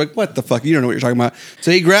 this, this." I'm like, what the fuck? You don't know what you're talking about.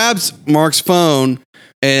 So he grabs Mark's phone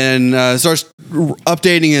and starts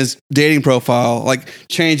updating his dating profile, like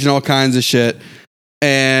changing all kinds of shit.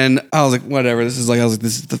 And I was like, whatever. This guy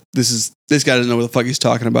doesn't know what the fuck he's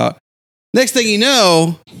talking about. Next thing you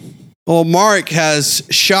know, well, Mark has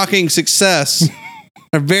shocking success in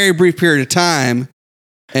a very brief period of time.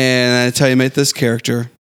 And I tell you, mate, this character,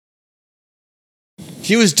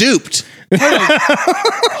 she was duped.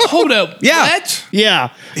 Hold up. Yeah. What?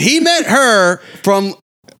 Yeah. He met her from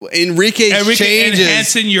Enrique's changes.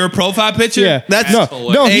 Enhancing your profile picture? Yeah. That's no.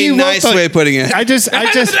 He a wrote nice way of putting it. I just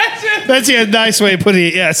that's a nice way of putting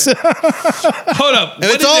it. Yes. Hold up. What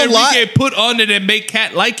It's did all Enrique put on it that make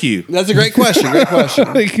Cat like you? That's a great question. Great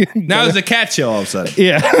question. Now it's a Cat show all of a sudden.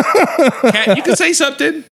 Yeah. Cat, you can say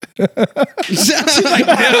something. She's like,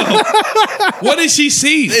 no. What did she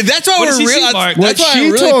see? That's why What we're did she real. see, Mark? What That's why she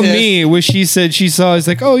I'm really told pissed. me was she said she saw is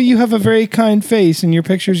like, oh, you have a very kind face in your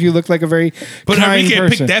pictures. You look like a very But kind Enrique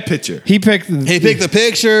person. picked that picture. He picked the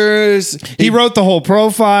pictures. He wrote the whole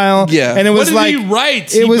profile. Yeah. And it What was did like he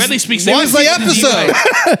write? it He was- barely speaks What's English. the What did he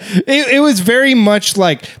episode? write? it was very much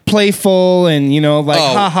like playful and like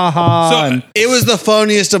Oh. ha ha ha. So, and, It was the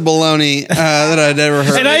phoniest of baloney that I'd ever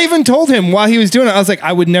heard. and I even told him while he was doing it, I was like,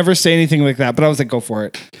 I would never say anything like that, but I was like, go for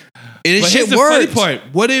it. It But shit here's the funny worked. part.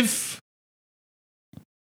 What if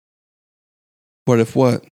What if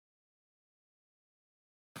what?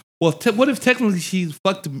 Well, what if technically she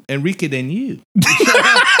fucked Enrique than you?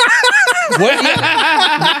 What?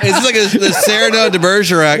 Is this like the Cyrano de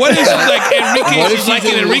Bergerac? What if she's like Enrique? What if She's she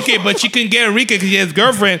liking did- Enrique, but she couldn't get Enrique because he has a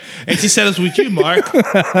girlfriend, and she said it's with you, Mark.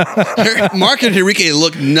 Mark and Enrique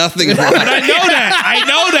look nothing alike. But I know that. I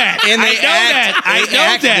know that. And they I know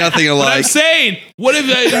act that. nothing But I'm alike. saying, what if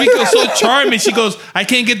Enrique's so charming? She goes, I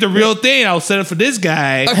can't get the real thing. I'll settle for this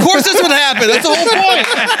guy. Of course, that's what happened. That's the whole point.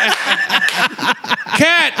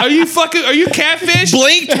 Cat, are you catfish?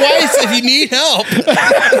 Blink twice if you need help.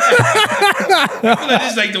 That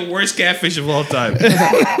is like the worst catfish of all time.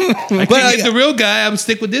 I can't get the real guy. I'm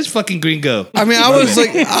stick with this fucking gringo. I mean, I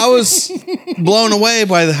was blown away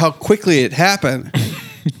by how quickly it happened.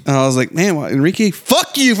 And I was like, man, Enrique,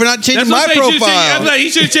 fuck you for not changing my That's what I'm saying. profile. I'm like, you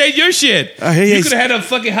should change your shit. Hey, You could have had a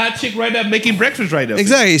fucking hot chick right now making breakfast right now.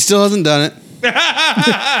 Exactly. He still hasn't done it.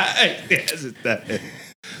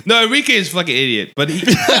 No, Enrique is a fucking idiot. But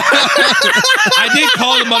I did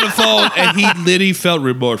call him on the phone, and he literally felt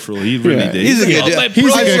remorseful. He really did. He's a good like, dude.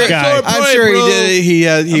 bro, He's a good I'm guy. sorry, I'm bro, sure he bro. did it. He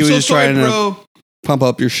I'm was so just sorry, trying to bro. pump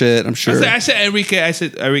up your shit, I'm sure. I said,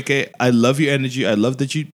 Enrique, I love your energy. I love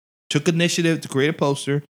that you took initiative to create a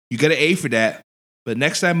poster. You got an A for that. But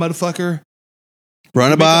next time, motherfucker,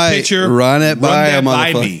 Run it make a by. picture, Run it by a that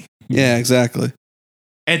by motherfucker. me. Yeah, exactly.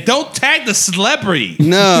 And don't tag the celebrity.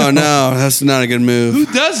 No, that's not a good Who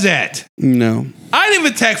move. does that? No. I didn't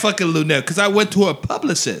even tag fucking Lunel because I went to a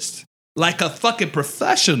publicist like a fucking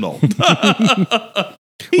professional.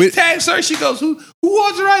 He tags her. She goes, "Who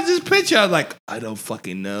authorized this picture?" I was like, "I don't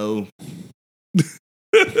fucking know."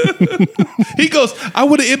 He goes, "I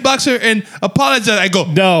would have inboxed her and apologized." I go,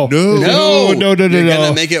 No. No. No. You're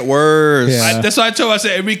gonna make it worse. Yeah. That's why I told her. I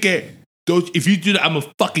said, Enrique, if you do that, I'm gonna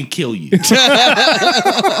fucking kill you.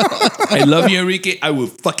 I love you, Enrique. I will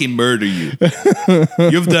fucking murder you.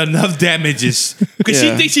 You've done enough damages. Because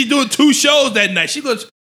Yeah. she thinks she's doing 2 shows that night. She goes,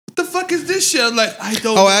 what the fuck is this shit? I'm like, I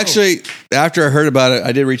don't know. Oh, actually, after I heard about it,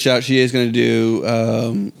 I did reach out. She is going to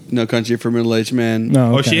do No Country for Middle-Aged Men.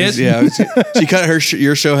 No. Oh, she is? Yeah, she cut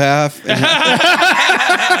your show half.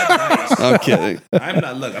 I'm kidding.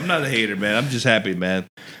 I'm not a hater, man. I'm just happy, man.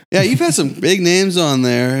 Yeah, you've had some big names on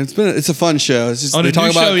there. It's a fun show. It's just On we the talk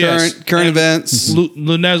new about show, yes. current events.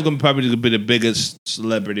 Lunel's gonna probably be the biggest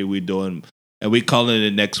celebrity we're doing, and we calling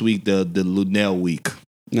it next week the Lunel week.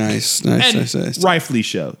 Nice. Rightfully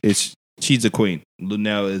so. She's a queen.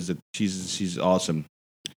 Lunel she's awesome.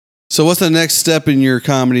 So what's the next step in your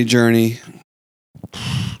comedy journey?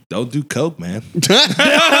 Don't do coke, man. That's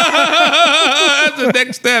the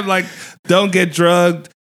next step. Like, don't get drugged,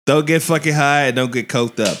 don't get fucking high, and don't get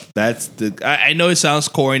coked up. That's I know it sounds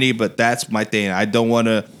corny, but that's my thing. I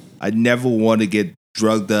never want to get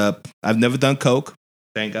drugged up. I've never done coke.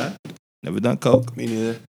 Thank God. Never done coke. Me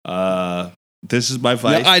neither. This is my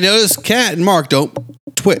vice. I noticed Kat and Mark don't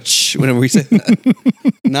twitch whenever we say that.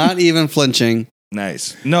 Not even flinching.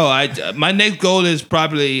 Nice. No, my next goal is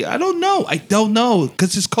probably I don't know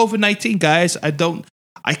because it's COVID-19, guys. I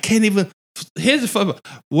can't even. Here's the fun.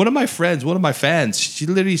 One of my fans, she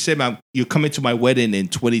literally said, "You're coming to my wedding in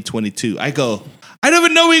 2022." I go, I don't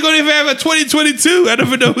even know we're going to even have a 2022. I don't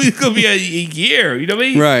even know it's going to be a year. You know what I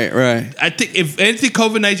mean? Right. I think if anything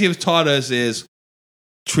COVID-19 has taught us is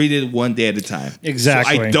treat it one day at a time.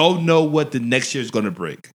 Exactly. So I don't know what the next year is going to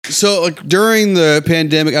bring. So like, during the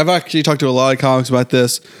pandemic, I've actually talked to a lot of comics about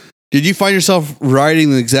this. Did you find yourself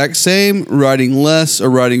writing the exact same, writing less,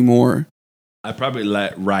 or writing more? I probably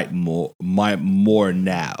write more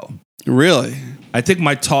now. Really? I think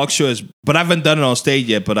my talk show is, but I haven't done it on stage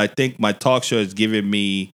yet, but I think my talk show is giving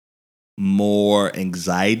me more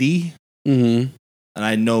anxiety. Mm-hmm. And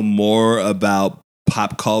I know more about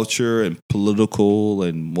pop culture and political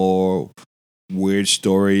and more weird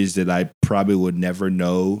stories that I probably would never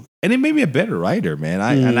know. And it made me a better writer, man.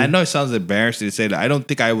 And I know it sounds embarrassing to say that. I don't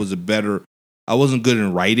think I wasn't good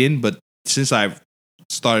in writing, but since I've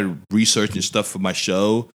started researching stuff for my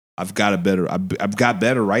show, I've got better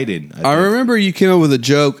writing. I remember you came up with a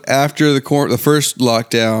joke after the first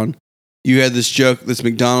lockdown. You had this joke, this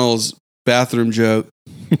McDonald's bathroom joke.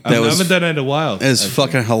 I haven't done it in a while. It's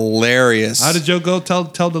fucking hilarious. How did Joe go? Tell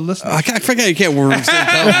the listeners. I forget you can't word for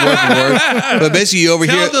word. But basically, you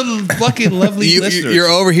overhear tell the fucking lovely listeners. You're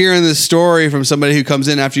overhearing this story from somebody who comes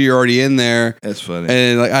in after you're already in there. That's funny.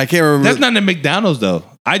 And like I can't remember. That's not in McDonald's though.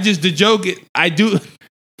 The joke. I do.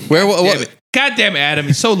 Where? What? God damn it, Adam!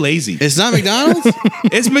 He's so lazy. It's not McDonald's.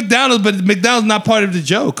 It's McDonald's, but McDonald's not part of the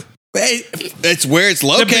joke. It's where it's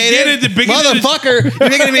located. The beginning Motherfucker, you're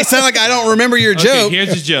making me sound like I don't remember your joke. Here's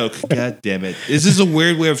the joke. God damn it. Is this a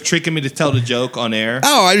weird way of tricking me to tell the joke on air?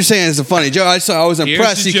 Oh, I'm just saying it's a funny joke. I was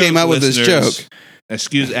impressed he came out with this joke.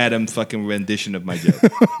 Excuse Adam's fucking rendition of my joke.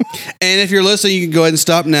 And if you're listening, you can go ahead and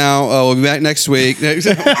stop now. We'll be back next week. Back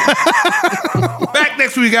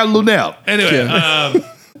next week, we got Lunel. Anyway,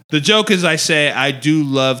 the joke is I say I do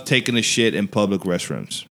love taking a shit in public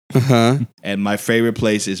restrooms. Uh-huh. And my favorite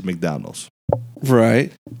place is McDonald's.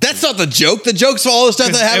 Right. That's not the joke. The joke's all the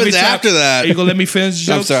stuff that happens after that. Are you going to let me finish the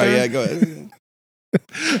joke? I'm sorry. Sir? Yeah, go ahead.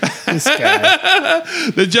 This guy.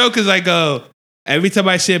 The joke is I go, every time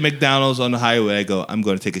I see a McDonald's on the highway, I go, I'm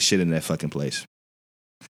going to take a shit in that fucking place.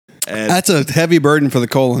 And that's a heavy burden for the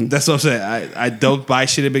colon. That's what I'm saying. I don't buy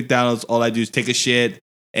shit at McDonald's. All I do is take a shit.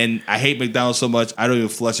 And I hate McDonald's so much, I don't even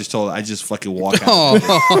flush the toilet. I just fucking walk out.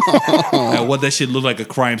 And what that shit look like a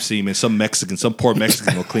crime scene, and some poor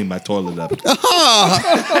Mexican will clean my toilet up.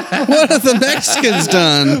 What have the Mexicans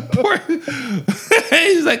done?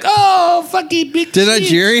 He's like, oh, fucking big Did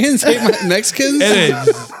Nigerians hate Mexicans?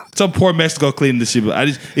 Some poor Mexican will clean this shit.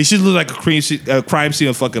 It should look like a crime scene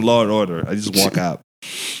of fucking Law and Order. I just walk out.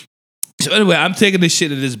 So anyway, I'm taking this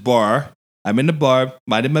shit at this bar. I'm in the bar,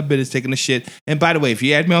 minding my business, taking a shit. And by the way, if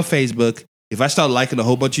you add me on Facebook, if I start liking a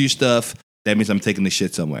whole bunch of your stuff, that means I'm taking the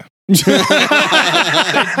shit somewhere. That's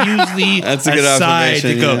usually that's a good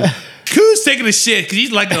observation. To go, Who's taking a shit? Because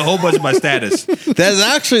he's liking a whole bunch of my status. That's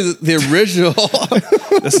actually the original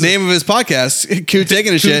name of his podcast. Q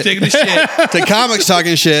taking a shit. Taking a shit. To comics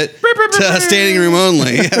talking shit. To standing room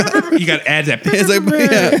only. You got to add that. It's like,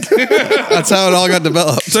 yeah. That's how it all got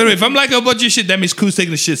developed. So anyway, if I'm liking a bunch of shit, that means Q's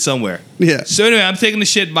taking the shit somewhere. Yeah. So anyway, I'm taking the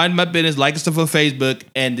shit, minding my business, liking stuff on Facebook,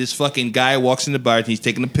 and this fucking guy walks in the bar and he's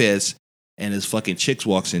taking a piss, and this fucking chick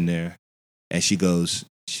walks in there, and she goes,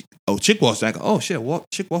 chick walks in. I go, oh shit,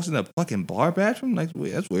 chick walks in the fucking bar bathroom? Like,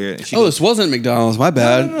 that's weird. And she goes, this wasn't McDonald's. My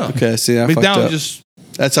bad. No. Okay, see, I McDonald's just...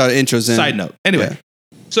 That's how the intro's in. Side note. Anyway. Yeah.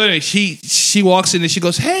 So anyway, she walks in and she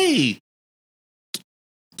goes, hey,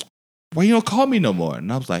 why you don't call me no more?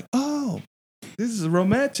 And I was like, oh, this is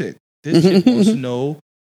romantic. This chick wants to know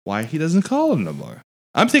why he doesn't call him no more.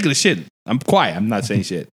 I'm taking a shit. I'm quiet. I'm not saying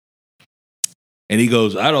shit. And he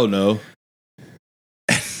goes, I don't know.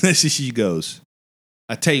 And she goes,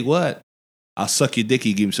 I tell you what, I'll suck your dick,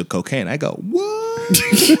 you give me some cocaine. I go, what?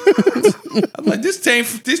 I'm like, this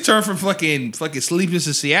turned from fucking Sleepless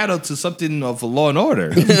in Seattle to something of a Law and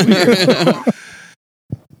Order.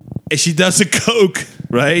 And she does the coke,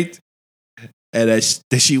 right? And then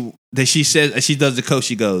she says, as she does the coke,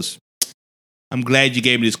 she goes, I'm glad you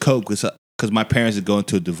gave me this coke because my parents are going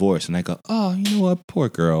to a divorce. And I go, oh, you know what? Poor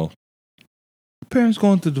girl. Her parents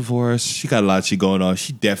going through divorce. She got a lot of shit going on.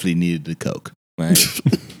 She definitely needed the coke, right?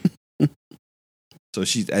 So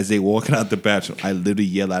as they walking out the bathroom, I literally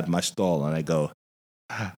yell out of my stall and I go,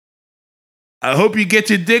 I hope you get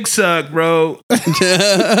your dick sucked, bro.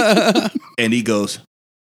 And he goes,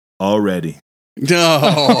 already.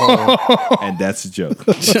 No. And that's a joke.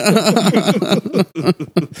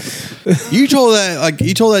 You told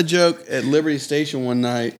that joke at Liberty Station one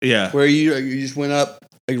night. Yeah. Where you just went up,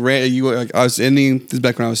 I was ending this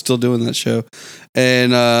back when I was still doing that show,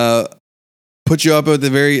 and put you up at the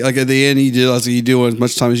at the end. You did. I was like, you do as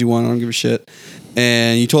much time as you want. I don't give a shit.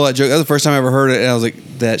 And you told that joke. That was the first time I ever heard it, and I was like,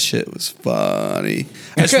 that shit was funny.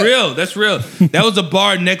 That's real. That's real. That was a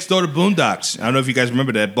bar next door to Boondocks. I don't know if you guys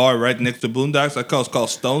remember that bar right next to Boondocks. It's called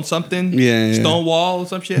Stone something. Yeah. Stonewall or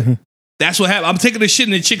some shit. That's what happened. I'm taking the shit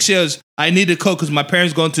and the chick says, I need a Coke because my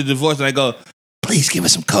parents going to divorce. And I go, please give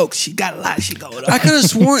us some Coke. She got a lot of shit going on. I could have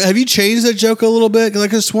sworn. Have you changed that joke a little bit? Because I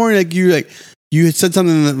could have sworn you had said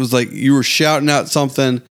something that was like you were shouting out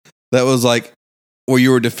something that was like, or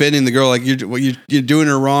you were defending the girl, like you're doing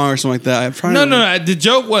her wrong or something like that. I'm trying. No. The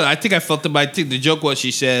joke was, I think I felt it. I think the joke was,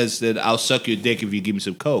 she says that I'll suck your dick if you give me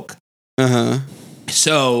some Coke.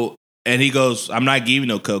 So, and he goes, I'm not giving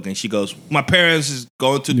no Coke. And she goes, my parents is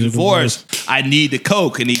going to divorce. I need the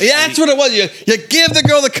Coke. And that's what it was. You give the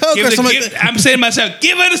girl the Coke or something. I'm saying to myself,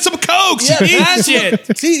 give her some Coke. She needs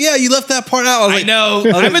shit. See, yeah, you left that part out. I know.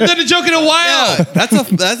 I haven't done a joke in a while. Yeah, that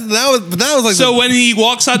was like. So when he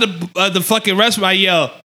walks out the fucking restaurant, I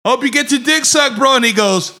yell, hope you get your dick sucked, bro. And he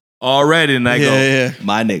goes, already. And I go,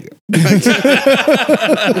 my nigga.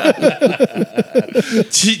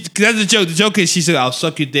 That's a joke. The joke is, she said, I'll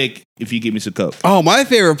suck your dick if you give me some Coke. Oh, my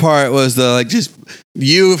favorite part was just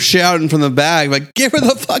you shouting from the back, like, give her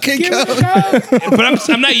the fucking Coke. But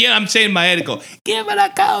I'm not yet. I'm saying in my head, go, give her the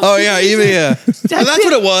Coke. Oh, yeah, that's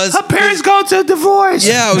what it was. Her parents going to a divorce.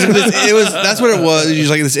 Yeah, that's what it was. It was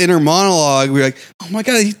like this inner monologue. We were like, oh my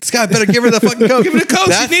God, this guy better give her the fucking Coke. Give her the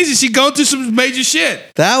Coke. She needs it. She's going through some major shit.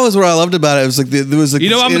 That was what I loved about it. It was like, there was like, you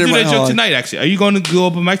know, I'm going to do that joke tonight, actually. Are you going to go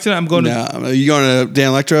open mic tonight? I'm going to. No, are you going to Dan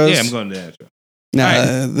Electro's? Yeah, I'm going to Dan Electro's. No,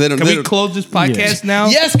 right. Can we close this podcast now?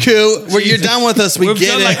 Yes, Koo. You're done with us. We've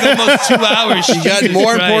done like almost 2 hours. You got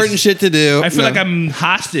more important shit to do. I feel like I'm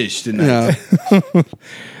hostage tonight.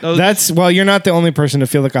 No. Well, you're not the only person to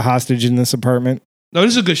feel like a hostage in this apartment. No,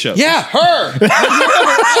 this is a good show. Yeah, her.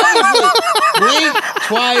 Blink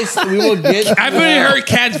twice. We will get. I haven't heard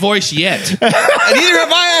Kat's voice yet. And neither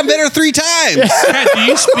have I. I've met her 3 times. Kat, do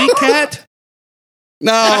you speak, Kat?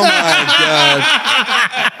 No, my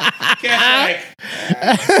God.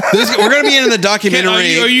 We're going to be in the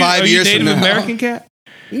documentary 5 years from now. Native American, Kat?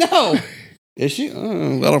 No. Is she? I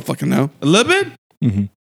don't fucking know. A little bit? Mm-hmm.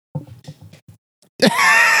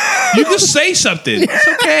 You can say something. It's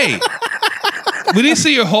okay. We didn't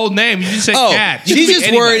say your whole name. You just said Kat. She's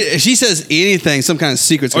just worried. If she says anything, some kind of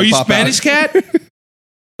secret's going to pop out. Are you Spanish, Kat?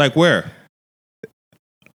 Like where?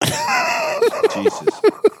 Jesus.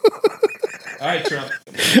 All right, Trump.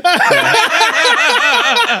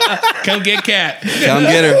 Come get Kat. Come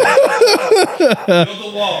get her. Build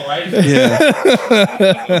the wall, right? Yeah.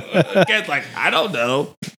 Kat's like, I don't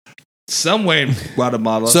know. Somewhere in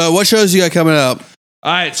Guatemala. So what shows you got coming up?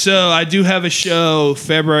 All right, so I do have a show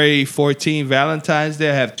February 14th, Valentine's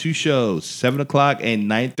Day. I have 2 shows, 7 o'clock and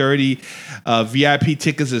 9:30. VIP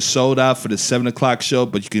tickets are sold out for the 7 o'clock show,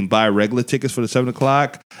 but you can buy regular tickets for the 7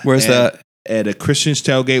 o'clock. Where's that? At a Christian's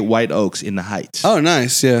Tailgate, White Oaks in the Heights. Oh,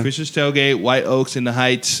 nice, yeah. Christian's Tailgate, White Oaks in the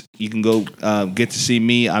Heights. You can go get to see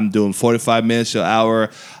me. I'm doing 45 minutes to an hour.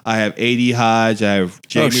 I have A.D. Hodge. I have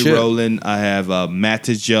Jamie Rowland. I have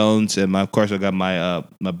Mattis Jones. And of course, I got my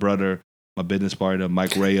brother, my business partner,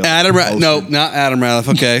 Mike Rayo. No, not Adam Ratliff.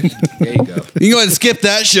 Okay. There you go. You can go ahead and skip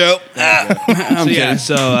that show. I'm kidding.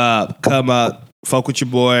 So come out, fuck with your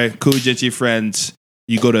boy, Cool Gentry friends.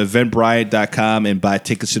 You go to eventbrite.com and buy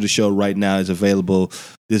tickets to the show right now. It's available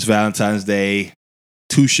this Valentine's Day.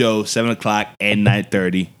 2 shows, 7 o'clock and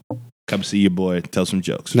 9:30. Come see your boy. Tell some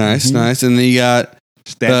jokes. Nice. And then you got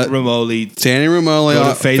Standing Room Only. Standing Room Only Go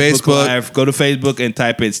on to Facebook, Facebook. Live. Go to Facebook and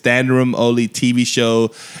type in Standing Room Only TV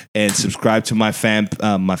show and subscribe to my fan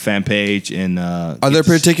page. And Are there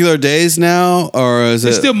particular days now, or is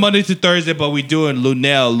it's it still Monday to Thursday? But we're doing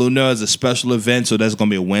Lunel. Lunel is a special event, so that's gonna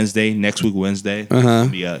be a Wednesday next week. Wednesday, it's gonna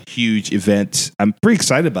be a huge event. I'm pretty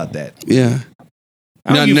excited about that. Yeah.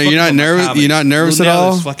 I don't No, give a you're fuck not about my nervous- comedy. you're not nervous at Lunel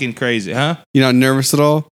all? is fucking crazy, huh? You're not nervous at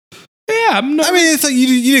all? Yeah, I'm not. I mean, it's like you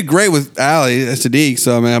did great with Ali Sadiq,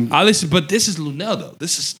 so I mean, I listen, but this is Lunel though.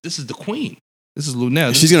 This is the queen. This is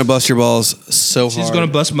Lunel. she's gonna bust your balls so hard. She's gonna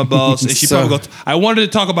bust my balls, and she So- probably go. I wanted to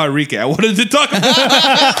talk about Enrique. I wanted to talk.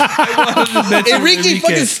 I wanted to mention Enrique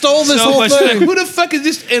fucking stole this so whole much. thing. Like, who the fuck is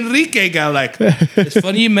this Enrique guy? Like, it's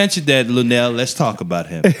funny you mentioned that, Lunel. Let's talk about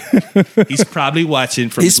him. He's probably watching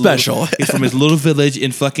from. He's his little- special. he's from his little village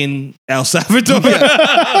in fucking El Salvador.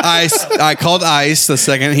 I called ICE the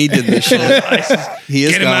second he did this shit. He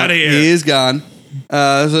is Get him gone. outta here. He is gone.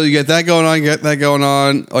 So you get that going on. You get that going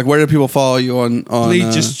on. Like, where do people follow you on?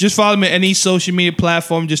 Please just follow me on any social media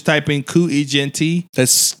platform. Just type in KUEGNT.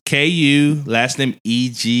 That's KU, last name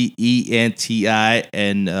EGENTI,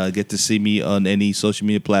 and get to see me on any social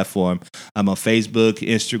media platform. I'm on Facebook,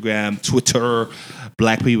 Instagram, Twitter,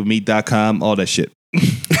 blackpeoplemeet.com, all that shit.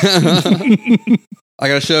 I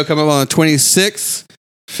got a show coming up on the 26th.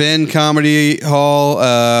 Finn Comedy Hall.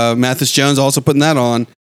 Mathis Jones also putting that on.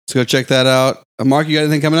 So go check that out. Mark, you got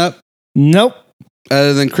anything coming up? Nope.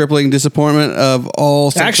 Other than crippling disappointment of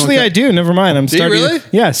all sexual Actually, I do. Never mind. I'm Do you starting. really?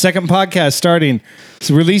 Yeah, second podcast starting. It's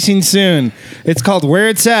releasing soon. It's called Where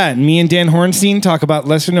It's At. Me and Dan Hornstein talk about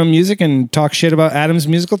lesser known music and talk shit about Adam's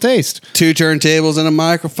musical taste. 2 turntables and a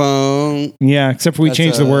microphone. Yeah, except for we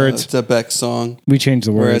changed the words. It's a Beck song. We changed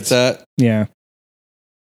the words. Where it's at. Yeah.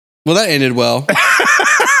 Well, that ended well.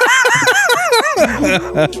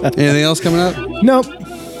 Anything else coming up? Nope.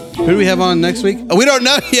 Who do we have on next week? Oh, we don't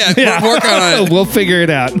know yet. Yeah. We're working on it. We'll figure it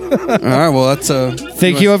out. All right. Well, that's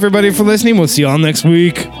Thank you, everybody, for listening. We'll see you all next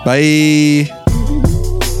week. Bye.